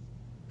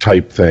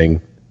type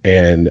thing.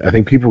 And I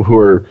think people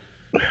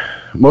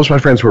most of my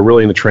friends who are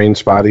really into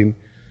Trainspotting,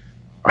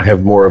 I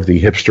have more of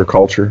the hipster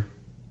culture.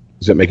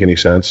 Does that make any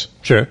sense?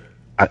 Sure.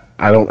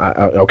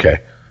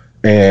 Okay.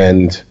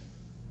 And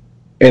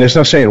it's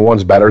not saying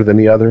one's better than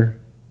the other,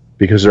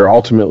 because they're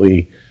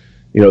ultimately,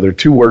 you know, they're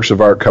two works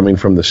of art coming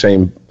from the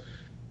same,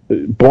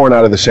 born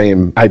out of the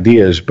same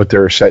ideas, but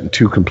they're set in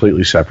two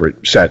completely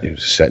separate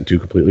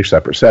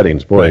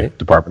settings. Boy, right.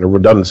 Department of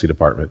Redundancy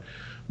department.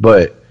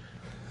 But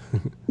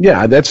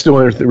yeah, that's the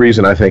only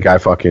reason I think I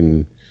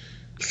fucking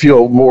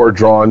feel more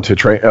drawn to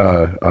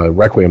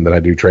Requiem than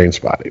I do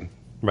Trainspotting.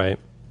 Right.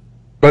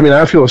 But I mean,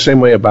 I feel the same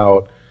way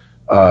about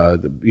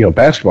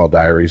Basketball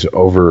Diaries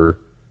over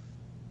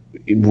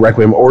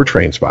Requiem or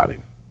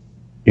Trainspotting.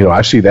 You know,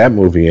 I see that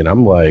movie and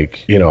I'm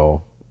like, you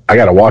know, I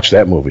got to watch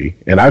that movie.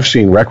 And I've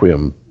seen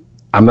Requiem,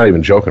 I'm not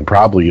even joking,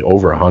 probably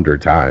over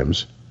 100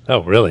 times.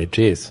 Oh, really?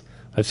 Jeez.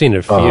 I've seen it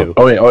a few.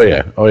 Oh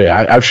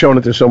yeah. I've shown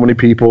it to so many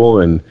people,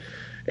 and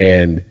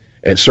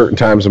at certain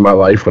times in my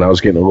life when I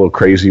was getting a little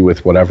crazy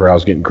with whatever I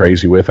was getting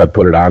crazy with, I'd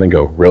put it on and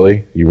go,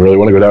 really? You really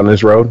want to go down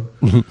this road?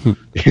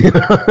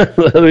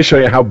 Let me show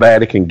you how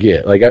bad it can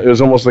get. Like, it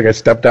was almost like I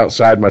stepped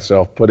outside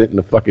myself, put it in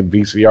the fucking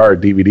VCR or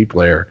DVD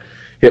player,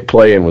 hit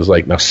play, and was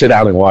like, now sit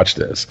down and watch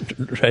this.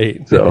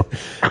 Right. So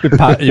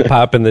you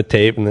pop in the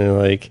tape, and they're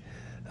like,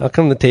 how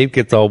come the tape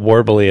gets all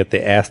warbly at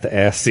the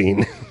ass-to-ass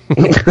scene?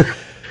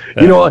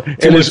 You know, and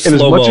as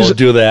much as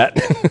do that,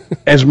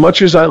 as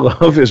much as I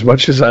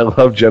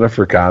love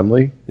Jennifer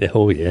Connelly,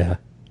 oh yeah,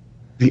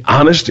 the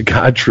honest to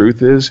God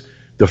truth is,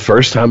 the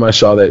first time I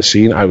saw that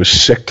scene, I was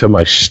sick to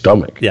my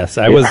stomach. Yes,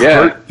 I was.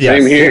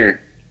 Same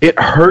here. It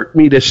hurt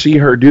me to see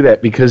her do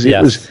that, because it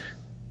was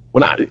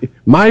when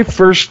my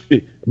first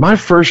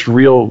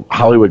real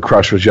Hollywood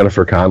crush was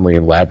Jennifer Connelly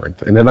in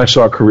Labyrinth, and then I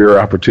saw Career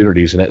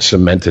Opportunities, and that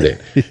cemented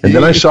it. And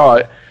then I saw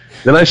it.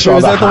 Then I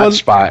saw the Hot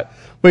Spot.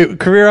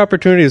 Wait, Career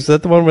Opportunities, is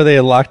that the one where they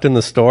are locked in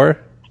the store?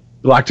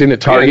 Locked in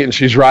at Target, and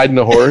she's riding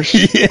the horse?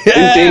 Isn't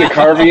Dana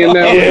Carvey in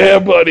that? Yeah,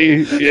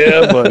 buddy.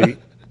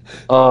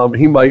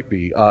 He might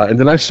be. And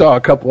then I saw a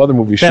couple other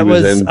movies she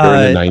was in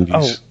during the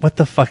 90s. Oh, what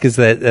the fuck is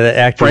that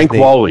actor's Frank name?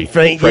 Whaley.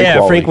 Frank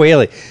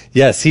Whaley.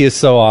 Yes, he is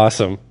so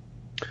awesome.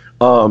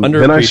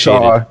 Then I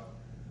saw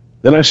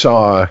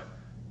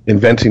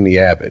Inventing the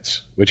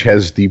Abbots, which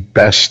has the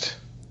best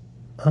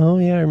Oh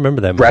yeah, I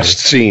remember that breast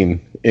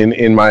scene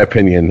in my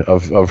opinion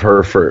of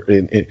her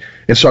and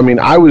so I mean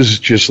I was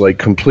just like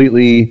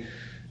completely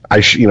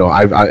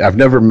I've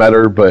never met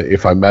her, but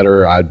if I met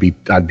her I'd be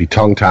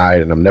tongue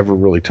tied, and I'm never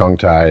really tongue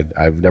tied.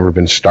 I've never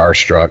been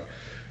starstruck,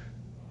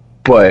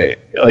 but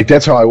like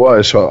that's how I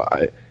was. So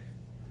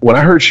when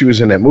I heard she was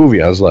in that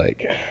movie, I was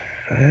like,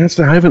 I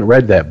haven't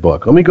read that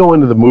book. Let me go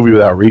into the movie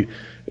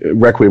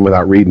Requiem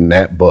without reading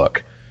that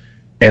book,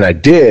 and I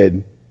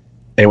did.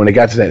 And when it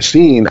got to that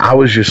scene, I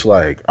was just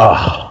like,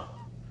 oh.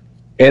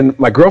 And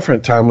my girlfriend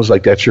at the time was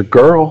like, that's your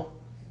girl.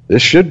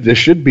 This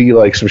should be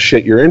like some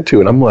shit you're into.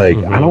 And I'm like,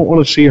 I don't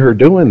want to see her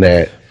doing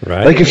that.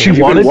 Right. Like if she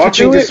wanted to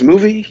do this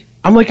movie,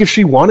 I'm like, if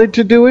she wanted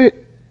to do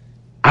it,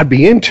 I'd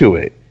be into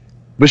it.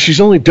 But she's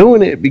only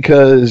doing it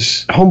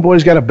because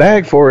Homeboy's got a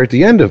bag for her at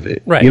the end of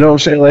it. Right. You know what I'm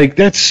saying? Like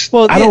that's.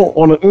 Well, I don't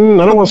want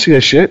to see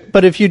that shit.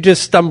 But if you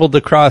just stumbled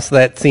across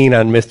that scene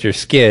on Mr.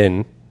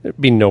 Skin, it'd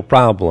be no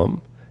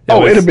problem.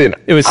 It'd have been.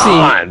 It was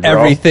seeing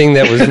everything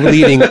that was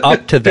leading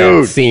up to that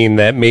Dude. scene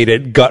that made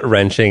it gut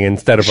wrenching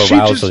instead of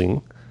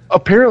arousing.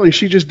 Apparently,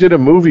 she just did a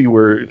movie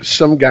where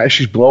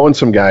she's blowing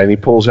some guy, and he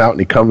pulls out and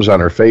he comes on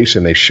her face,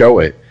 and they show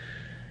it.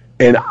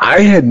 And I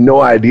had no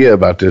idea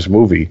about this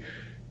movie,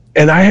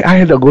 and I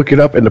had to look it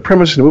up. And the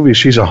premise of the movie is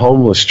she's a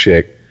homeless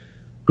chick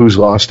who's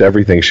lost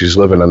everything. She's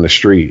living on the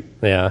street.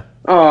 Yeah.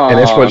 And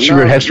that's what she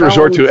has to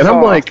resort to. And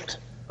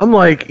I'm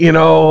like, you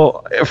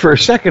know, for a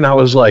second I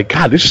was like,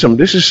 God, this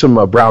is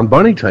some Brown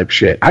Bunny type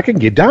shit. I can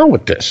get down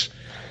with this.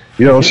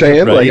 You know what I'm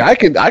saying? Right. Like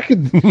I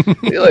could,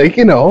 like,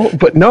 you know,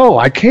 but no,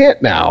 I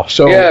can't now.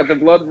 So yeah, the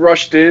blood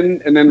rushed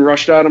in and then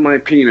rushed out of my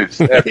penis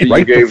after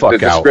you gave the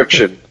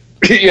description.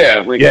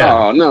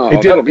 Oh no,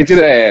 that'll be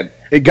sad.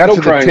 It got no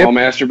to crying the tip. while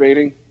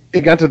masturbating.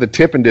 It got to the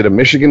tip and did a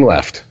Michigan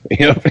left.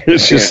 You know,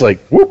 it's just like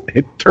whoop,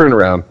 hit turn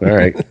around. All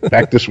right,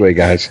 back this way,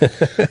 guys.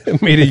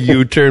 Made a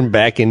U-turn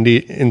back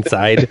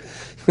inside.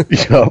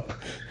 Yup.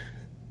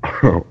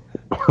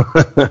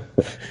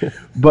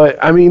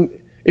 But I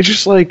mean, it's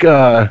just like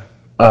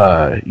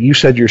you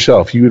said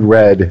yourself. You had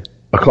read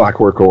A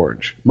Clockwork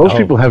Orange. Most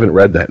people haven't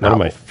read that novel.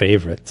 One of my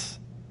favorites.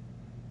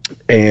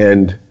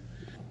 And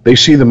they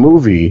see the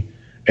movie,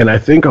 and I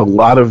think a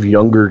lot of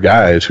younger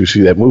guys who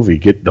see that movie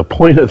get the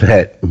point of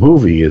that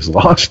movie is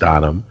lost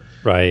on them,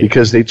 right?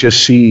 Because they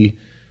just see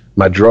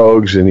my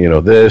drugs and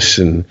this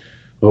and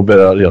a little bit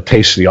of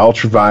taste of the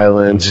ultra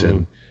violence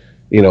and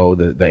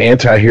the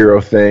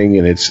anti-hero thing,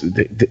 and it's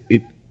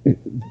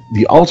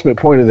the ultimate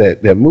point of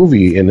that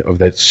movie and of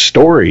that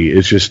story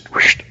is just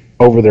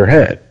over their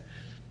head.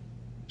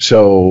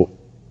 So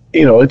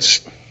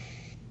it's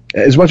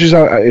as much as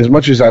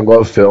I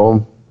love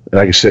film. And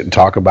I can sit and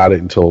talk about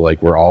it until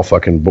like we're all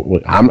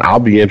fucking.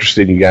 I'll be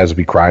interested. You guys will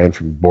be crying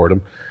from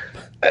boredom.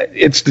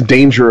 It's the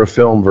danger of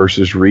film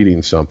versus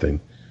reading something.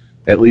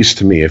 At least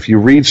to me, if you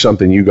read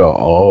something, you go,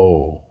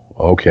 "Oh,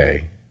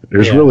 okay."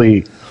 There's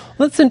really.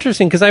 Well, that's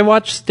interesting because I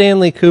watched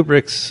Stanley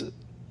Kubrick's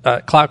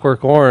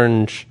Clockwork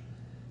Orange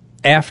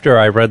after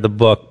I read the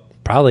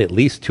book, probably at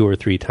least 2 or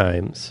 3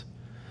 times,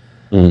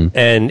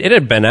 and it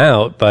had been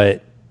out,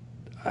 but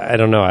I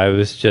don't know. I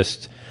was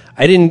just.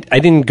 I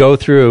didn't go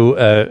through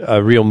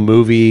a real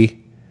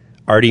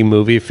arty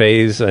movie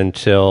phase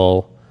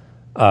until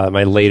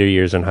my later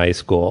years in high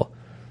school.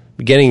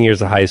 Beginning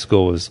years of high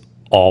school was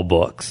all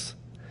books,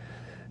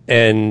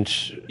 and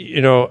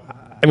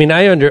I mean,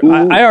 I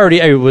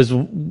was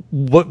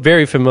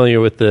very familiar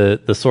with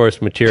the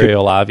source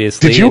material.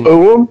 Obviously, did you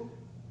owe him?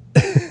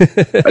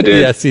 I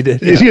did. Yes, he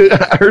did.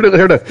 I heard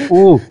a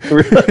ooh.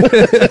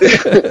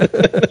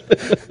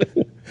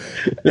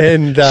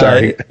 And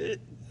sorry.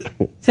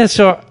 Yeah,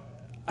 so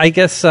I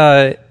guess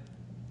I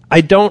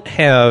don't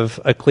have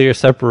a clear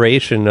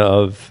separation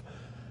of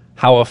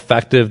how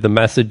effective the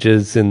message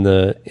is in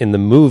the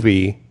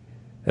movie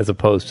as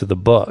opposed to the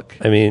book.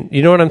 I mean,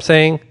 you know what I'm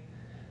saying?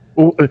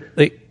 Well,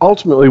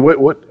 ultimately,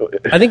 what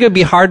I think it would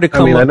be hard to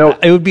come. I know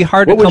it would be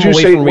hard to come away from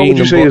reading. What would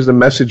you say is the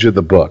message of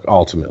the book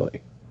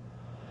ultimately?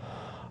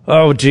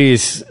 Oh,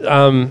 geez.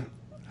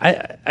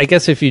 I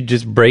guess if you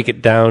just break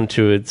it down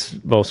to its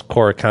most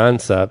core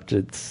concept,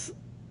 it's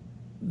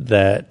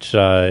that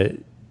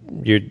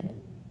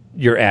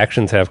your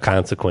actions have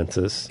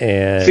consequences.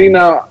 And see,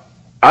 now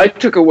I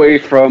took away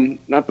from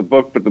not the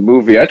book but the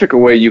movie. I took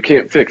away you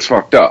can't fix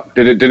fucked up.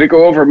 Did it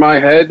go over my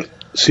head?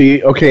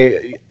 See,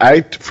 okay,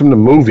 from the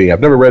movie, I've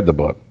never read the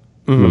book.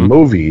 From the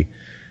movie,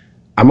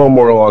 I'm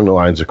more along the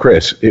lines of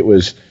Chris.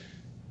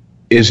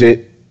 Is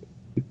it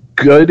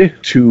good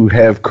to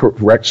have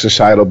correct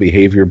societal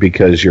behavior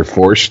because you're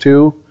forced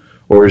to,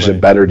 or is it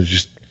better to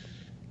just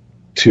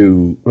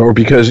or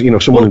because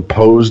someone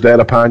imposed that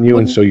upon you,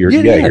 and so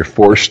you're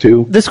forced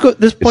to? This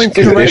points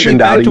directly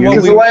back to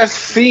because the last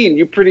scene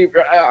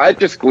I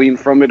just gleaned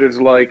from it is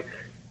like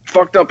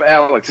fucked up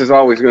Alex is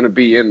always going to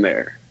be in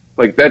there.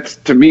 Like that's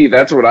to me,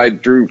 that's what I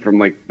drew from.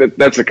 Like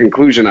that's the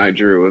conclusion I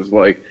drew. Is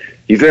like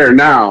he's there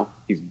now,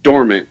 he's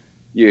dormant.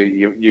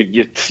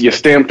 You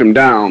stamped him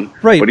down,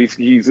 right? But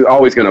he's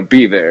always going to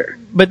be there.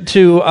 But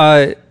to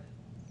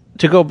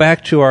to go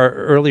back to our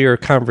earlier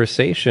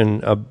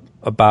conversation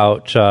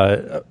about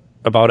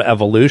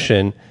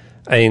evolution,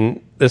 I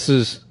mean, this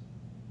is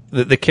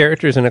the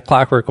characters in A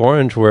Clockwork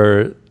Orange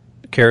were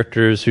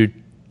characters who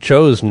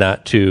chose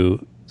not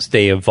to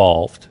stay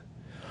evolved,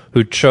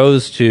 who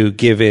chose to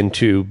give in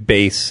to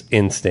base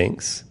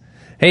instincts.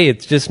 Hey,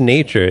 it's just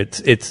nature.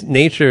 It's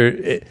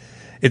nature.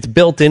 It's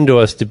built into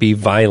us to be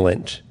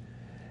violent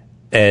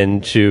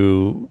and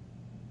to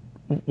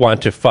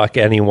want to fuck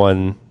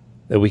anyone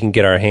that we can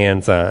get our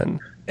hands on.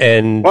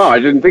 And wow, I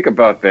didn't think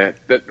about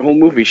that. That whole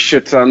movie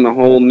shits on the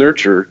whole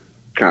nurture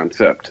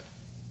concept.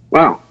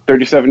 Wow,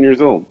 37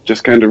 years old.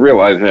 Just kind of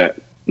realized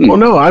that. Well,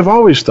 no, I've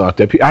always thought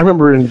that. I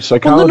remember in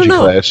psychology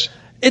class,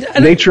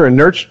 nature and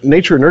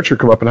nurture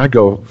come up, and I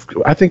go,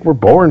 I think we're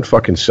born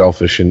fucking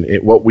selfish and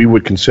what we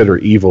would consider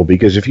evil.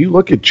 Because if you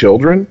look at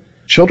children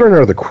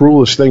are the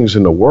cruelest things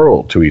in the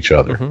world to each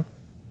other. Mm-hmm.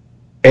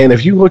 And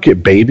if you look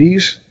at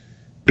babies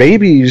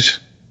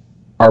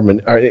are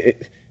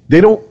they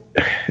don't.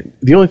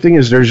 The only thing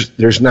is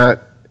there's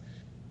not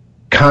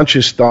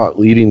conscious thought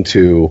leading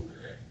to,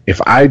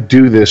 if I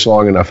do this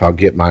long enough, I'll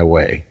get my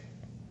way.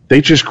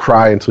 They just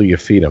cry until you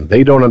feed them.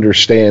 They don't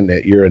understand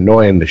that you're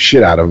annoying the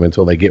shit out of them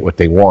until they get what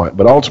they want.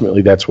 But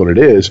ultimately, that's what it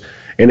is.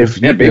 And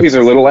babies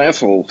are little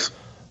assholes.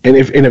 And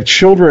if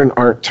children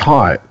aren't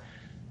taught,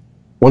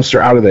 once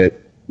they're out of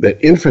that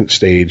infant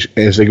stage,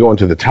 as they go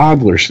into the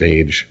toddler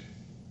stage,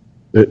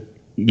 that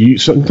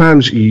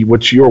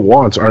what your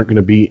wants aren't going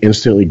to be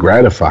instantly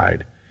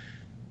gratified.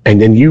 And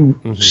then you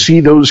see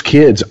those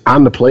kids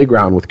on the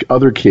playground with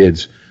other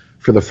kids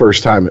for the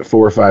first time at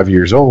 4 or 5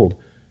 years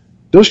old.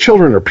 Those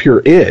children are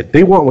pure id.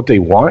 They want what they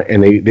want,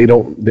 and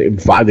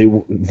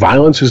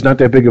violence is not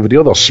that big of a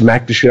deal. They'll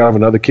smack the shit out of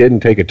another kid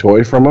and take a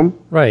toy from them.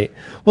 Right.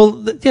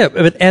 Well, yeah,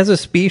 but as a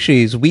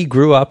species, we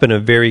grew up in a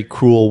very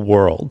cruel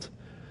world.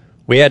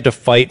 We had to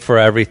fight for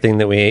everything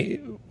that we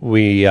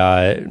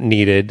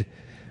needed.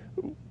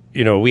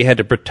 You know, we had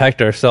to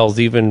protect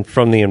ourselves even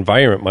from the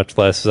environment, much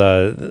less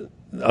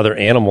other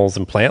animals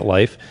and plant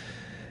life.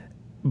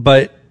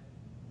 But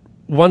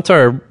once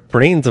our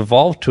brains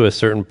evolved to a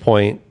certain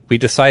point, we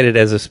decided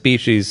as a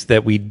species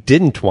that we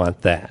didn't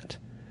want that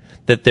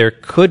there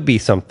could be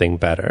something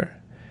better.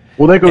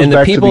 Well, that goes and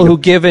back the people who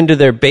give into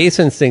their base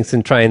instincts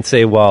and try and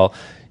say, well,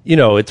 you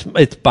know,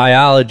 it's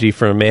biology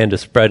for a man to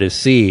spread his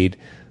seed,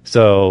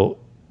 so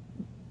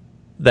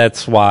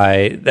that's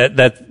why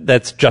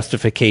that's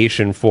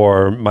justification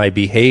for my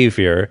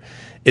behavior,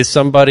 is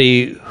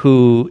somebody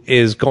who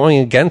is going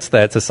against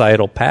that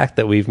societal pact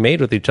that we've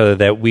made with each other,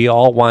 that we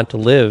all want to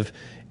live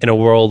in a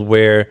world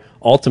where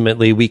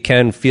ultimately we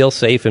can feel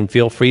safe and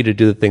feel free to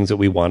do the things that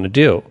we want to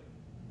do.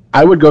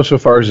 I would go so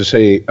far as to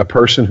say a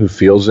person who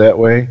feels that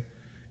way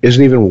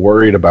isn't even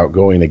worried about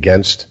going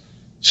against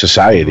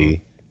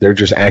society. They're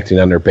just acting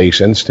on their base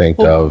instinct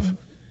of,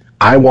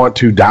 I want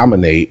to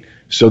dominate,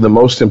 so the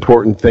most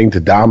important thing to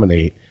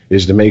dominate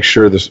is to make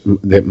sure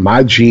that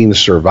my genes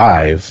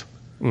survive.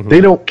 Mm-hmm.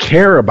 They don't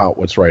care about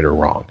what's right or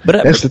wrong.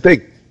 But that's the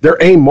thing.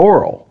 They're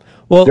amoral.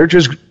 Well, they're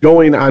just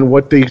going on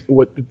what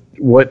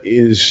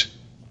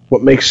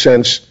makes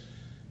sense.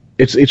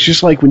 It's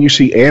just like when you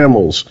see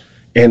animals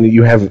and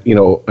you have, you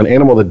know, an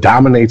animal that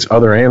dominates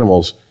other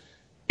animals.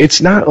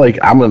 It's not like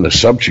I'm going to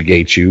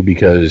subjugate you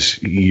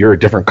because you're a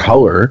different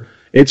color.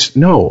 It's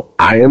no,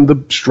 I am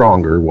the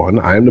stronger one,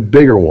 I am the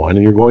bigger one,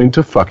 and you're going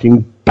to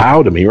fucking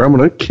bow to me or I'm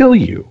going to kill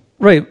you.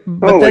 Right,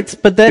 but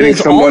that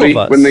is all of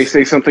us. When they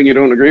say something you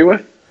don't agree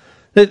with,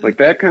 like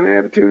that kind of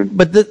attitude.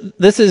 But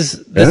this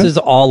is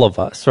all of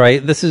us,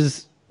 right?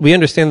 We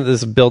understand that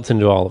this is built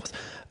into all of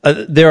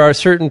us. There are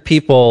certain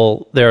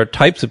people, there are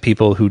types of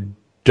people who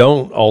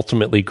don't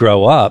ultimately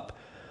grow up,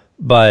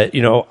 but,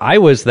 you know, I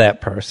was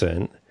that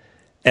person.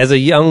 As a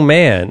young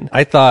man,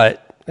 I thought,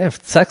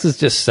 sex is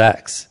just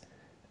sex.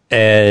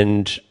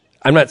 And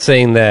I'm not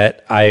saying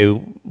that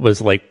I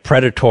was, like,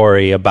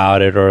 predatory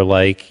about it or,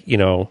 like, you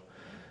know,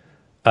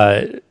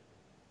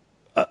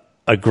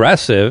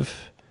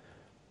 aggressive,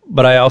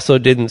 but I also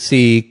didn't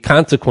see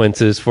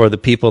consequences for the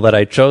people that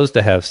I chose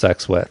to have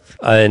sex with.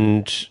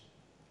 And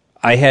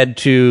I had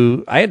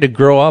to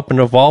grow up and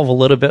evolve a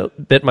little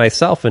bit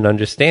myself and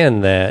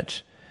understand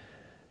that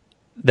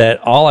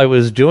all I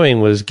was doing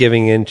was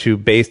giving into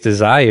base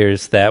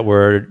desires that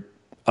were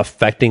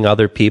affecting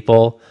other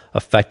people,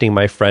 affecting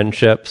my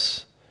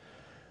friendships,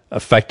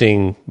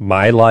 affecting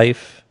my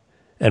life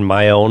and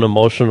my own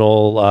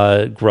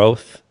emotional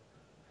growth.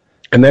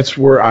 And that's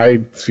where I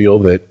feel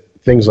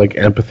that things like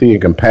empathy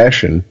and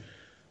compassion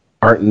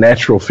aren't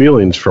natural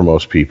feelings for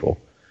most people.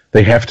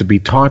 They have to be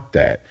taught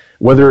that.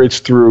 Whether it's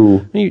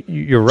through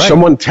you're right.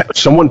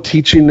 someone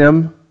teaching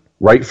them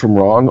right from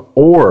wrong,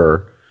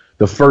 or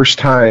the first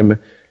time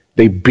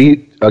they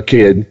beat a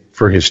kid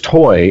for his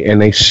toy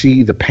and they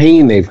see the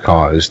pain they've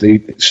caused,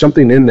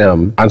 something in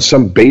them on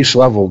some base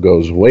level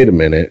goes, wait a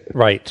minute.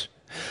 Right.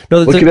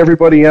 No, look at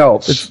everybody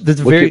else.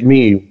 Look at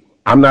me.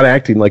 I'm not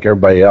acting like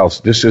everybody else.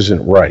 This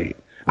isn't right.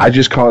 I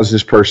just caused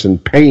this person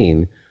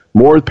pain,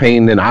 more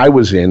pain than I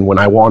was in when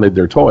I wanted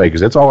their toy,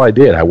 because that's all I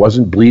did. I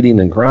wasn't bleeding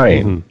and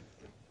crying. Mm-hmm.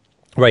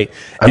 Right.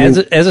 As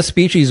a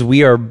species,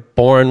 we are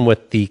born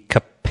with the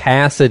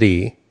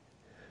capacity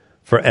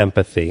for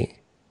empathy.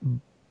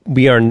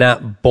 We are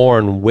not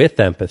born with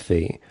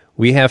empathy.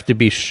 We have to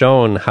be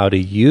shown how to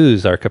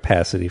use our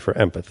capacity for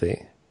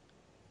empathy.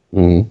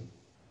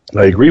 Mm-hmm.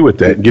 I agree with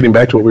that. Getting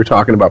back to what we were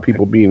talking about,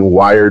 people being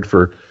wired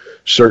for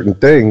certain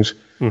things,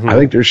 I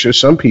think there's just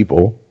some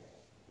people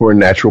who are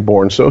natural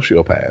born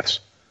sociopaths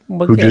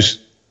who just,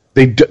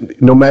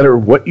 no matter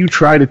what you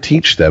try to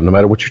teach them, no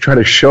matter what you try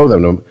to show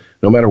them,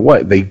 no matter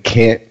what, they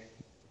can't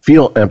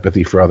feel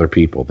empathy for other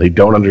people. They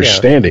don't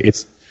understand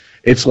it.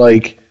 It's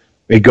like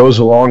it goes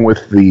along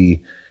with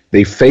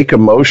they fake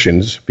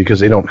emotions because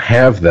they don't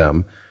have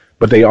them,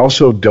 but they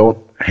also don't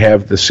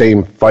have the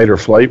same fight or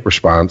flight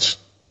response,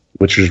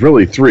 which is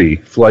really 3: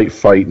 flight,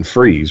 fight, and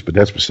freeze, but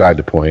that's beside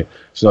the point.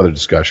 It's another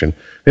discussion.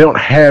 They don't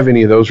have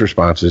any of those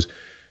responses,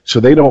 so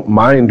they don't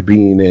mind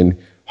being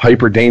in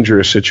hyper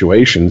dangerous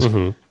situations,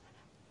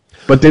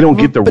 but they don't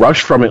get the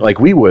rush from it like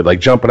we would,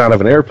 like jumping out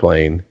of an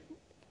airplane.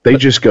 They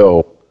just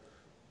go,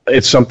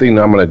 it's something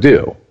I'm going to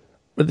do.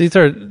 But these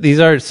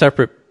are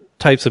separate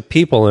types of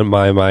people in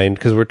my mind,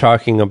 because we're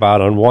talking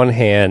about, on one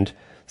hand,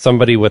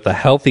 somebody with a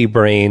healthy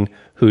brain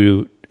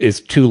who is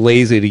too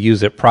lazy to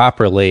use it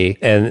properly,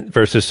 and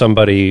versus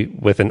somebody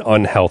with an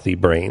unhealthy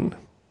brain.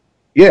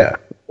 Yeah,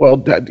 well,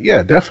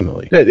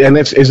 definitely. And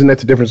isn't that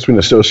the difference between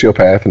a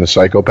sociopath and a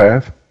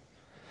psychopath?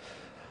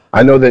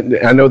 I know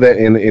that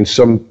in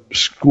some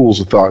schools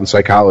of thought in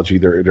psychology,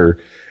 they're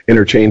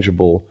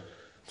interchangeable.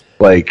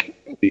 Like,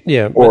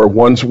 or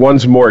one's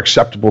a more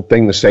acceptable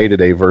thing to say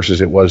today versus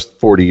it was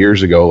 40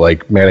 years ago,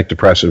 like manic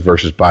depressive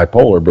versus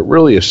bipolar. But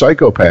really, a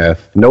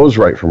psychopath knows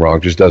right from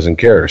wrong, just doesn't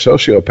care. A true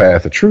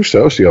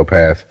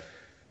sociopath,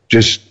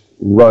 just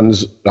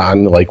runs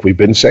on, like we've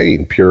been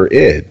saying, pure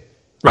id.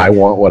 Right. I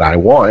want what I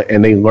want,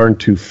 and they learn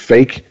to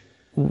fake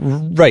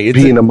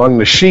being among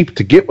the sheep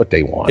to get what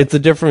they want. It's the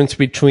difference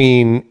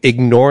between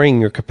ignoring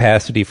your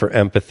capacity for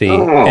empathy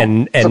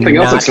and something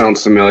else that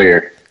sounds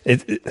familiar.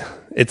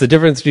 It's a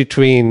difference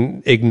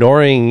between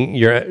ignoring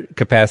your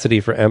capacity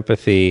for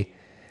empathy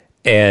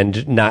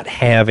and not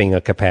having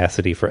a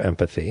capacity for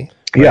empathy.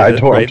 Right? Yeah, I'm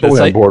totally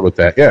on board with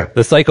that. Yeah.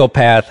 The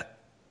psychopath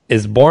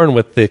is born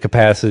with the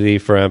capacity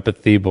for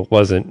empathy, but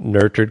wasn't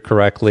nurtured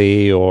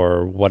correctly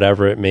or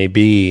whatever it may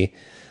be.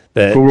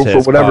 That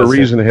for whatever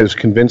reason has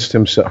convinced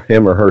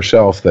him or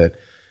herself that,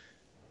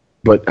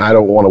 but I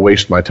don't want to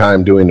waste my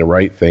time doing the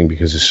right thing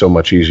because it's so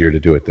much easier to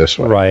do it this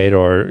way. Right,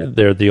 or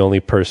they're the only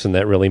person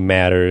that really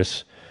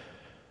matters.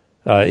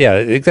 Yeah,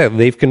 exactly.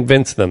 They've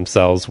convinced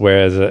themselves,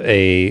 whereas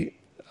a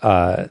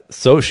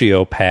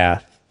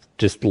sociopath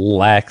just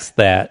lacks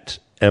that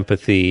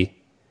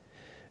empathy.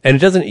 And it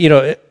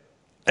doesn't,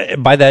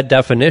 by that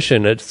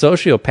definition, a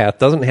sociopath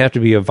doesn't have to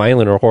be a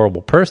violent or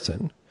horrible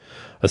person.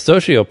 A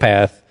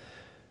sociopath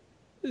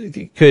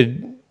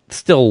could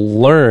still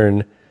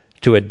learn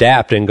to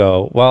adapt and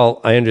go,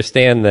 well, I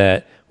understand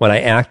that when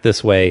I act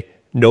this way,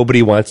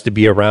 nobody wants to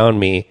be around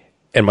me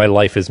and my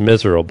life is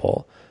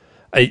miserable.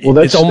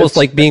 It's almost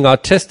like being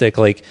autistic.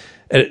 Like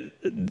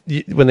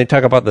when they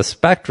talk about the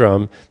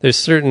spectrum, there's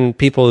certain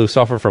people who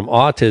suffer from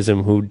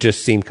autism who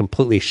just seem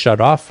completely shut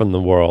off from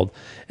the world.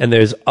 And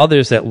there's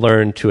others that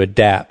learn to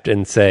adapt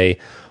and say,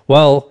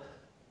 well,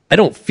 I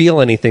don't feel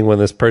anything when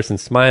this person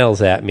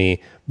smiles at me,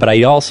 but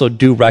I also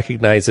do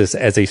recognize this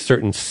as a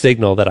certain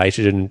signal that I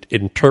should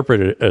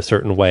interpret it a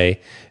certain way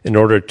in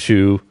order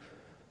to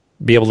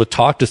be able to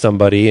talk to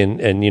somebody. And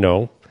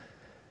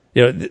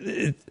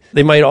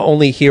they might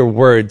only hear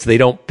words. They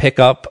don't pick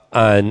up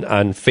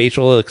on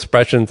facial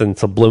expressions and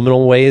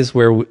subliminal ways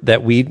that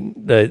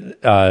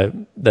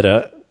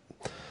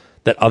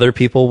other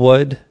people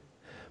would.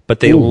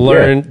 But they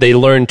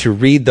learn to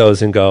read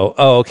those and go,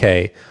 oh,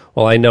 okay,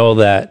 well, I know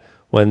that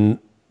when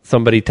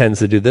somebody tends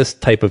to do this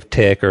type of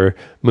tick or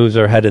moves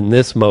their head in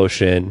this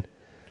motion,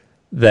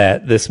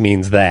 that this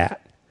means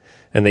that,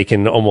 and they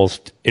can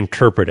almost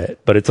interpret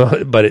it. But it's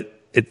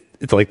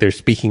like they're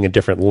speaking a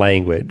different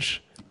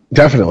language.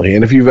 Definitely.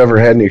 And if you've ever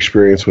had any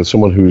experience with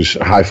someone who's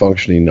high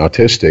functioning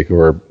autistic,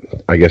 or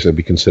I guess it'd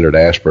be considered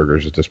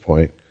Asperger's at this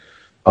point,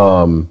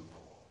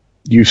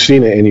 you've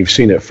seen it and you've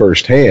seen it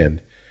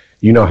firsthand.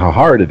 You know how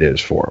hard it is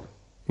for them.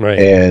 Right.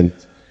 And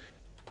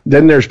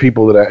then there's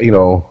people that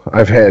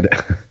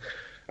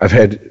I've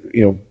had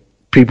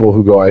people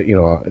who go,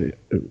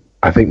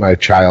 I think my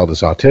child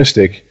is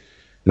autistic,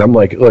 and I'm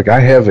like, look, I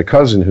have a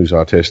cousin who's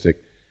autistic,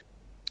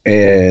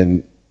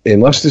 and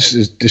unless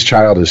this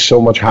child is so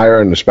much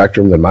higher in the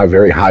spectrum than my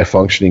very high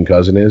functioning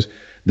cousin is,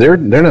 they're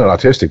not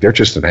autistic. They're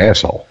just an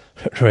asshole.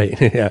 Right.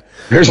 Yeah.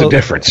 There's a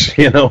difference.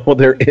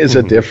 There is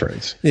a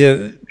difference.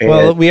 Yeah.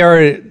 Well,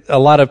 a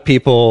lot of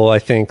people, I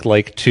think,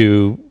 like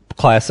to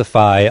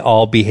classify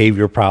all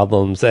behavior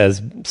problems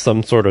as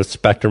some sort of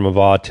spectrum of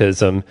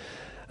autism,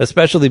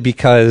 especially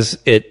because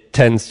it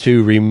tends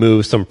to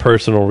remove some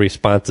personal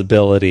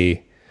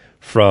responsibility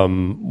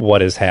from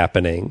what is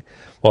happening.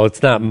 Well,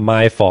 it's not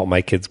my fault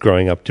my kid's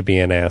growing up to be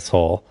an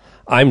asshole.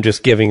 I'm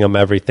just giving him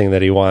everything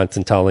that he wants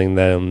and telling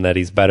them that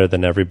he's better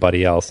than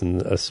everybody else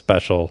and a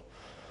special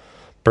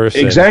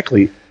person.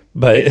 Exactly.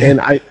 But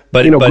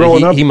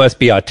growing up, he must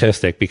be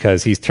autistic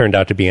because he's turned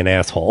out to be an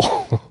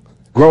asshole.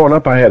 Growing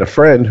up, I had a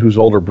friend whose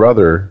older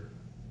brother,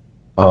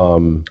 I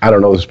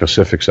don't know the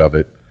specifics of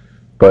it,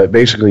 but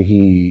basically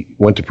he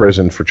went to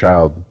prison for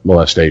child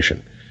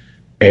molestation.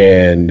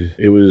 And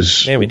it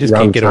was... Man, we just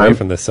can't get away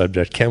from this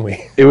subject, can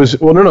we? It was...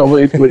 Well, no.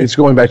 It's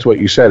going back to what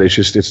you said. It's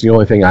just, it's the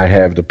only thing I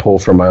have to pull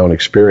from my own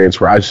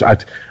experience where I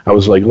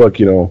was like, look,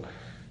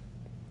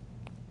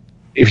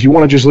 if you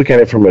want to just look at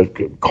it from a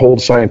cold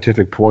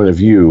scientific point of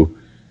view,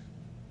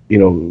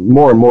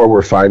 more and more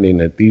we're finding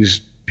that these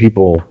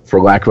people, for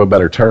lack of a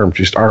better term,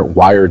 just aren't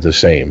wired the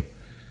same.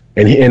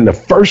 And the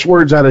first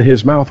words out of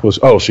his mouth was,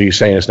 "Oh, so you're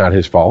saying it's not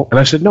his fault?" And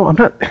I said, "No, I'm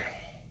not."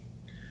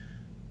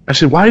 I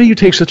said, "Why do you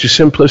take such a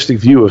simplistic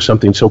view of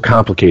something so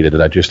complicated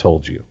that I just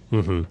told you?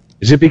 Mm-hmm.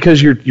 Is it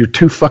because you're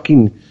too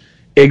fucking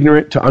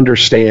ignorant to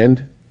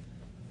understand,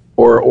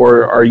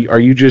 or are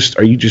you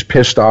just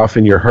pissed off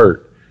and you're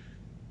hurt?"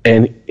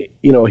 And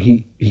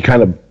he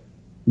kind of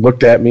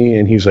looked at me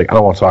and he's like, "I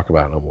don't want to talk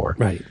about it no more."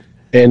 Right.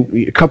 And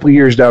a couple of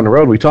years down the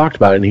road, we talked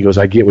about it, and he goes,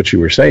 "I get what you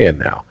were saying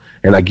now,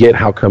 and I get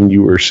how come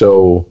you were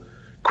so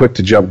quick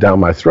to jump down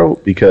my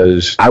throat,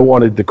 because I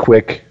wanted the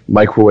quick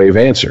microwave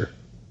answer.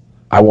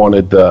 I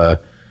wanted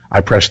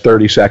I pressed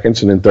 30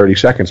 seconds, and in 30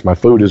 seconds, my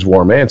food is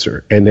warm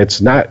answer, and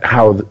it's not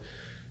how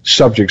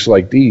subjects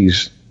like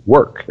these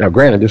work." Now,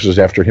 granted, this was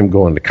after him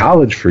going to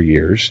college for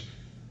years,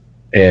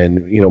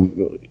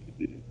 and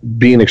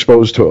being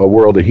exposed to a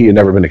world that he had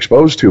never been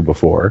exposed to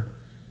before,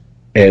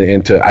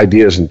 and to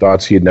ideas and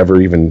thoughts it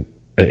never even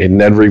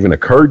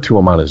occurred to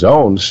him on his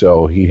own.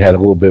 So he had a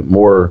little bit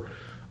more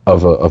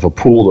of a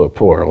pool to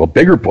pull,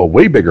 a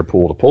way bigger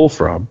pool to pull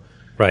from.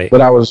 Right. But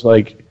I was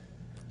like,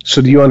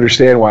 so do you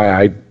understand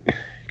why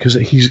because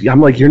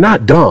I'm like, you're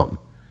not dumb.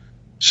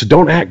 So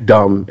don't act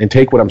dumb and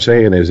take what I'm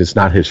saying as it's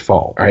not his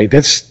fault. All right.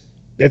 That's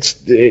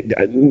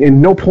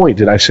in no point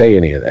did I say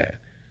any of that.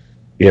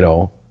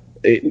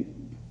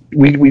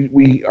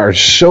 We are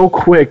so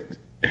quick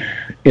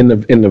in the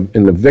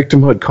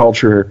victimhood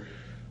culture,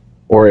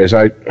 or as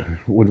I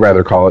would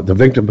rather call it, the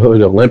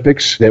victimhood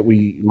Olympics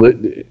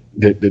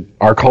that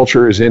our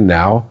culture is in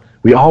now.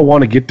 We all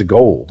want to get the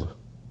gold,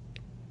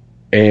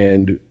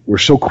 and we're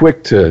so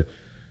quick to,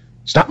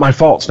 "It's not my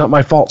fault. It's not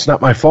my fault. It's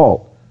not my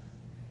fault."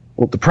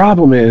 Well, the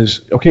problem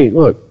is, okay,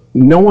 look,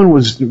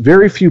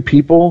 very few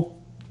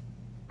people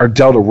are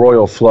dealt a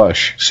royal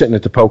flush sitting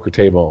at the poker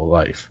table of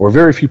life, or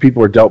very few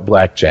people are dealt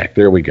blackjack.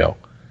 There we go.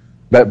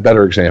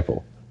 Better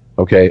example.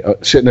 Okay,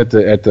 sitting at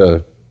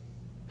the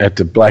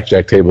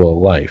blackjack table of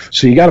life.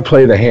 So you got to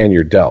play the hand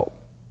you're dealt.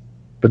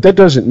 But that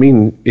doesn't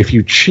mean if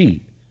you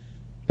cheat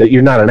that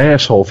you're not an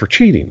asshole for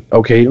cheating.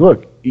 Okay,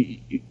 look,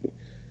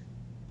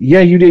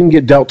 yeah, you didn't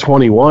get dealt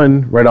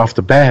 21 right off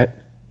the bat,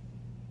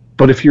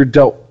 but if you're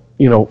dealt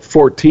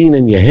 14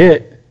 and you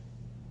hit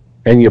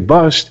and you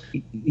bust,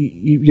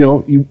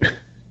 you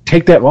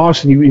take that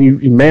loss and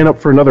you man up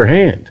for another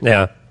hand.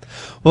 Yeah.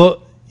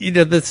 Well,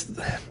 this,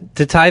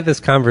 to tie this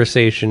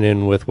conversation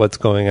in with what's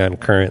going on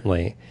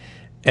currently,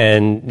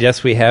 and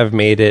yes, we have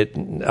made it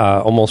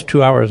almost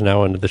 2 hours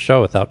now into the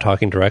show without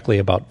talking directly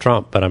about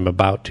Trump, but I'm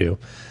about to.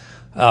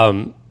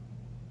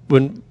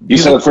 When you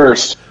said it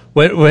first.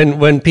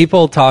 When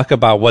people talk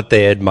about what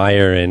they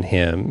admire in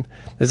him,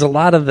 there's a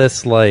lot of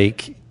this,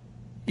 there's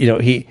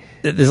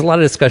a lot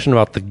of discussion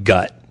about the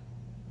gut,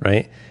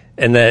 right?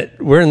 And that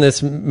we're in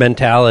this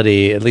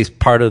mentality, at least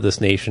part of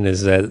this nation,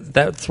 is that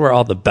that's where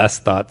all the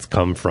best thoughts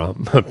come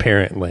from,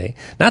 apparently.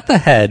 Not the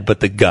head, but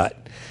the gut.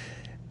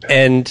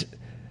 And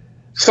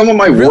some of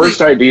my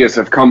worst ideas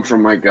have come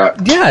from my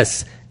gut.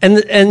 Yes.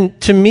 And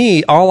to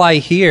me, all I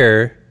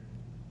hear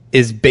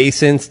is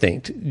base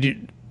instinct.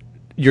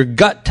 Your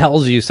gut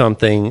tells you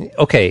something.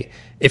 Okay,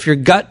 if your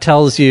gut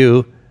tells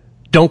you,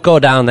 don't go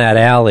down that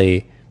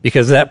alley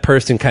because that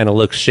person kind of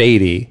looks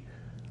shady,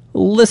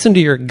 listen to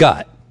your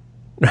gut.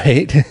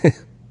 Right?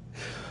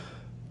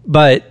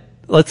 But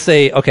let's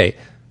say, okay,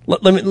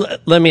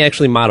 let me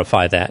actually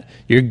modify that.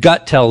 Your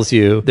gut tells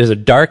you there's a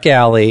dark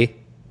alley,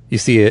 you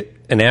see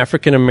an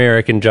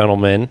African-American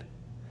gentleman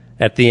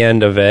at the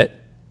end of it,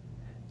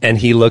 and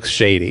he looks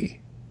shady.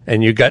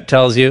 And your gut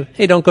tells you,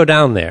 hey, don't go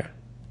down there.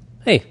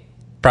 Hey,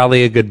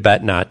 probably a good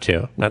bet not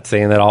to. Not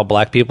saying that all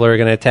black people are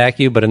going to attack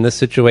you, but in this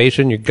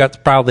situation, your gut's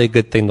probably a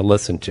good thing to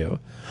listen to.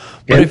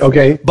 And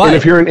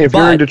if you're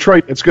in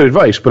Detroit, it's good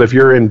advice. But if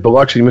you're in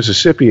Biloxi,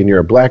 Mississippi, and you're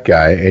a black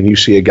guy, and you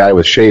see a guy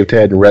with shaved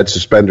head and red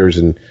suspenders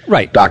and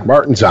Doc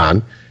Martens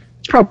on,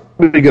 it's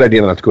probably a good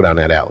idea not to go down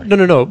that alley.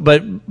 No.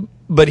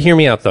 But hear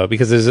me out though,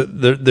 because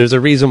there's a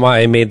reason why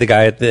I made the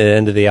guy at the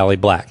end of the alley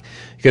black.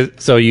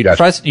 So you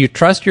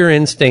trust your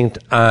instinct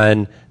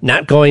on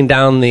not going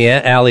down the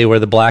alley where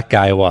the black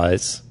guy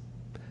was,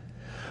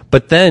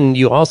 but then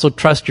you also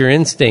trust your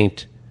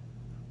instinct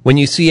when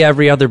you see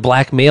every other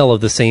black male of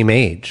the same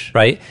age,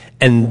 right?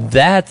 And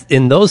that,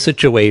 in those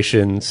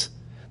situations,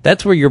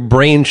 that's where your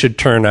brain should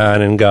turn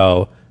on and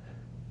go,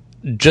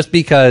 just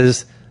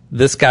because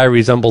this guy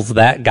resembles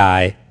that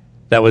guy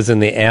that was in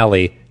the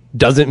alley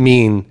doesn't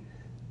mean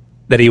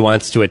that he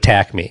wants to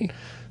attack me.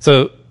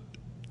 So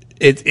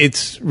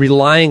it's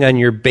relying on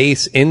your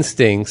base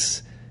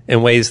instincts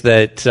in ways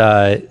that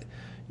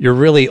you're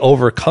really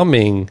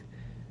overcoming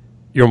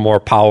your more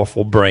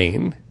powerful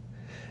brain.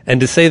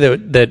 And to say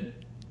that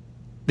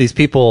these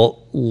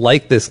people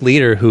like this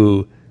leader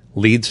who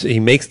he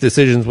makes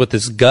decisions with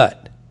his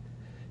gut,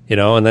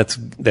 and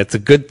that's a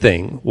good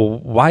thing. Well,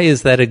 why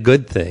is that a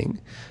good thing?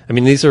 I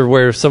mean, these are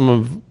where some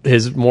of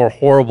his more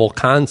horrible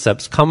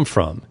concepts come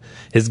from.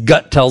 His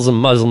gut tells him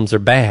Muslims are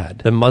bad.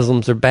 The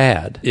Muslims are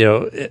bad.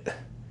 I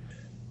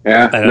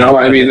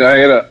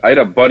had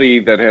a buddy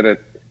that had a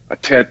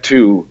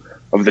tattoo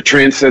of the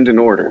Transcendent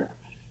Order,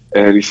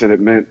 and he said it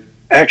meant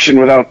action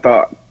without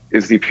thought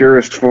is the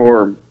purest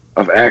form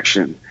of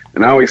action.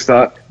 And I always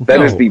thought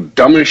that is the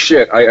dumbest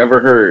shit I ever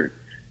heard.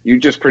 You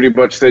just pretty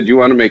much said you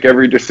want to make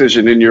every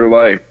decision in your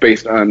life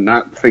based on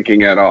not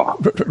thinking at all.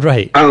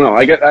 Right. I don't know.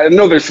 I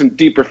know there's some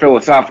deeper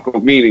philosophical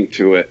meaning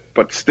to it,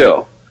 but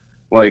still,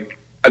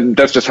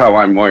 that's just how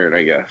I'm wired,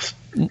 I guess.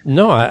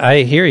 No,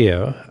 I hear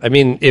you. I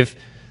mean,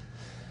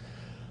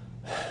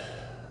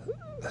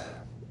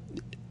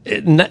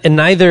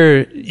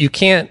 neither you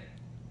can't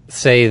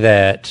say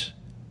that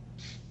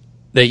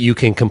you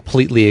can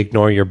completely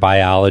ignore your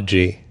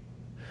biology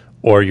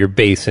or your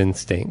base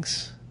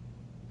instincts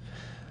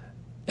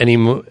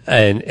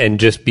and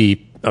just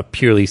be a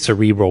purely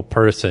cerebral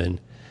person.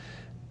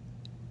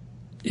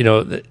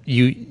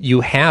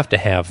 You have to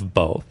have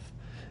both.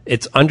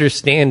 It's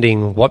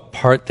understanding what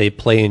part they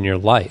play in your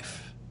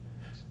life.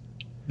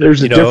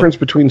 There's a difference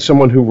between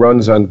someone who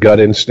runs on gut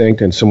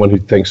instinct and someone who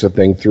thinks a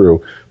thing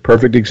through.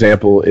 Perfect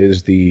example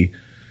is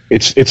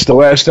it's the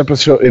last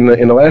episode in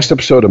the last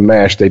episode of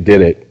MASH. They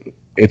did it.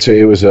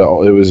 It was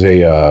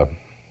a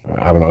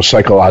I don't know,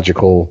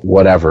 psychological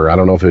whatever. I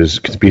don't know if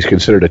it could be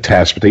considered a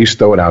test, but they used to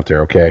throw it out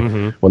there. Okay,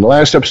 when the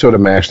last episode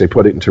of MASH, they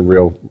put it into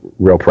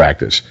real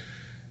practice.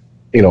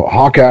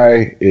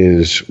 Hawkeye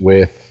is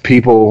with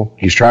people.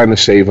 He's trying to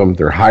save them.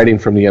 They're hiding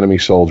from the enemy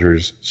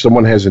soldiers.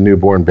 Someone has a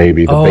newborn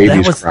baby. The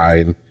baby's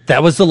crying.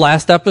 That was the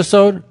last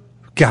episode?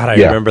 God, I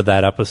remember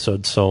that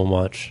episode so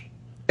much.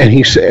 And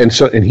he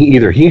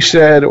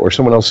said or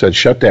someone else said,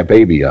 "Shut that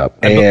baby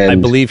up." I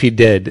believe he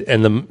did.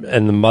 And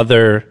the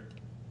mother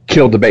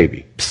killed the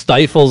baby.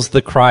 Stifles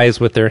the cries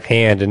with their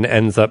hand and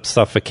ends up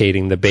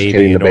suffocating the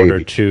baby in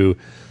order to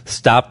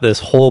stop this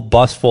whole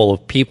bus full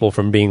of people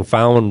from being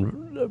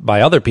found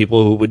by other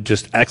people who would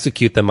just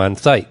execute them on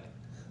sight.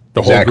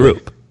 The whole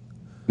group.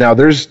 Now,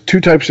 there's two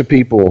types of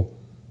people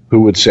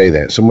who would say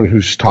that. Someone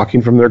who's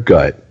talking from their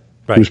gut,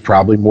 who's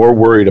probably more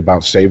worried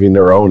about saving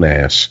their own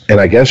ass, and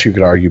I guess you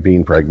could argue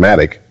being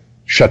pragmatic,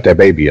 shut that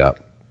baby up.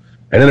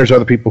 And then there's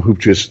other people who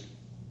just,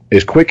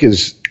 as quick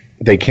as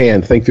they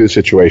can, think through the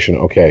situation.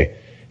 Okay,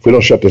 if we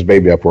don't shut this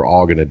baby up, we're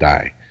all going to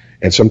die.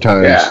 And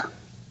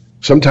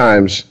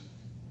sometimes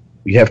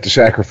you have to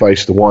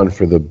sacrifice the one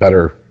for the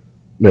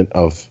betterment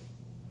of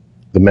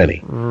the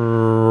many.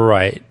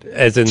 Right.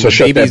 As in, so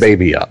shut that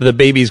baby up. The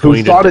baby's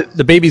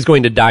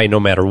going to die no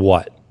matter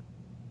what.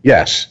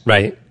 Yes.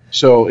 Right.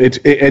 So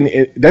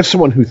that's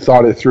someone who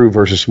thought it through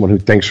versus someone who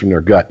thinks from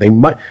their gut.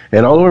 And the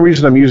only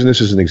reason I'm using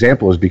this as an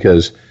example is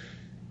because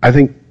I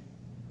think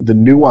the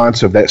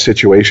nuance of that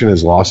situation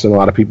is lost in a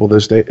lot of people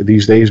these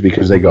days,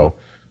 because they go,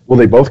 well,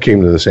 they both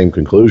came to the same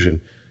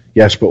conclusion.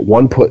 Yes, but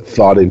one put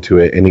thought into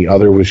it and the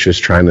other was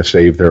just trying to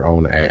save their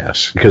own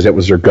ass because that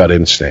was their gut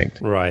instinct.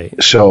 Right.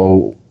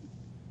 So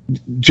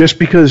just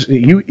because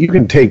you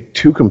can take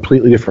two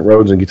completely different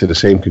roads and get to the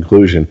same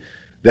conclusion,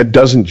 that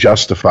doesn't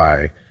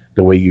justify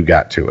the way you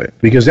got to it.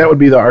 Because that would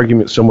be the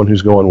argument someone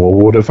who's going, well,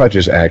 what if I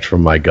just act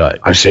from my gut?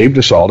 I saved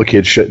us all. The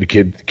kid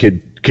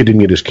didn't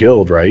get us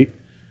killed, right?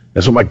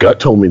 That's what my gut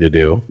told me to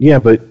do. Yeah,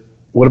 but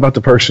what about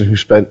the person who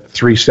spent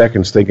 3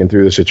 seconds thinking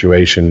through the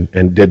situation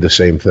and did the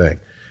same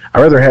thing?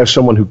 I'd rather have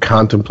someone who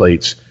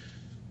contemplates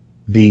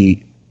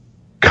the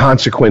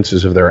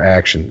consequences of their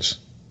actions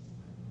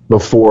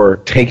before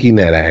taking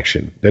that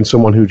action than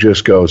someone who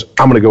just goes,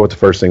 I'm going to go with the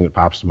first thing that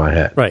pops to my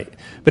head. Right.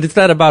 But it's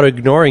not about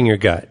ignoring your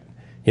gut.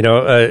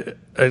 A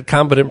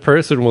competent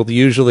person will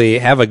usually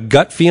have a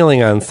gut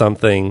feeling on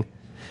something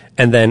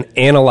and then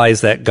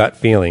analyze that gut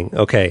feeling.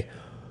 Okay,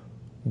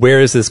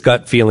 where is this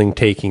gut feeling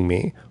taking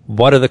me?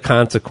 What are the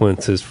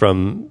consequences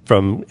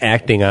from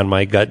acting on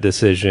my gut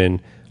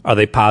decision? Are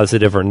they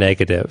positive or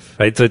negative?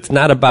 Right. So it's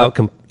not about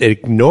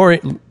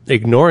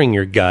ignoring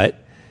your gut.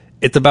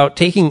 It's about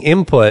taking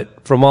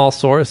input from all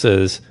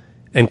sources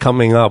and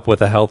coming up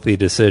with a healthy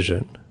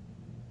decision.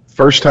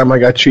 First time I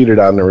got cheated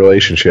on in a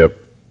relationship,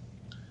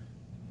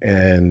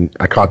 and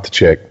I caught the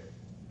chick,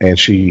 and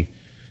she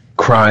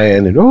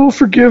crying and, oh,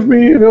 forgive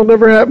me, and it'll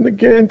never happen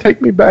again,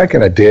 take me back.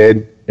 And I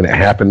did, and it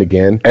happened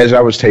again. As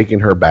I was taking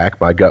her back,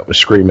 my gut was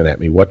screaming at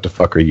me, what the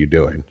fuck are you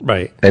doing?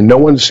 Right. And no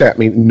one,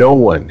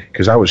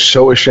 because I was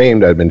so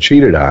ashamed I'd been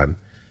cheated on,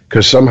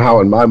 because somehow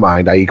in my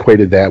mind I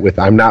equated that with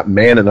I'm not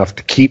man enough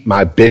to keep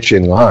my bitch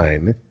in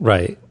line.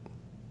 Right.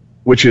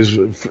 Which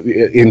is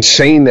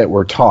insane that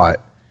we're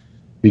taught.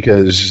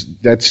 Because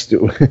that's,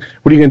 what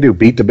are you going to do?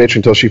 Beat the bitch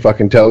until she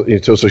fucking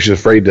so she's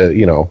afraid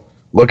to,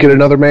 look at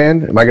another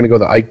man? Am I going to go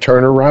the Ike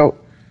Turner route?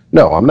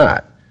 No, I'm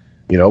not.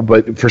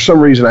 But for some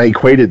reason I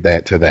equated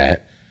that to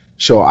that.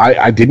 So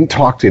I didn't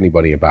talk to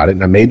anybody about it,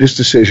 and I made this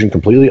decision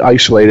completely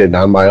isolated and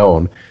on my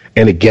own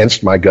and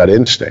against my gut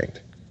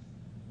instinct.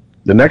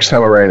 The next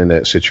time I ran into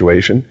that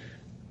situation,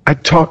 I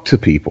talked to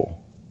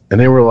people, and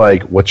they were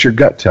like, what's your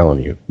gut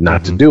telling you?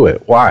 Not to do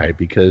it. Why?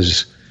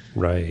 Because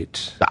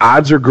the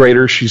odds are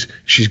greater. She's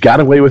got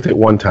away with it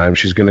one time.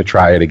 She's going to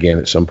try it again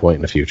at some point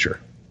in the future.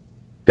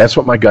 That's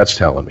what my gut's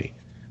telling me.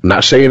 I'm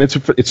not saying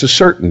it's a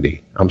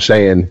certainty. I'm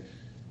saying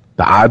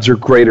the odds are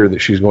greater that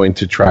she's going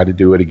to try to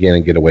do it again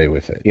and get away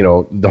with it.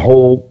 The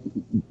whole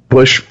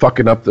Bush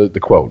fucking up the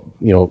quote,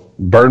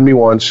 burn me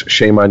once,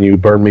 shame on you,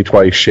 burn me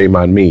twice, shame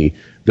on me.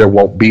 There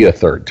won't be a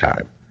third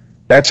time.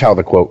 That's how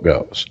the quote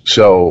goes.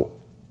 So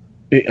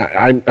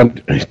I'm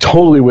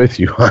totally with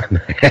you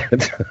on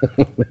that.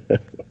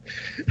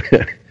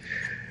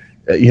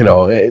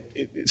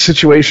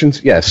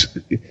 Situations, yes.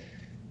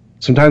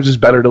 Sometimes it's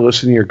better to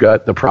listen to your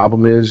gut. The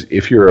problem is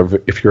if you're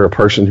a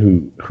person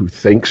who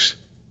thinks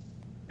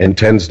and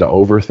tends to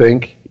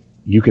overthink,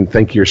 you can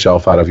think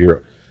yourself out of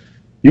you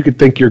could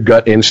think your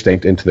gut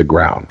instinct into the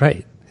ground.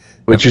 Right.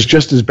 Which is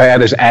just as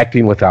bad as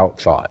acting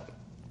without thought.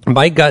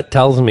 My gut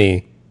tells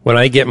me when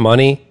I get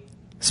money,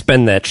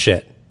 spend that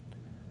shit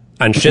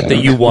on shit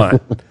that you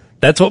want.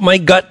 That's what my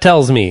gut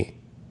tells me.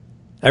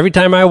 Every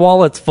time my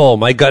wallet's full,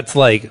 my gut's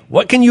like,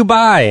 what can you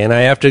buy? And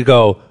I have to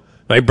go,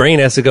 my brain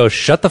has to go,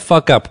 shut the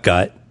fuck up,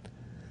 gut.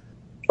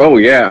 Oh,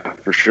 yeah,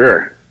 for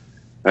sure.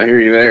 I hear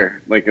you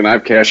there. Like, and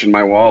I've cash in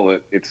my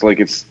wallet. It's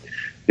like it's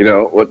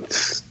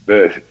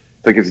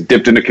like it's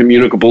dipped in a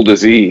communicable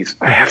disease.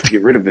 I have to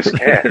get rid of this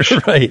cash.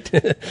 Right.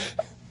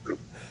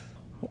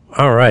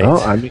 All right.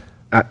 Well,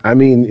 I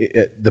mean,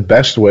 the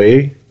best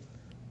way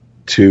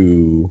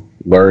to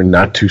learn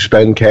not to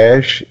spend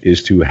cash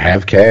is to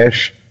have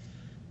cash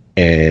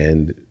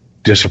and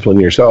discipline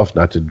yourself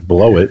not to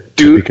blow it.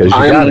 Dude, because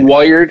I'm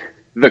wired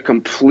the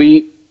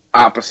complete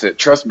opposite.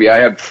 Trust me, I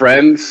had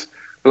friends,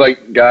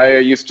 like guy I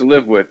used to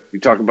live with. You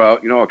talk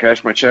about, I'll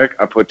cash my check.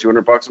 I put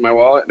 $200 in my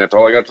wallet, and that's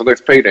all I got till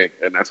next payday.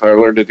 And that's how I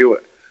learned to do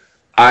it.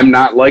 I'm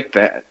not like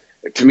that.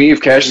 To me,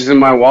 if cash is in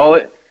my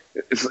wallet,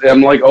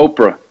 I'm like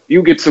Oprah.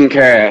 You get some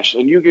cash,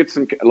 and you get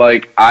some.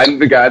 Like, I'm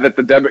the guy that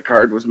the debit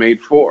card was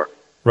made for.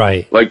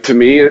 Right. Like, to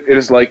me, it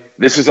is like,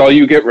 this is all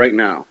you get right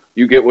now.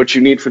 You get what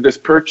you need for this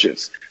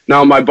purchase.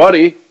 Now, my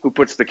buddy who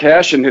puts the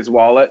cash in his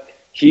wallet,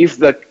 he's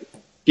the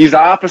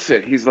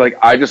opposite. He's like,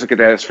 I just look at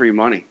that as free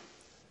money.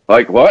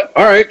 Like, what?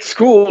 All right, it's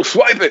cool.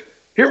 Swipe it.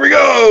 Here we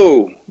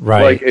go.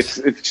 Right. Like,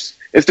 it's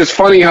just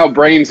funny how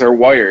brains are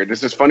wired.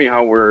 It's just funny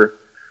how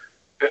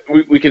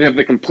we can have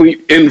the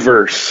complete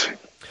inverse.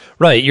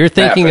 Right. You're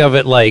thinking of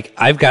it like,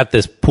 I've got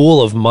this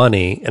pool of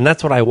money, and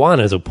that's what I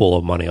want as a pool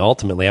of money,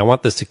 ultimately. I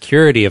want the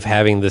security of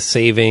having the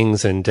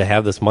savings and to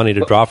have this money to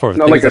draw for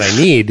things like that I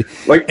need.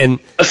 Like, and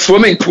a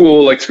swimming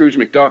pool like Scrooge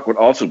McDuck would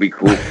also be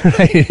cool.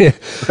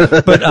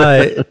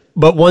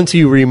 But once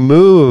you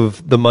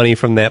remove the money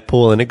from that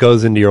pool and it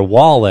goes into your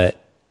wallet,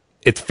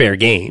 it's fair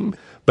game.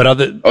 But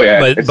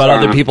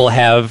other people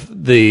have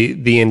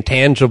the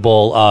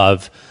intangible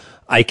of,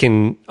 I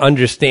can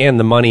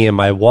understand the money in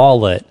my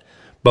wallet,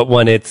 but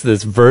when it's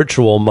this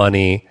virtual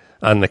money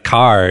on the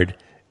card,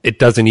 it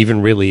doesn't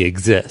even really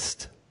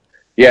exist.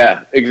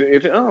 Yeah.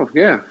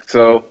 Yeah.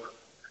 So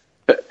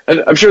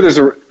I'm sure there's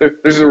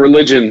a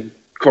religion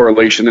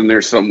correlation in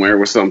there somewhere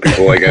with some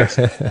people, I guess.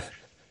 Well,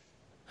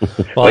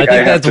 like,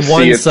 I think that's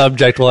one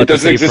subject we'll have to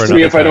see for another time. It doesn't exist to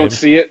me if I don't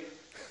see it.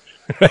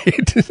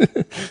 Right.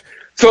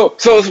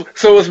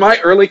 So is my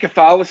early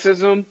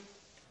Catholicism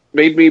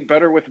made me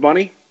better with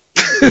money?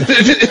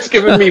 It's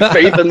given me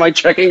faith in my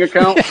checking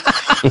account.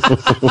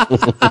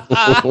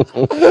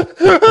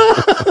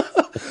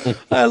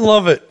 I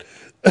love it.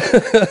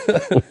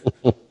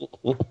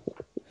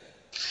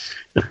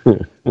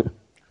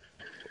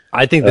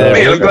 I think that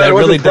I'm glad I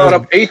wasn't brought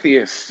up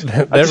atheist.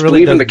 I just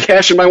believe in the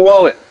cash in my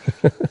wallet.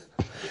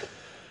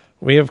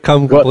 We have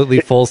come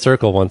completely full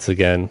circle once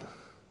again.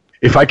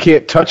 If I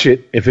can't touch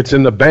it, if it's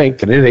in the bank,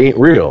 then it ain't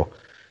real.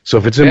 So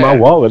if it's in my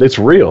wallet, it's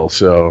real.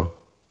 So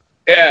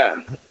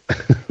yeah.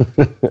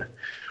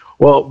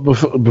 Well,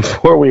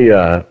 before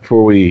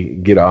we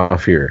get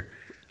off here,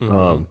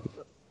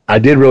 I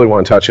did really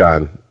want to touch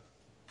on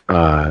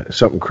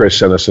something Chris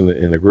sent us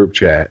in the group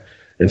chat,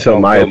 and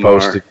something I had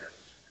posted.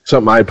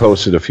 Something I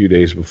posted a few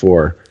days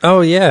before.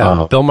 Oh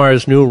yeah, Bill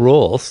Maher's new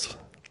rules.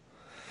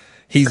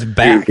 He's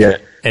back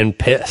and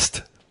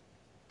pissed.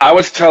 I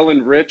was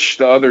telling Rich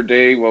the other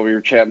day while we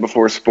were chatting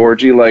before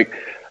Sporgy, like,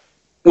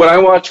 when I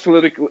watch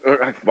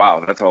wow,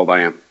 that's how old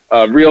I am.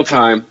 Real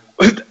time,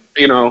 I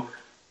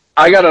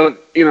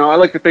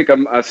like to think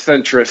I'm a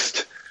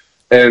centrist,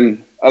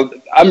 and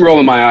I'm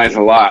rolling my eyes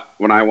a lot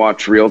when I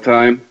watch Real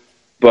Time,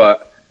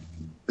 but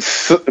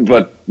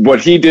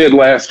what he did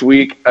last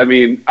week, I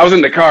mean, I was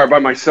in the car by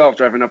myself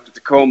driving up to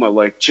Tacoma,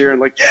 like, cheering,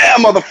 like, yeah,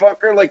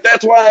 motherfucker, like,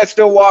 that's why I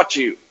still watch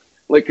you.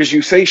 Like, because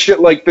you say shit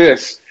like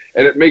this,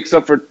 and it makes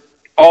up for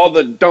all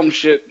the dumb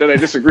shit that I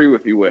disagree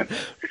with you with.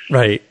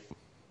 Right.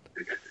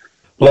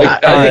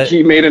 Like, I think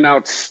he made an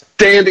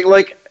outstanding,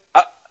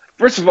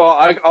 first of all,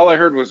 all I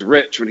heard was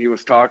Rich when he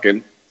was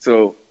talking.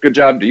 So good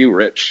job to you,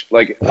 Rich.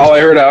 Like, all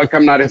I heard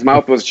coming out of his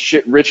mouth was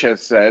shit Rich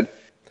has said.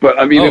 But,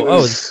 I mean, it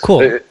was...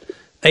 cool.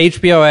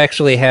 HBO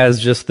actually has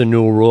just the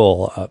new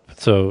rule up,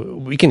 so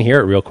we can hear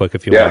it real quick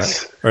if you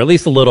want. Or at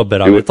least a little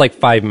bit of it. It's like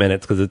 5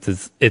 minutes,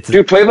 because it's...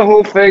 Dude, play the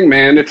whole thing,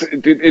 man.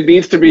 It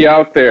needs to be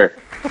out there.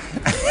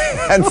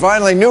 And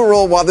finally, new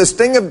rule, while the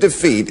sting of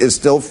defeat is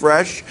still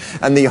fresh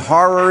and the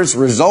horrors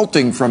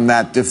resulting from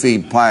that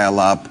defeat pile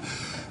up,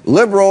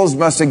 liberals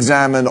must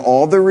examine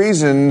all the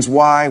reasons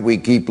why we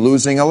keep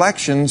losing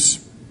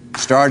elections.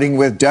 Starting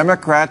with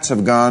Democrats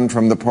have gone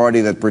from the party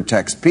that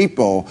protects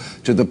people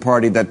to the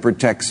party that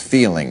protects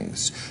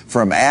feelings.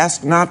 From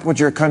ask not what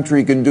your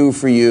country can do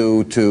for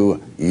you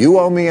to you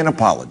owe me an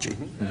apology.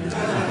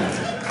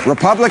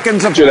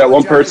 Republicans have... That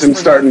one person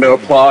starting to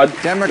applaud.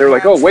 They're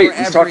like, oh, wait,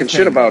 he's talking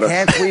shit about us.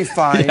 Can't we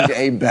find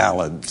a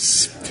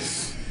balance?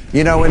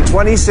 You know, in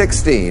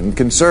 2016,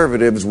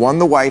 conservatives won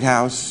the White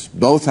House,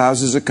 both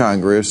houses of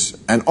Congress,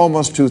 and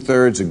almost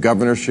 2/3 of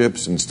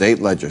governorships and state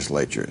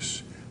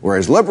legislatures.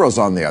 Whereas liberals,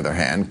 on the other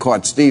hand,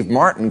 caught Steve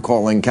Martin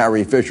calling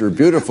Carrie Fisher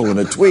beautiful in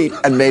a tweet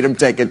and made him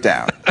take it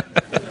down.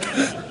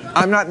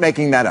 I'm not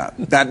making that up.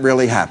 That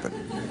really happened.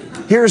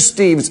 Here's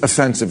Steve's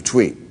offensive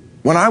tweet.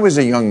 When I was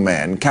a young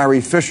man,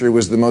 Carrie Fisher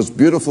was the most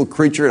beautiful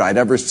creature I'd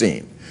ever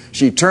seen.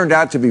 She turned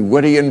out to be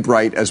witty and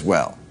bright as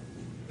well.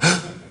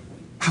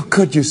 How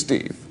could you,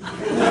 Steve?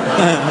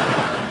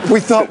 We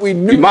thought we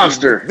knew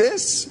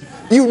this.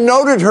 You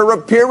noted her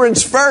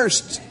appearance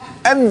first,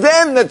 and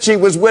then that she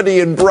was witty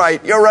and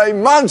bright. You're a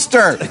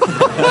monster!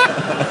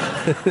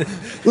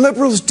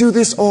 Liberals do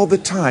this all the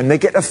time. They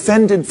get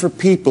offended for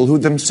people who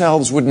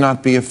themselves would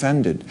not be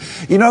offended.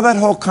 You know that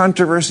whole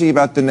controversy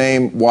about the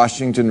name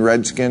Washington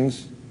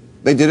Redskins?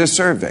 They did a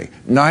survey.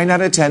 9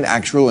 out of 10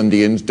 actual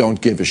Indians don't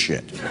give a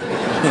shit.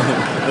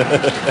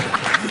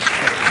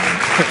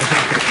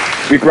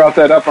 We brought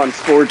that up on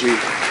Sporgy.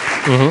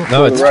 Mm-hmm.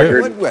 No, it's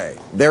true. Good way.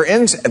 Their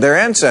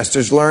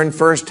ancestors learned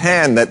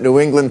firsthand that New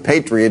England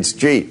patriots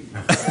cheat.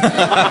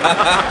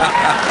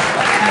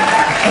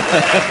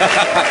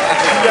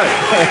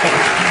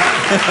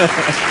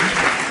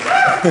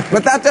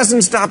 But that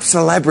doesn't stop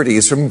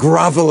celebrities from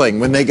groveling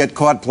when they get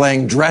caught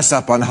playing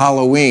dress-up on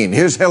Halloween.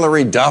 Here's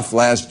Hillary Duff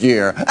last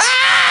year.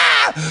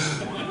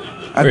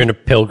 We're in a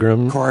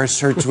pilgrim. Of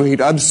course, her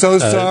tweet, I'm so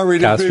sorry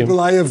to people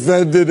I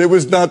offended. It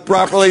was not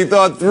properly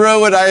thought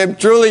through, and I am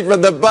truly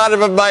from the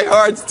bottom of my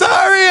heart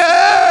sorry.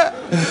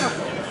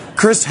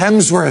 Chris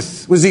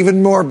Hemsworth was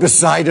even more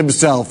beside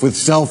himself with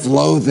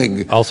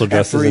self-loathing. Also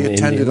dressed as an Indian.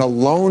 After he attended a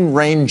Lone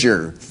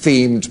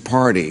Ranger-themed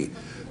party,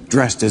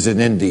 dressed as an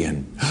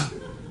Indian.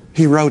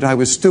 He wrote, I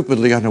was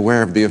stupidly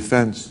unaware of the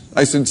offense.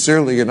 I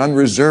sincerely and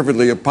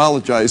unreservedly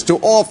apologize to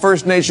all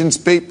First Nations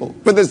people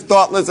for this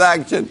thoughtless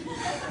action.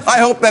 I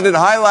hope that in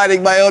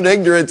highlighting my own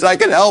ignorance, I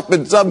can help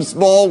in some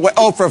small way.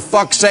 Oh, for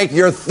fuck's sake,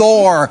 you're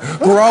Thor.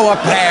 Grow a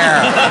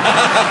pair.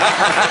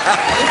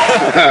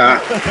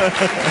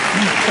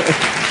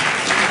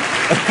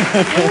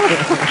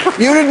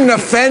 You didn't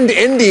offend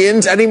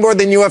Indians any more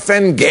than you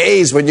offend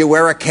gays when you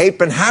wear a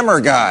cape and hammer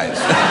guys.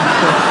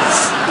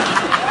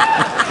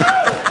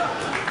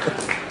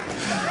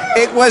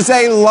 It was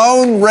a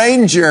Lone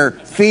Ranger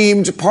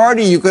themed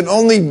party. You could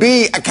only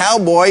be a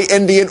cowboy,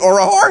 Indian, or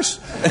a horse.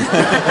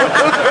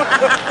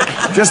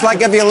 Just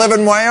like if you live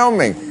in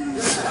Wyoming.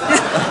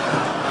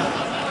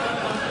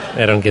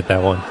 I don't get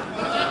that one.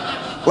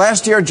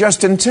 Last year,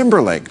 Justin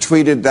Timberlake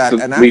tweeted that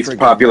an least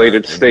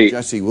populated state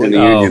Jesse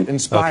Williams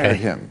inspired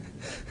him,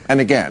 and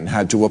again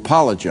had to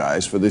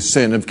apologize for the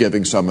sin of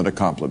giving someone a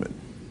compliment.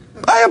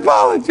 I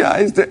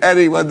apologize to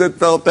anyone that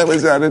felt that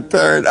was out of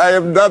turn. I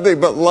have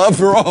nothing but love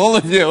for all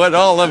of you and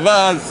all of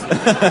us.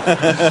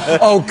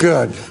 Oh,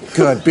 good,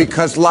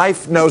 because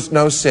life knows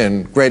no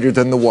sin greater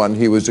than the one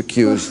he was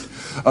accused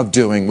of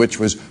doing, which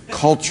was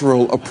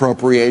cultural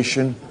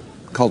appropriation.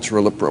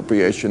 Cultural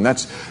appropriation.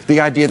 That's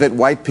the idea that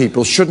white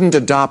people shouldn't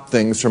adopt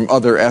things from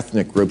other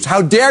ethnic groups.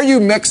 How dare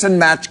you mix and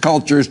match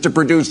cultures to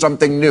produce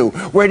something new?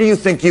 Where do you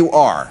think you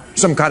are?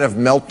 Some kind of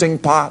melting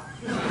pot?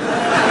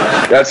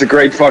 That's a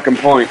great fucking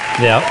point.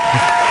 Yeah.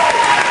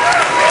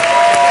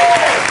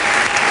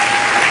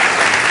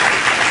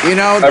 You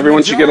know,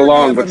 everyone should get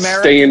along, but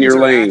stay in your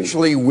lane.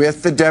 Actually,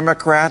 with the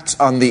Democrats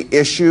on the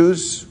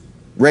issues,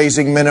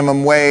 raising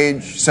minimum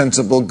wage,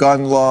 sensible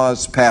gun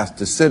laws, path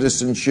to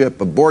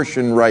citizenship,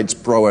 abortion rights,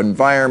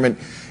 pro-environment,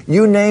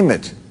 you name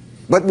it.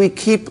 But we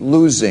keep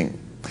losing.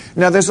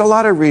 Now, there's a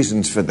lot of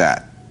reasons for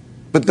that.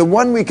 But the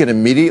one we can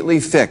immediately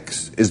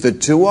fix is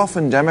that too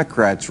often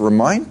Democrats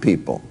remind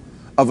people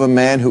of a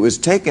man who has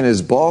taken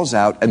his balls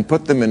out and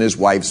put them in his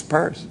wife's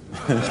purse.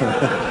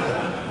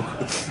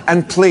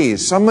 And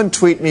please, someone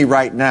tweet me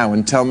right now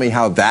and tell me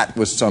how that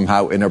was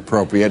somehow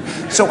inappropriate,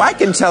 so I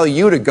can tell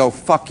you to go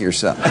fuck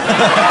yourself.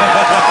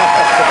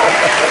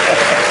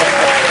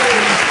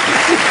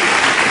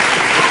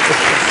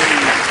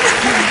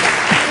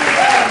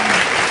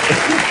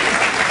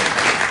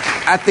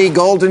 At the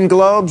Golden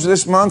Globes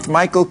this month,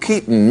 Michael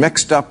Keaton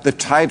mixed up the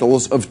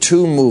titles of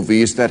two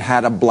movies that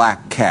had a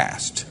black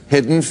cast,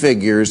 Hidden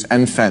Figures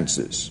and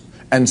Fences,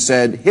 and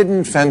said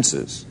Hidden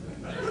Fences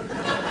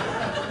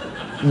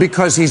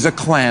because he's a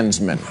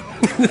Klansman.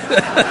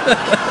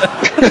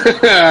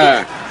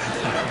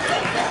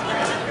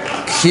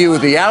 Cue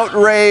the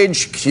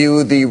outrage,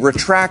 cue the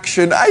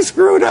retraction. I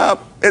screwed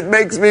up. It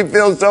makes me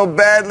feel so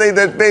badly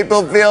that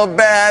people feel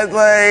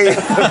badly.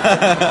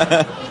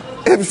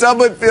 If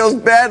someone feels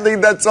badly,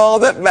 that's all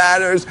that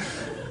matters.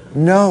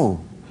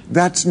 No,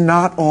 that's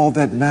not all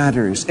that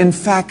matters. In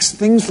fact,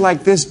 things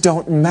like this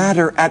don't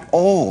matter at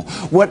all.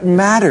 What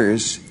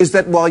matters is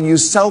that while you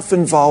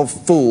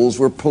self-involved fools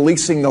were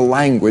policing the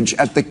language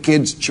at the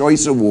Kids'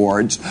 Choice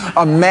Awards,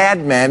 a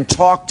madman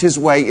talked his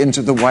way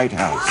into the White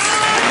House.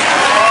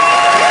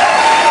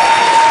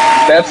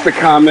 That's the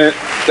comment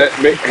that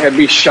had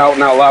me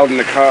shouting out loud in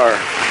the car.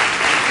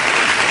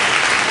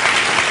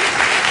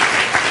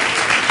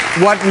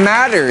 What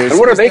matters.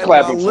 And what are they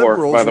clapping for,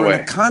 by the way?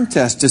 In a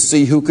contest to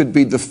see who could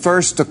be the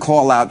first to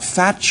call out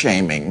fat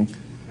shaming,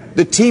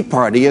 the Tea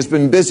Party has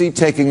been busy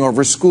taking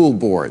over school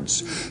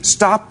boards.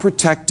 Stop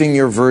protecting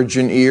your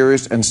virgin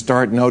ears and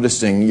start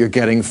noticing you're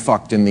getting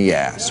fucked in the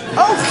ass.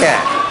 Okay.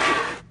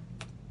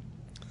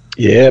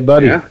 Yeah,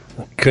 buddy. Yeah.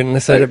 Couldn't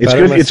have said it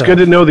better myself. It's good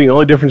to know the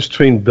only difference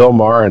between Bill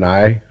Maher and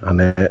I on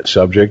that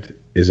subject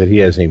is that he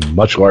has a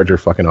much larger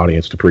fucking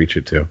audience to preach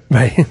it to.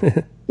 Right.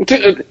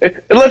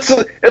 It lets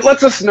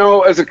us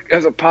know as a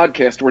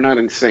podcast we're not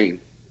insane.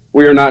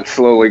 We are not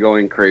slowly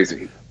going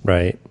crazy.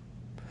 Right.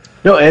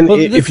 No, and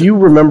if you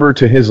remember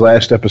to his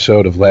last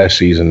episode of last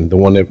season, the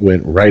one that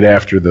went right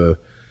after it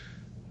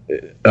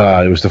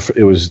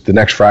was the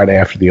next Friday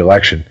after the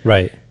election.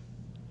 Right.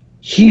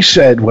 He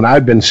said what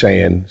I've been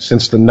saying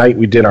since the night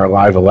we did our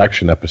live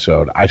election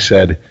episode. I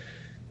said,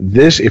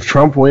 if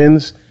Trump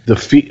wins,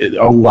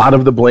 a lot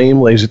of the blame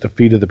lays at the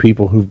feet of the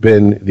people who've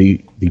been the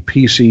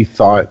PC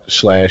thought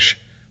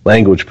 /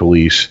 language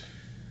police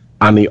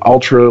on the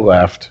ultra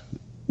left,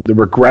 the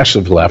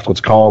regressive left.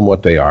 Let's call them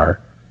what they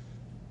are.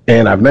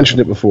 And I've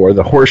mentioned it before.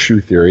 The horseshoe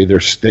theory.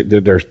 They're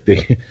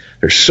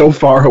so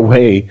far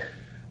away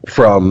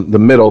from the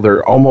middle.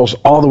 They're almost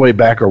all the way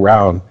back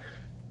around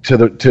to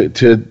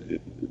the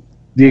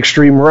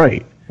extreme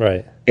right.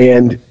 Right.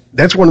 And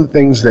that's one of the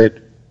things that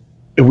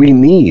we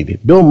need.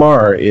 Bill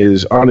Maher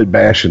is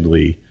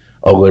unabashedly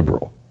a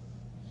liberal.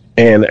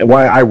 And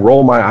why I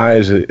roll my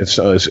eyes at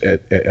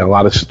a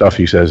lot of stuff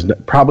he says,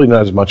 probably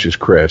not as much as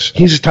Chris.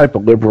 He's the type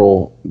of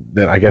liberal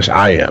that I guess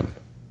I am,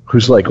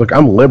 who's like, look,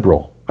 I'm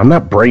liberal. I'm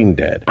not brain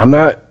dead. I'm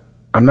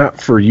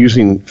not for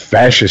using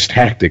fascist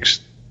tactics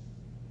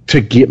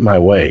to get my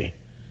way.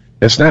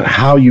 That's not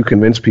how you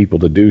convince people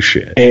to do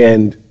shit.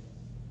 And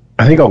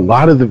I think a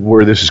lot of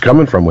where this is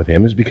coming from with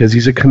him is because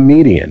he's a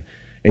comedian.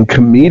 And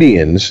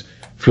comedians,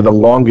 for the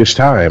longest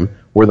time,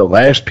 were the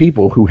last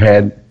people who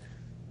had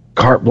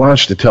carte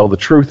blanche to tell the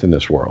truth in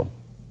this world.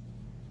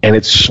 And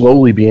it's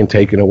slowly being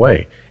taken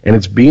away. And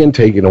it's being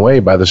taken away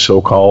by the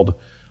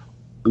so-called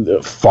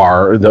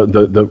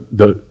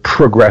the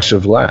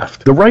progressive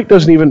left. The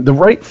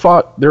right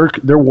fought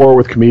their war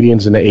with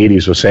comedians in the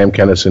 80s with Sam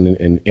Kinison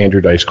and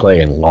Andrew Dice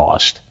Clay and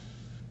lost.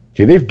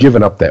 Okay, they've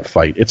given up that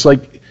fight. It's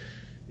like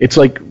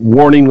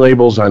warning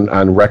labels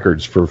on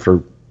records for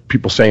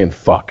people saying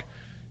fuck.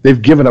 They've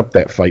given up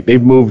that fight.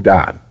 They've moved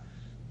on.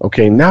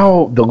 Okay,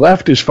 now the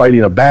left is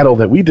fighting a battle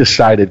that we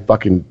decided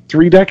fucking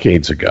 3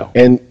 decades ago.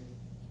 And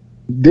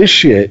this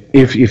shit,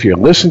 if you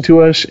listen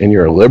to us and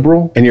you're a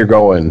liberal and you're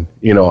going,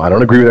 I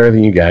don't agree with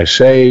everything you guys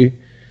say,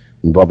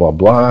 and blah, blah,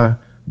 blah,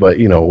 but,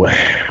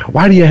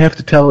 why do you have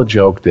to tell a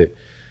joke that,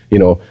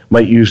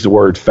 might use the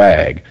word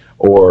fag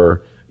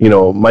or,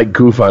 might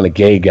goof on a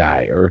gay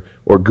guy or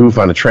goof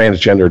on a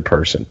transgendered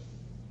person?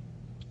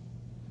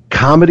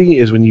 Comedy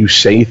is when you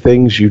say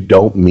things you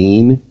don't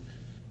mean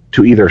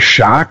to either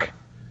shock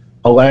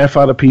a laugh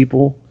out of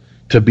people,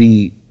 to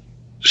be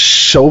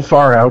so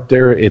far out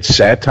there it's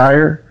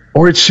satire,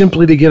 or it's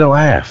simply to get a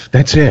laugh.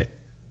 That's it.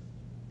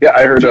 Yeah,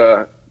 I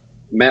heard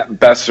Matt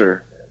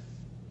Besser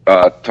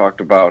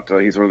talked about,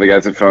 he's one of the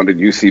guys that founded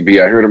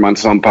UCB. I heard him on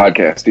some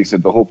podcast. He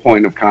said the whole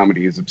point of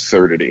comedy is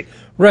absurdity.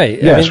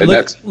 Right. Yes. I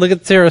mean, look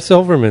at Sarah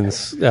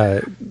Silverman's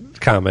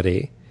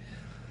comedy.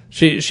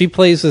 She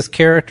plays this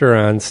character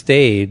on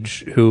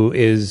stage who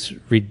is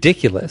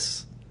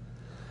ridiculous.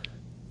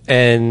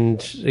 And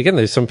again,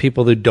 there's some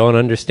people who don't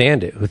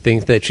understand it, who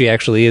think that she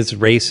actually is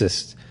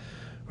racist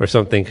or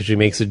something because she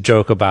makes a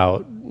joke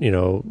about,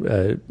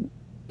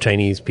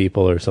 Chinese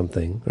people or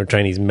something, or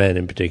Chinese men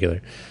in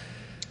particular.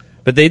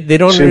 But they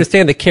don't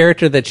understand the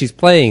character that she's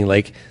playing.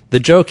 Like, the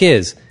joke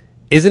isn't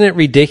it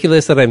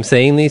ridiculous that I'm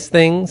saying these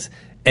things?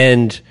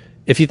 And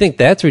if you think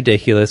that's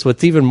ridiculous,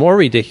 what's even more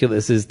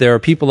ridiculous is there are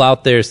people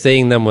out there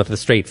saying them with a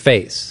straight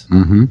face.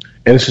 Mm-hmm.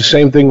 And it's the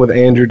same thing with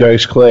Andrew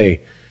Dice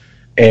Clay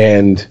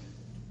and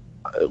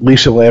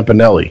Lisa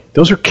Lampanelli.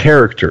 Those are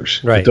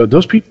characters. Right.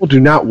 Those people do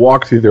not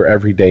walk through their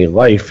everyday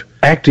life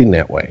acting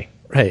that way.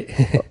 Right.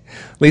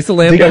 Lisa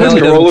Lampanelli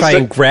doesn't try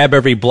and grab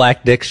every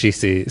black dick she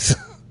sees.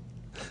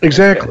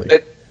 Exactly.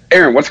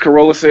 Aaron, what's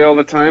Corolla say all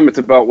the time? It's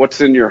about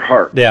what's in your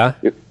heart. Yeah.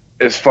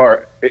 As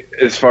far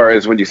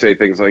as when you say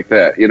things like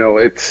that,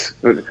 it's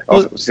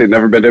also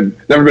never been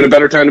a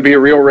better time to be a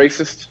real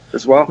racist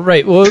as well.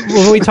 Right. Well,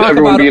 when we talk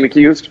everyone about being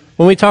accused,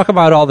 when we talk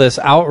about all this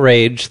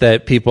outrage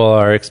that people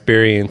are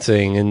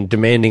experiencing and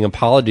demanding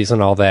apologies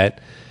and all that,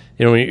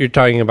 when you're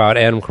talking about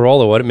Adam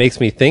Carolla, what it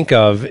makes me think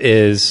of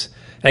is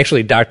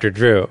actually Dr.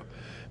 Drew,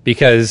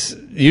 because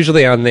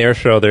usually on their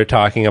show they're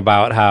talking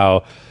about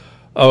how,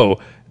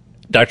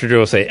 Dr. Drew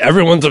will say,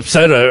 everyone's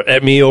upset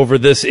at me over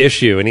this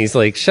issue. And he's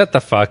like, shut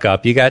the fuck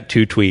up. You got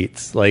 2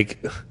 tweets.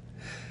 Like,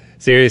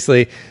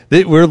 seriously?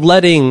 We're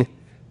letting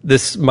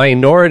this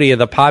minority of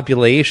the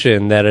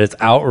population that is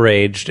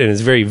outraged and is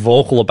very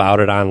vocal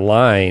about it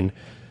online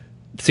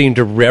seem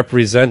to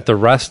represent the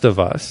rest of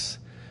us,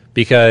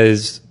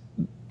 because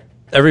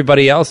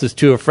everybody else is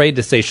too afraid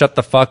to say shut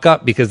the fuck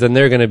up, because then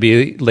they're going to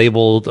be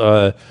labeled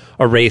a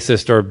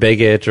racist or a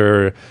bigot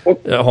or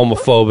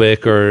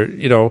homophobic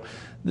or,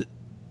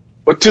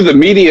 But to the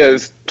media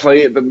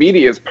the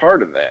media is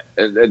part of that.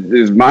 It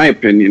is my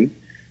opinion.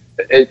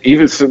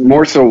 Even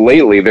more so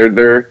lately,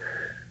 they're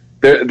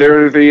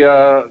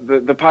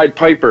the Pied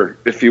Piper,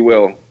 if you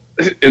will,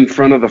 in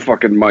front of the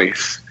fucking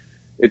mice.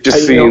 It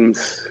just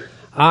seems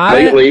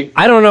lately.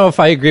 I don't know if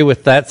I agree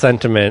with that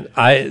sentiment.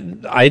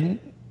 I'm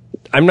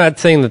not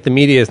saying that the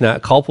media is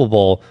not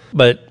culpable,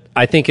 but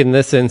I think in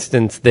this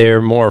instance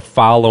they're more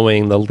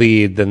following the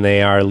lead than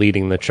they are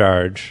leading the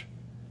charge.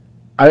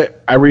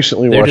 I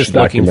recently They're watched just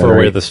a looking documentary. for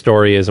where the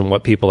story is and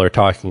what people are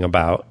talking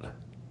about.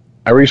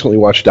 I recently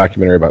watched a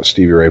documentary about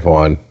Stevie Ray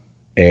Vaughan,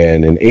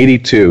 and in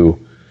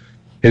 '82,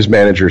 his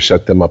manager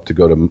set them up to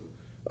go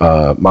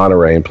to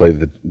Monterey and play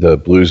the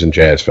Blues and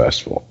Jazz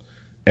Festival.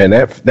 And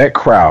that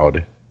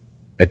crowd,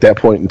 at that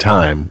point in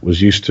time,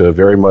 was used to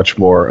very much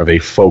more of a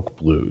folk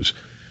blues,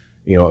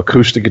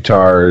 acoustic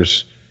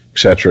guitars, et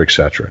cetera, et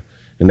cetera.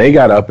 And they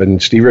got up,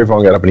 and Stevie Ray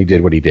Vaughan got up, and he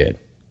did what he did.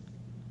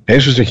 And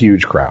this was a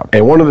huge crowd.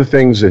 And one of the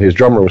things that his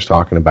drummer was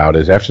talking about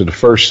is after the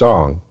first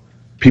song,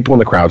 people in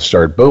the crowd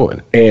started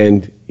booing.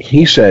 And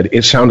he said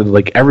it sounded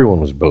like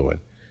everyone was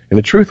booing. And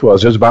the truth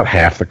was, it was about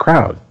half the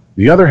crowd.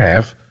 The other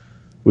half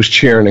was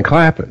cheering and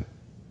clapping.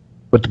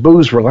 But the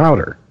boos were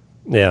louder.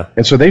 Yeah.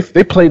 And so they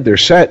played their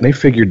set, and they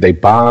figured they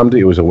bombed.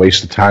 It was a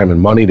waste of time and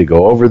money to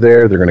go over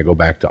there. They're going to go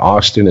back to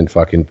Austin and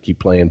fucking keep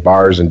playing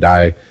bars and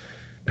die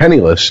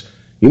penniless.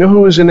 You know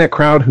who was in that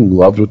crowd who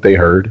loved what they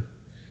heard?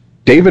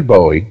 David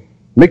Bowie,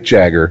 Mick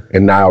Jagger,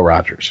 and Nile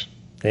Rodgers.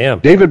 Damn.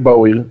 David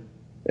Bowie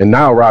and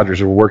Nile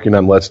Rodgers were working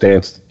on Let's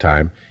Dance at the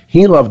time.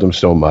 He loved them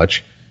so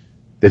much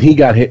that he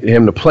got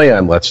him to play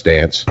on Let's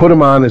Dance, put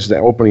him on as the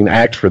opening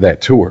act for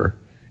that tour.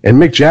 And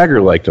Mick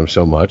Jagger liked him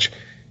so much,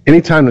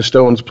 anytime the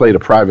Stones played a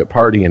private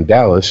party in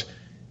Dallas,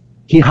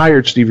 he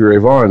hired Stevie Ray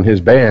Vaughan and his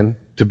band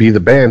to be the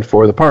band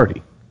for the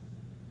party.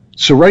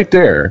 So right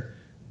there,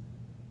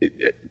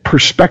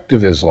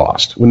 perspective is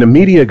lost. When the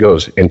media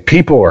goes and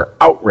people are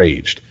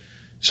outraged,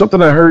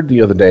 something I heard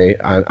the other day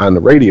on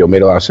the radio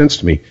made a lot of sense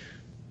to me.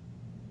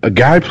 A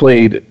guy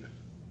played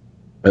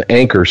an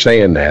anchor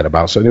saying that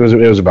about something.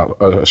 It was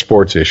about a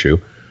sports issue,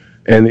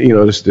 and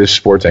this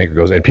sports anchor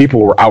goes, and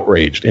people were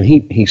outraged, and he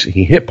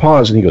hit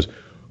pause and he goes,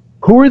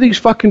 "Who are these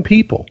fucking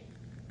people?"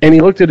 And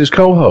he looked at his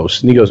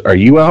co-host and he goes, "Are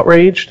you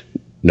outraged?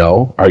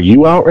 No. Are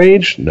you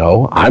outraged?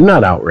 No. I'm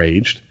not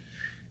outraged.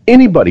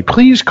 Anybody,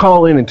 please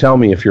call in and tell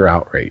me if you're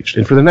outraged."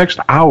 And for the next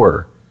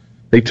hour,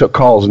 they took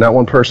calls, and not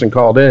one person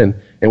called in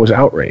and was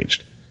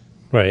outraged.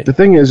 Right. The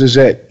thing is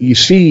that you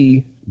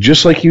see,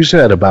 just like you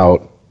said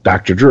about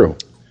Dr. Drew.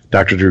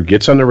 Dr. Drew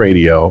gets on the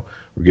radio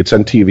or gets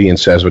on TV and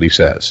says what he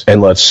says.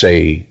 And let's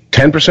say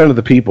 10% of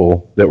the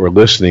people that were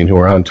listening who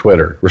are on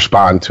Twitter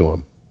respond to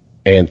him.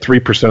 And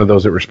 3% of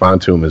those that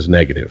respond to him is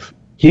negative.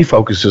 He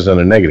focuses on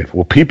the negative.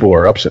 Well, people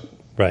are upset.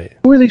 Right.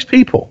 Who are these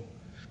people?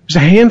 There's a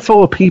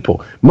handful of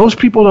people. Most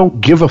people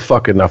don't give a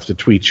fuck enough to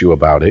tweet you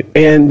about it.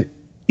 And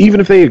even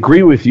if they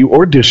agree with you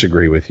or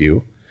disagree with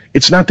you,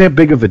 it's not that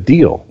big of a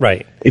deal.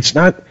 Right. It's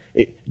not.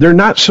 They're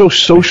not so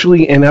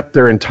socially inept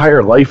their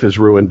entire life is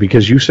ruined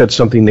because you said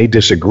something they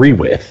disagree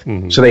with.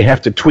 Mm-hmm. So they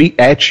have to tweet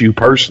at you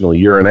personally,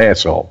 you're an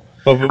asshole.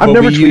 I've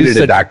never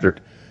tweeted a doctor.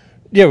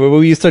 Yeah, but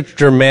we use such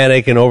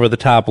dramatic and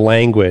over-the-top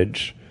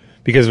language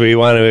because we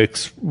want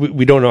to.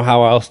 We don't know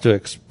how else to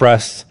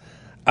express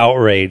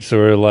outrage. So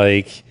we're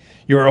like,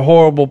 "You're a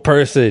horrible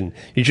person.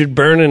 You should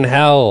burn in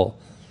hell.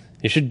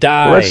 You should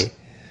die." Well,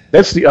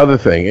 that's the other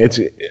thing. It's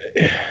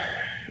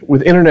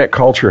with internet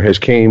culture has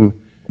came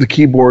the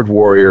keyboard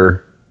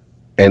warrior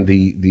and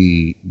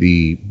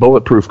the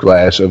bulletproof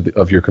glass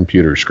of your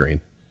computer screen,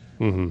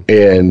 mm-hmm.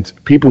 and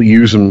people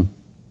use them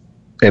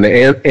and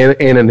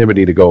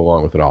anonymity to go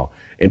along with it all,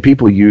 and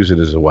people use it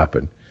as a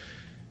weapon.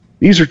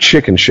 These are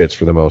chicken shits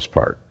for the most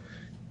part.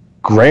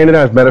 Granted,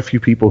 I've met a few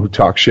people who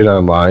talk shit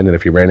online, and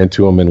if you ran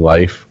into them in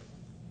life,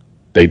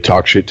 they'd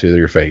talk shit to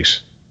your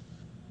face.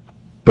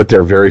 But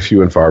they're very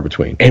few and far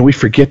between. And we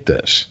forget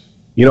this.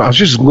 I was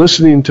just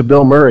listening to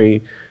Bill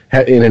Murray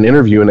in an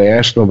interview, and they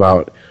asked him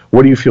about,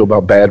 what do you feel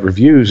about bad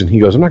reviews? And he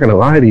goes, I'm not going to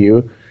lie to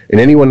you. And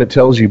anyone that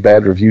tells you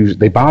bad reviews,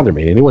 they bother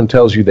me. Anyone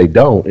tells you they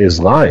don't is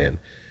lying.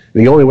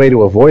 The only way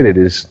to avoid it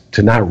is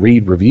to not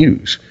read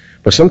reviews.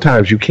 But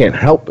sometimes you can't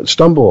help but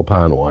stumble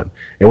upon one.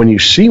 And when you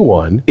see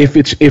one, if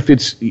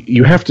it's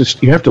you have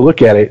to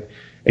look at it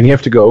and you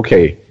have to go,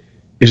 okay,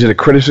 is it a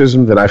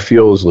criticism that I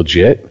feel is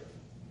legit?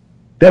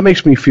 That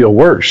makes me feel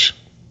worse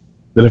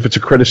than if it's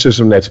a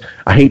criticism that's,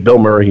 I hate Bill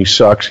Murray, he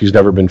sucks, he's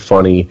never been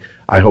funny,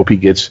 I hope he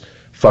gets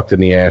fucked in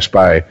the ass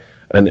by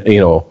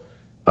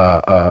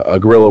a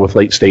gorilla with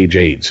late stage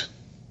AIDS.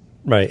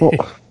 Right. Well,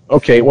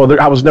 okay, well,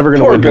 I was never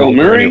going to win Bill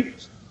Murray. Right.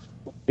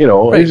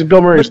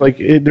 Bill Murray's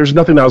there's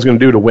nothing I was going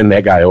to do to win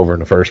that guy over in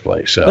the first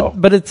place. So,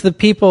 but it's the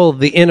people,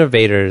 the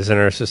innovators in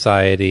our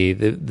society,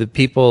 the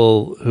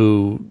people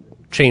who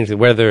change it,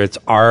 whether it's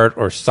art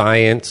or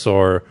science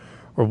or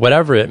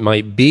whatever it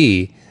might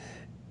be.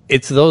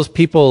 It's those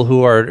people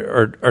who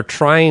are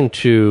trying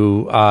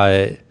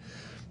to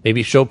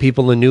maybe show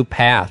people a new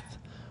path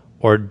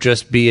or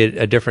just be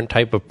a different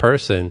type of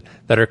person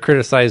that are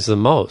criticized the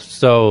most.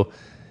 So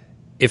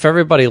if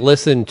everybody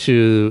listened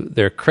to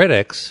their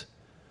critics,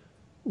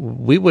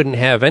 we wouldn't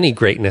have any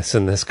greatness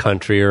in this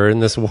country or in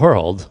this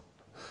world.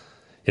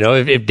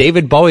 If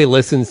David Bowie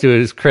listens to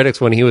his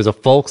critics when he was a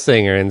folk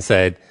singer and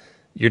said,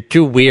 "You're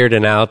too weird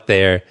and out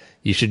there,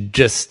 you should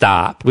just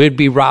stop," we'd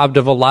be robbed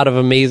of a lot of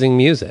amazing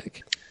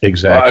music.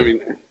 Exactly.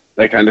 Well,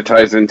 that kind of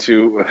ties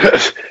into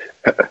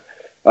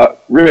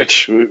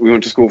Rich. We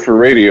went to school for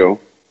radio.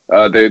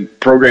 The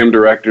program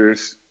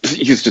directors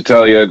used to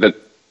tell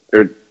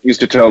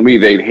me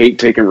they'd hate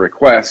taking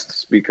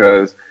requests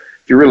because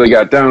if you really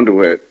got down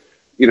to it,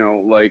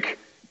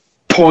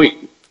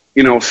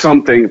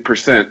 something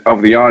 %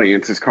 of the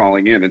audience is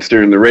calling in and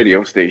steering the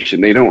radio station.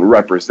 They don't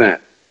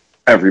represent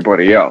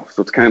everybody else.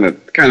 So it's kind of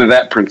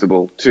that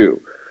principle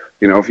too.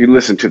 If you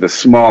listen to the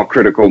small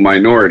critical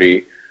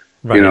minority,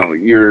 right,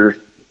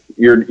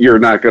 you're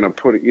not going to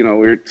put it.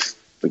 It's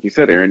like you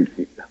said, Aaron.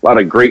 A lot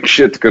of great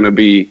shit's going to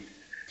be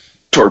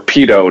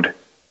torpedoed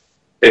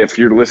if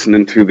you're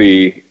listening to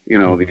the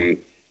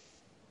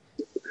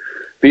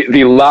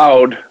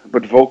loud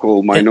but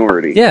vocal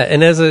minority.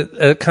 And as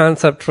a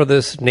concept for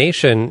this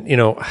nation,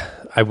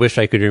 I wish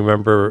I could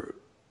remember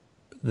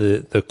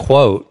the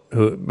quote.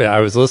 I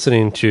was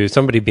listening to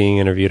somebody being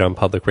interviewed on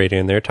public radio,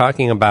 and they're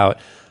talking about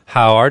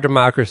how our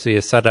democracy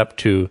is set up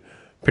to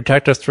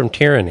protect us from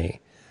tyranny.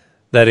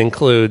 That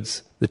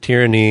includes the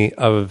tyranny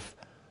of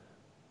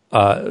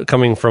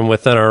coming from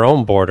within our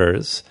own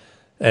borders,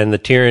 and the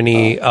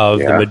tyranny of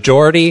the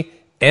majority,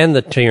 and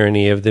the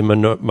tyranny of the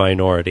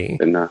minority.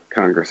 And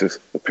Congress has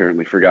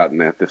apparently forgotten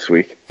that this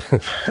week.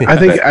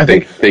 I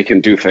think they can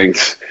do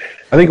things.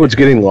 I think what's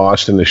getting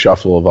lost in the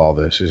shuffle of all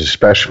this is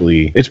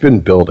it's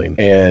been building,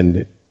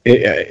 and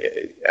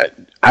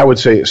I would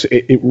say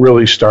it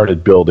really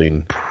started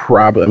building.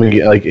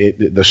 Probably,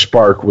 the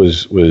spark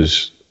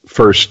was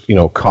first,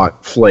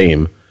 caught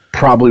flame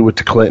probably with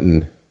the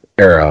Clinton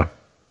era.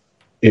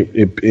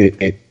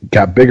 It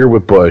got bigger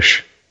with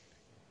Bush.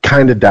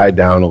 Kind of died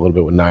down a little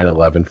bit with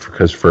 9/11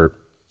 because for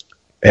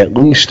at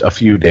least a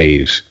few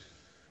days,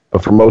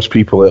 but for most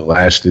people it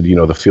lasted.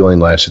 The feeling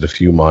lasted a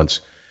few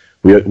months.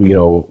 We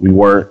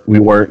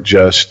weren't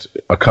just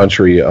a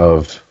country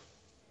of.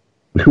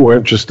 We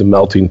weren't just a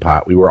melting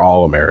pot. We were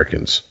all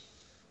Americans,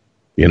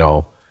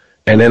 and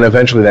then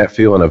eventually that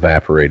feeling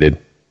evaporated,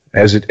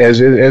 as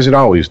it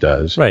always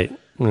does. Right,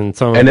 and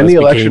some of us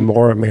became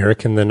more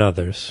American than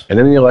others. And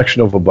then the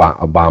election of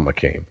Obama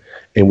came,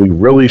 and we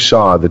really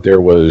saw that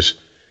there was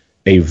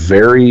a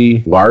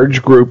very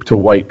large group to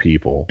white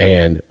people,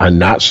 and I'm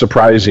not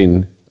surprised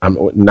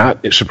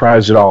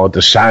at all at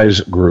the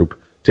size group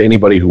to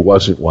anybody who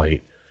wasn't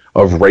white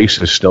of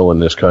racists still in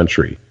this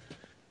country.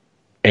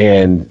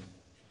 And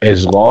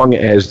as long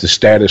as the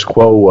status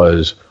quo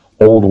was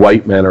old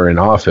white men are in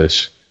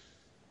office,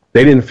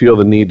 they didn't feel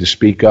the need to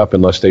speak up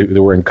unless they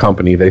were in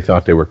company they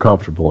thought they were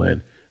comfortable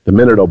in. The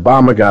minute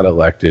Obama got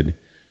elected,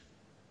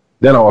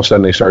 then all of a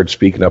sudden they started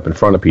speaking up in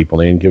front of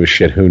people and they didn't give a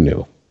shit who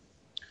knew.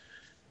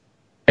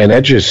 And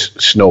that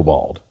just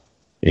snowballed.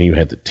 And you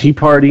had the Tea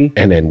Party,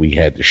 and then we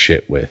had the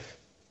shit with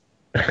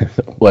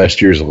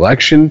last year's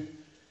election,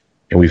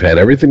 and we've had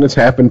everything that's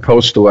happened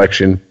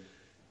post-election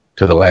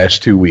to the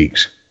last 2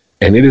 weeks.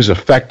 And it is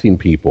affecting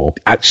people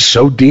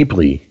so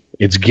deeply,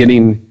 it's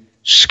getting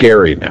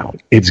scary now.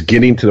 It's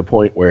getting to the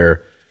point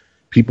where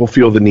people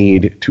feel the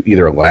need to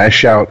either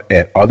lash out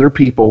at other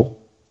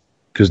people,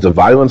 because the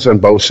violence on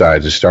both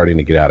sides is starting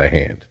to get out of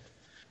hand.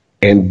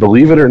 And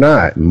believe it or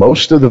not,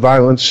 most of the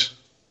violence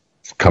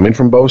coming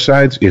from both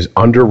sides is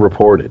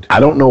underreported. I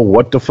don't know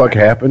what the fuck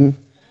happened,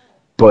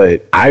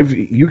 but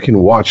you can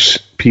watch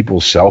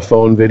people's cell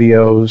phone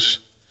videos.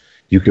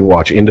 You can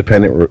watch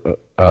independent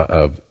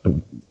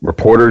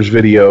reporters'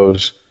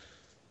 videos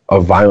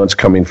of violence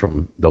coming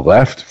from the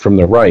left, from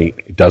the right.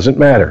 It doesn't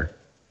matter.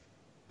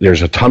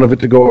 There's a ton of it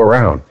to go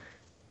around.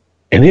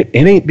 And it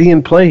ain't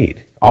being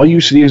played. All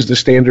you see is the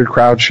standard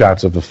crowd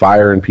shots of the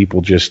fire and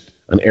people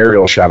an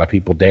aerial shot of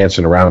people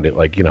dancing around it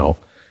like,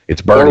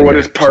 it's burning. Or what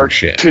is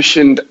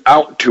partitioned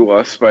out to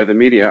us by the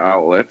media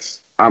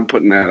outlets I'm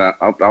putting that.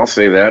 I'll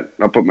say that.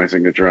 I'll put my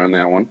signature on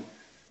that one.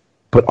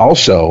 But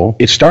also,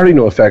 it's starting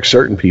to affect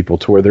certain people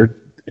to where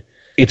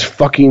it's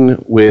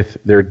fucking with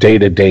their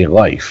day-to-day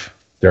life,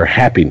 their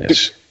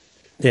happiness.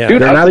 Yeah, they're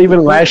not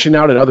even lashing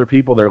out at other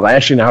people. They're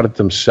lashing out at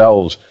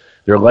themselves.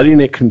 They're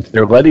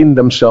letting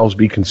themselves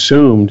be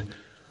consumed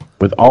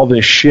with all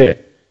this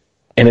shit.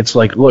 And it's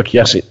like, look,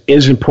 yes, it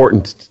is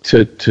important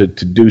to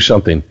do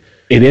something.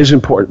 It is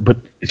important, but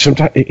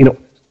sometimes,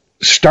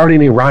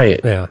 starting a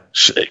riot,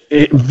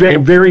 very,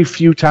 very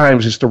few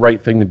times it's the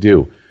right thing to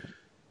do.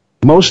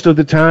 Most of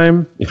the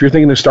time, if you're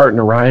thinking of starting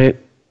a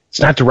riot, it's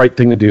not the right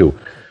thing to do.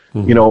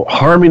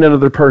 Harming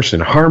another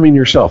person, harming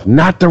yourself,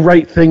 not the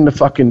right thing to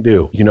fucking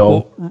do.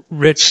 Well,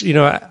 Rich,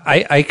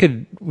 we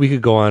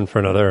could go on for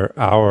another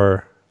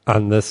hour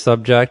on this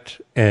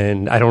subject,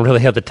 and I don't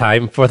really have the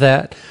time for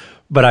that.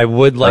 But I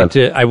would like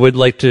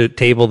to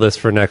table this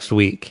for next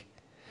week,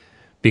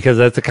 because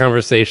that's a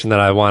conversation that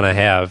I want to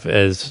have.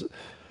 It's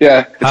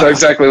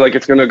exactly like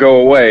it's going to go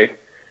away.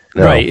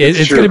 No, right,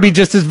 it's going to be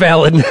just as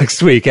valid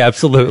next week,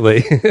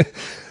 absolutely.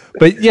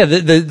 But yeah,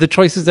 the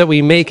choices that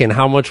we make and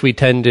how much we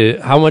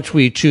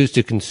choose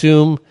to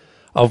consume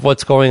of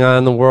what's going on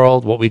in the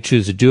world, what we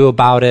choose to do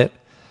about it,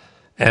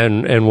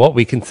 and what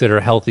we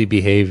consider healthy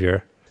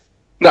behavior.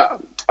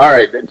 No, all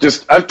right.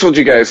 I've told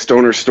you guys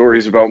stoner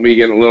stories about me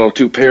getting a little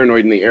too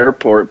paranoid in the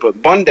airport, but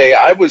one day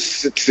I was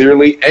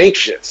sincerely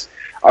anxious.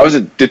 I was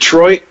at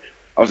Detroit,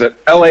 I was at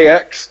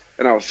LAX,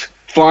 and I was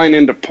flying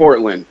into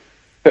Portland.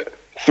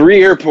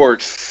 3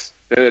 airports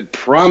that had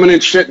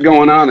prominent shit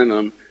going on in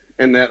them,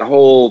 and that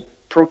whole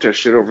protest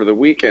shit over the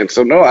weekend.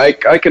 So no, I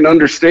can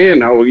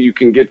understand how you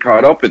can get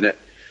caught up in it,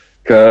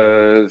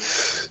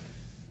 because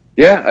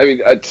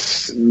I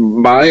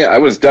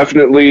was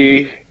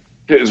definitely.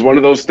 It was one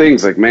of those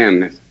things like,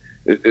 man,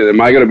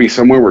 am I going to be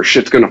somewhere where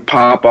shit's going to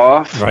pop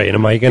off? Right, and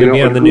am I going to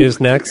be on the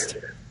news next?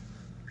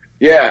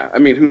 Yeah, I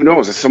mean, who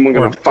knows? Is someone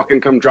going to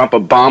fucking come drop a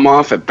bomb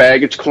off at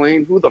baggage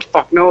claim? Who the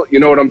fuck knows? You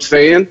know what I'm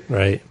saying?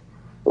 Right.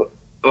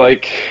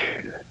 Like,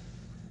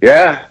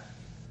 yeah.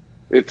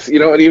 It's,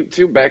 and even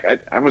too,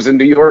 I was in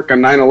New York on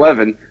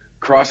 9/11,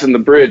 crossing the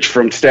bridge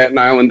from Staten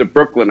Island to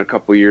Brooklyn a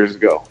couple years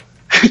ago.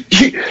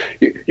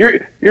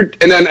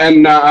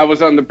 And I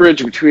was on the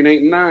bridge between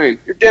 8 and 9.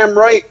 You're damn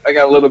right. I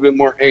got a little bit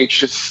more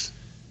anxious.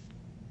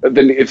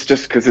 Then it's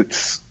just because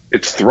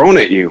it's thrown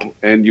at you,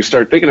 and you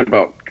start thinking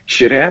about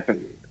shit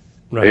happening.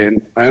 Right.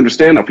 And I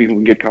understand how people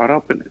can get caught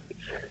up in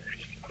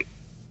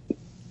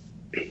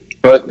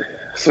it. But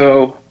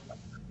so,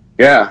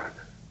 yeah.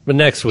 But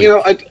next week,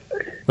 I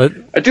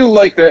do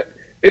like that.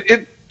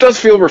 It does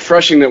feel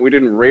refreshing that we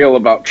didn't rail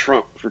about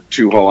Trump for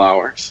 2 whole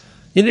hours.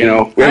 We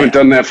haven't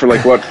done that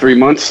for 3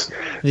 months.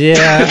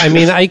 Yeah, I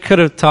mean, I could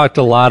have talked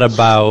a lot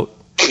about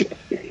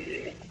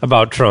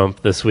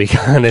Trump this week,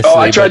 honestly. Oh,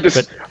 I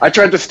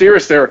tried to steer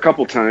us there a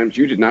couple times.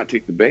 You did not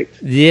take the bait.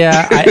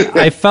 Yeah,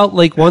 I felt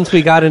like once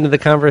we got into the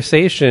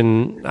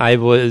conversation,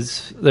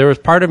 there was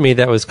part of me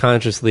that was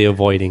consciously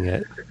avoiding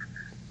it.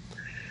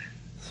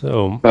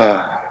 So,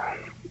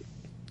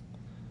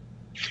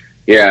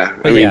 yeah,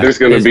 there's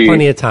going to be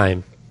plenty of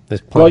time.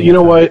 Well, you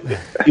know what?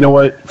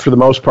 For the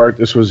most part,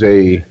 this was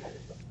a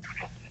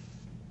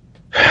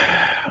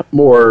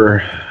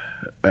more,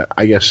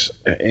 I guess,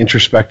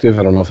 introspective.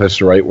 I don't know if that's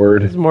the right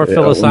word. It's more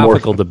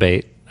philosophical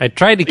debate. I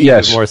tried to keep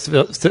it more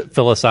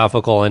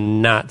philosophical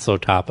and not so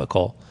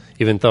topical,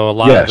 even though a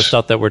lot of the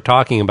stuff that we're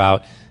talking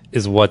about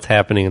is what's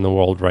happening in the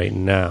world right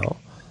now.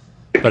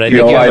 But I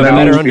think you have a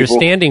better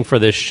understanding for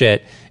this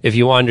shit if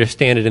you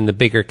understand it in the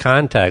bigger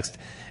context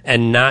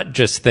and not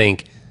just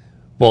think,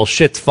 well,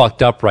 shit's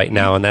fucked up right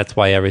now, and that's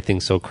why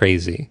everything's so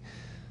crazy.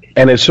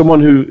 And as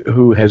someone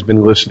who has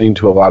been listening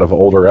to a lot of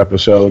older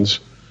episodes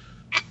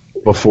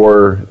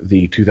before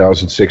the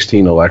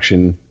 2016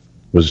 election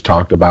was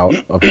talked about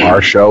of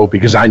our show,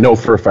 because I know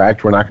for a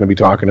fact we're not going to be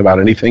talking about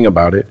anything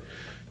about it,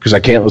 because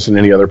I can't listen to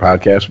any other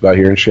podcast without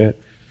hearing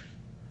shit.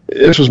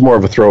 This was more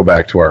of a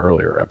throwback to our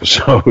earlier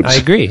episodes. I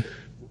agree.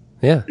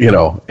 Yeah.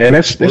 And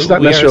it's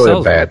not necessarily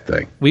a bad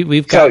thing.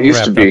 We've gotten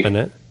wrapped up in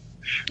it.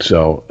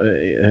 So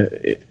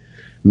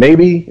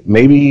maybe.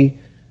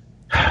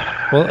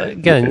 Well,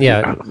 again,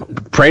 yeah.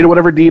 Pray to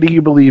whatever deity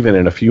you believe in.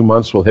 In a few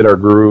months, we'll hit our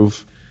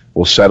groove.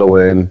 We'll settle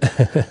in.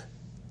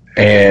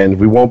 And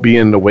we won't be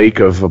in the wake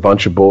of a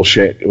bunch of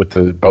bullshit with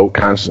the boat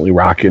constantly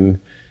rocking.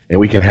 And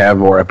we can have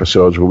more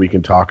episodes where we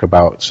can talk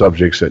about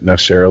subjects that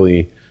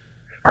necessarily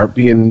aren't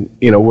being,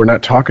 we're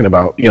not talking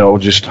about,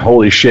 just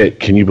holy shit,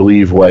 can you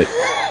believe what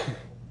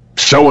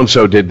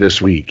so-and-so did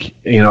this week?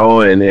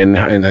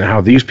 And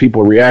how these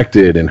people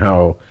reacted and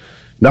how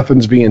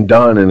nothing's being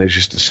done, and it's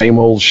just the same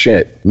old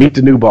shit. Meet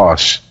the new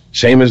boss,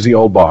 same as the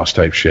old boss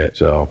type shit.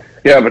 So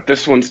yeah, but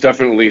this one's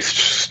definitely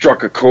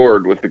struck a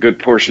chord with a good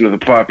portion of the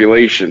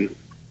population.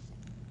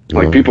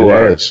 People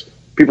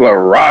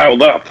are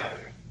riled up.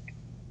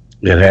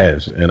 It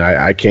has, and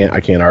I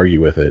can't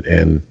argue with it.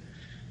 And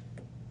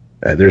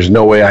there's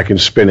no way I can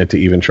spin it to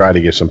even try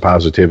to get some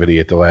positivity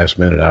at the last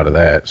minute out of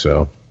that.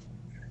 So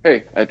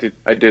hey, I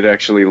did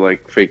actually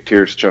like Fake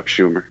Tears, Chuck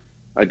Schumer.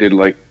 I did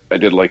like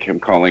did like him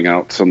calling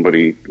out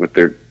somebody with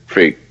their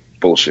fake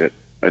bullshit.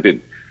 I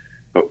did.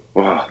 Oh,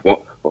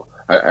 well,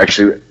 I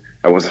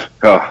was.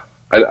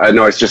 I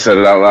know I just said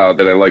it out loud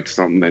that I liked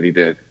something that he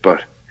did,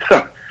 but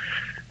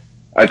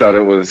I thought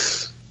it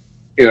was,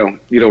 you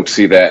don't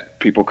see that,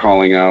 people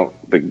calling out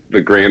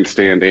the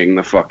grandstanding,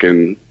 the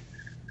fucking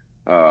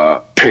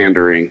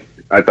pandering.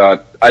 I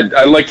thought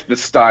I liked the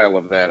style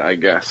of that, I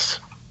guess.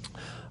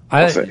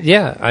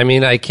 Yeah, I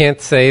mean, I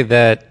can't say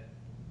that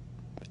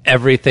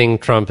everything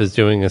Trump is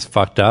doing is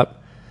fucked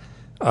up.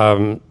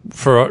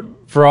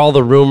 For all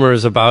the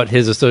rumors about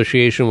his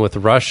association with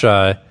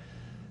Russia,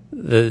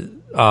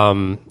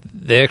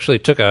 they actually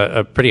took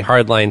a pretty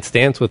hardline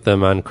stance with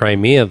them on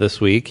Crimea this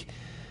week.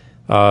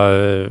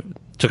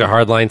 Took a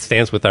hardline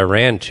stance with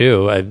Iran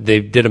too.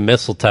 They did a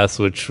missile test,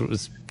 which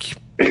was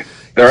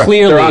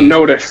they're on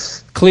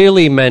notice.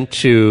 Clearly meant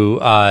to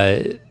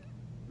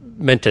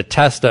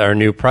test our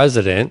new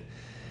president.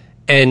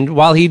 And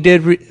while he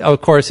did,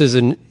 of course,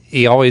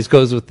 he always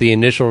goes with the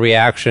initial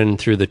reaction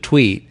through the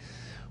tweet,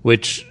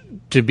 which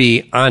to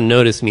be on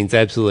notice means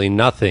absolutely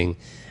nothing.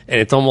 And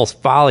it's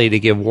almost folly to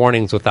give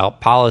warnings without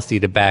policy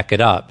to back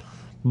it up.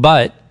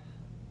 But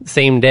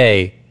same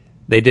day,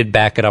 they did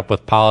back it up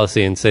with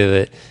policy and say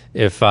that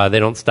if they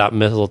don't stop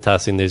missile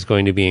testing, there's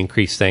going to be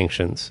increased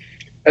sanctions.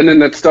 And then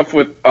that stuff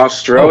with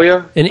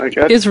Australia and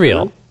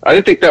Israel. I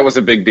didn't think that was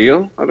a big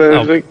deal. I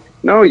was like,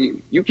 no,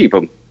 you keep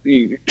them.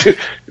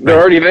 They're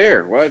already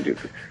there. What?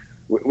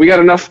 We got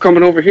enough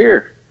coming over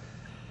here.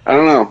 I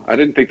don't know. I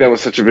didn't think that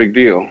was such a big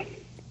deal.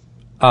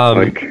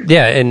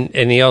 Yeah,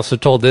 and he also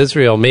told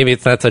Israel maybe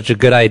it's not such a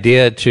good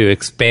idea to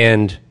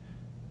expand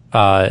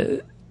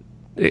housing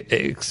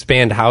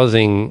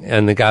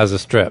in the Gaza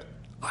Strip.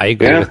 I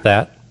agree with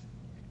that.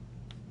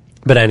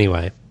 But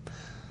anyway,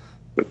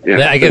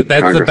 I guess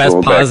that's the best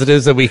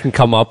positives that we can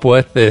come up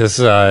with is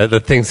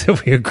the things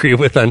that we agree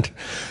with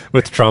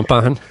Trump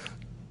on.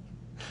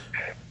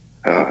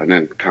 And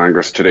then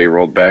Congress today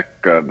rolled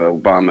back the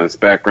Obama's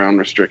background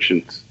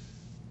restrictions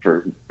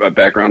for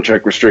background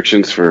check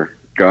restrictions for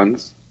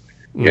guns.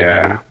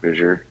 Yeah, there's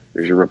your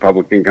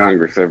Republican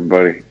Congress,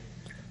 everybody.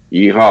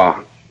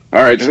 Yeehaw!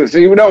 All right, so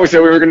you know we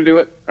said we were going to do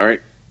it. All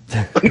right,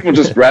 we'll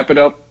just wrap it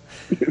up.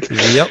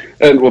 Yep.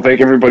 And we'll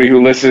thank everybody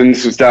who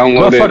listens, who's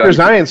downloaded. Motherfuckers,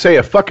 I didn't say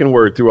a fucking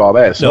word through all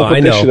that. So no, don't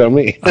put this shit on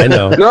me. I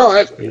know. No,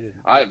 it's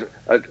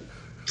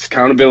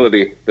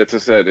accountability. That's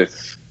what I said.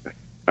 It's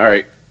all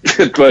right.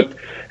 But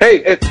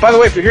hey, by the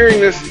way, if you're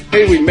hearing this,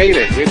 hey, we made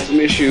it. We had some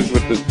issues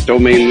with the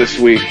domain this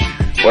week.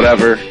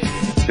 Whatever,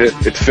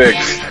 it's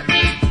fixed.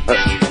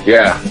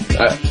 Yeah,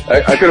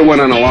 I could have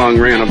went on a long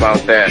rant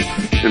about that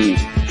and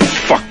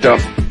fucked up.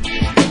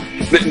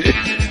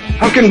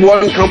 How can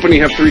one company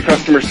have 3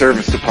 customer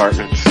service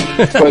departments?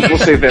 But we'll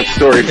save that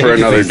story for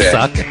another day.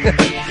 Suck.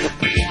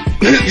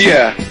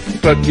 Yeah,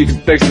 but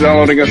thanks for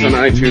downloading us on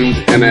iTunes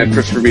and at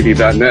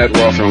ChristopherMedia.net.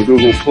 We're also on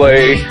Google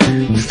Play,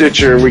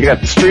 Stitcher. We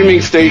got the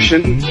streaming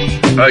station.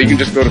 You can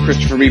just go to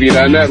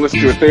ChristopherMedia.net,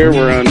 listen to it there.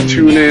 We're on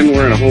TuneIn.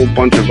 We're in a whole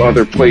bunch of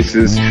other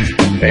places.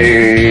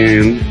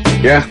 And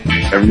yeah,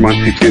 every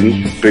month keeps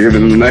getting bigger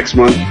than the next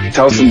month.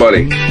 Tell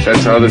somebody.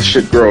 That's how this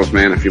shit grows,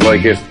 man. If you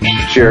like it,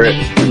 share it.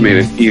 We've made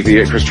it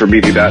easy at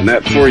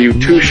ChristopherMedia.net for you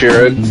to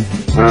share it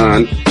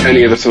on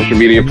any of the social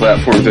media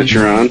platforms that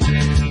you're on.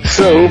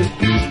 So,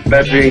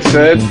 that being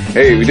said,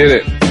 hey, we did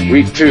it.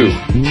 Week 2.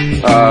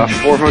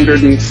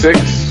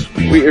 406.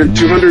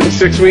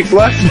 206 weeks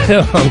left.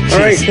 All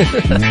right.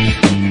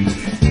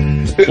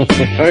 All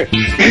right.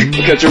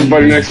 We'll catch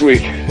everybody next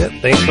week. Yep,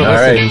 thanks for listening. All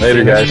right.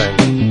 Later, guys.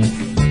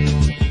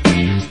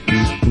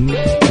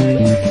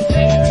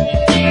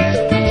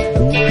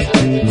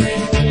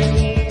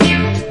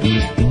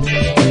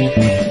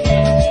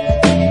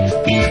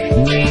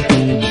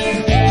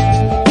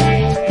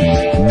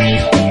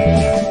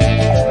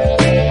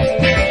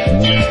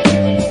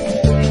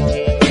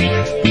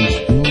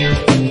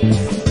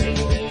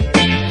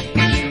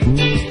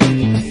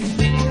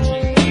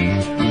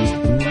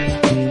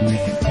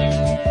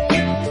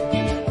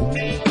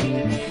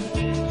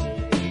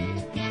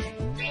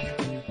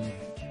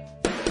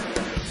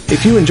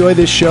 If you enjoy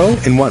this show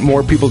and want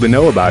more people to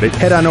know about it,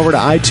 head on over to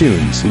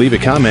iTunes, leave a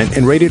comment,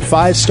 and rate it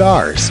 5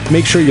 stars.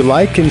 Make sure you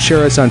like and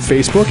share us on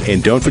Facebook,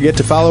 and don't forget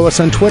to follow us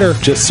on Twitter.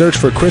 Just search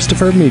for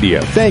Christopher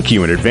Media. Thank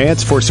you in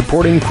advance for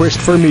supporting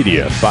Christopher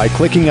Media by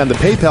clicking on the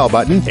PayPal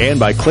button and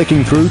by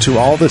clicking through to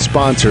all the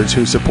sponsors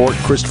who support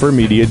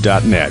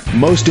ChristopherMedia.net.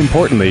 Most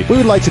importantly, we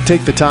would like to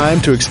take the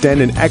time to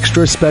extend an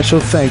extra special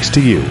thanks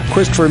to you.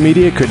 Christopher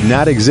Media could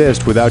not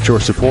exist without your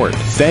support.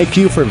 Thank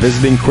you for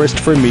visiting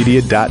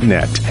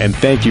ChristopherMedia.net, and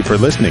thank you for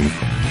listening.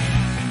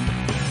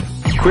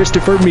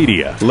 Christopher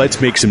Media.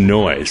 Let's make some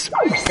noise.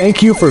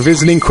 Thank you for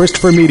visiting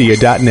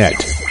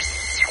ChristopherMedia.net.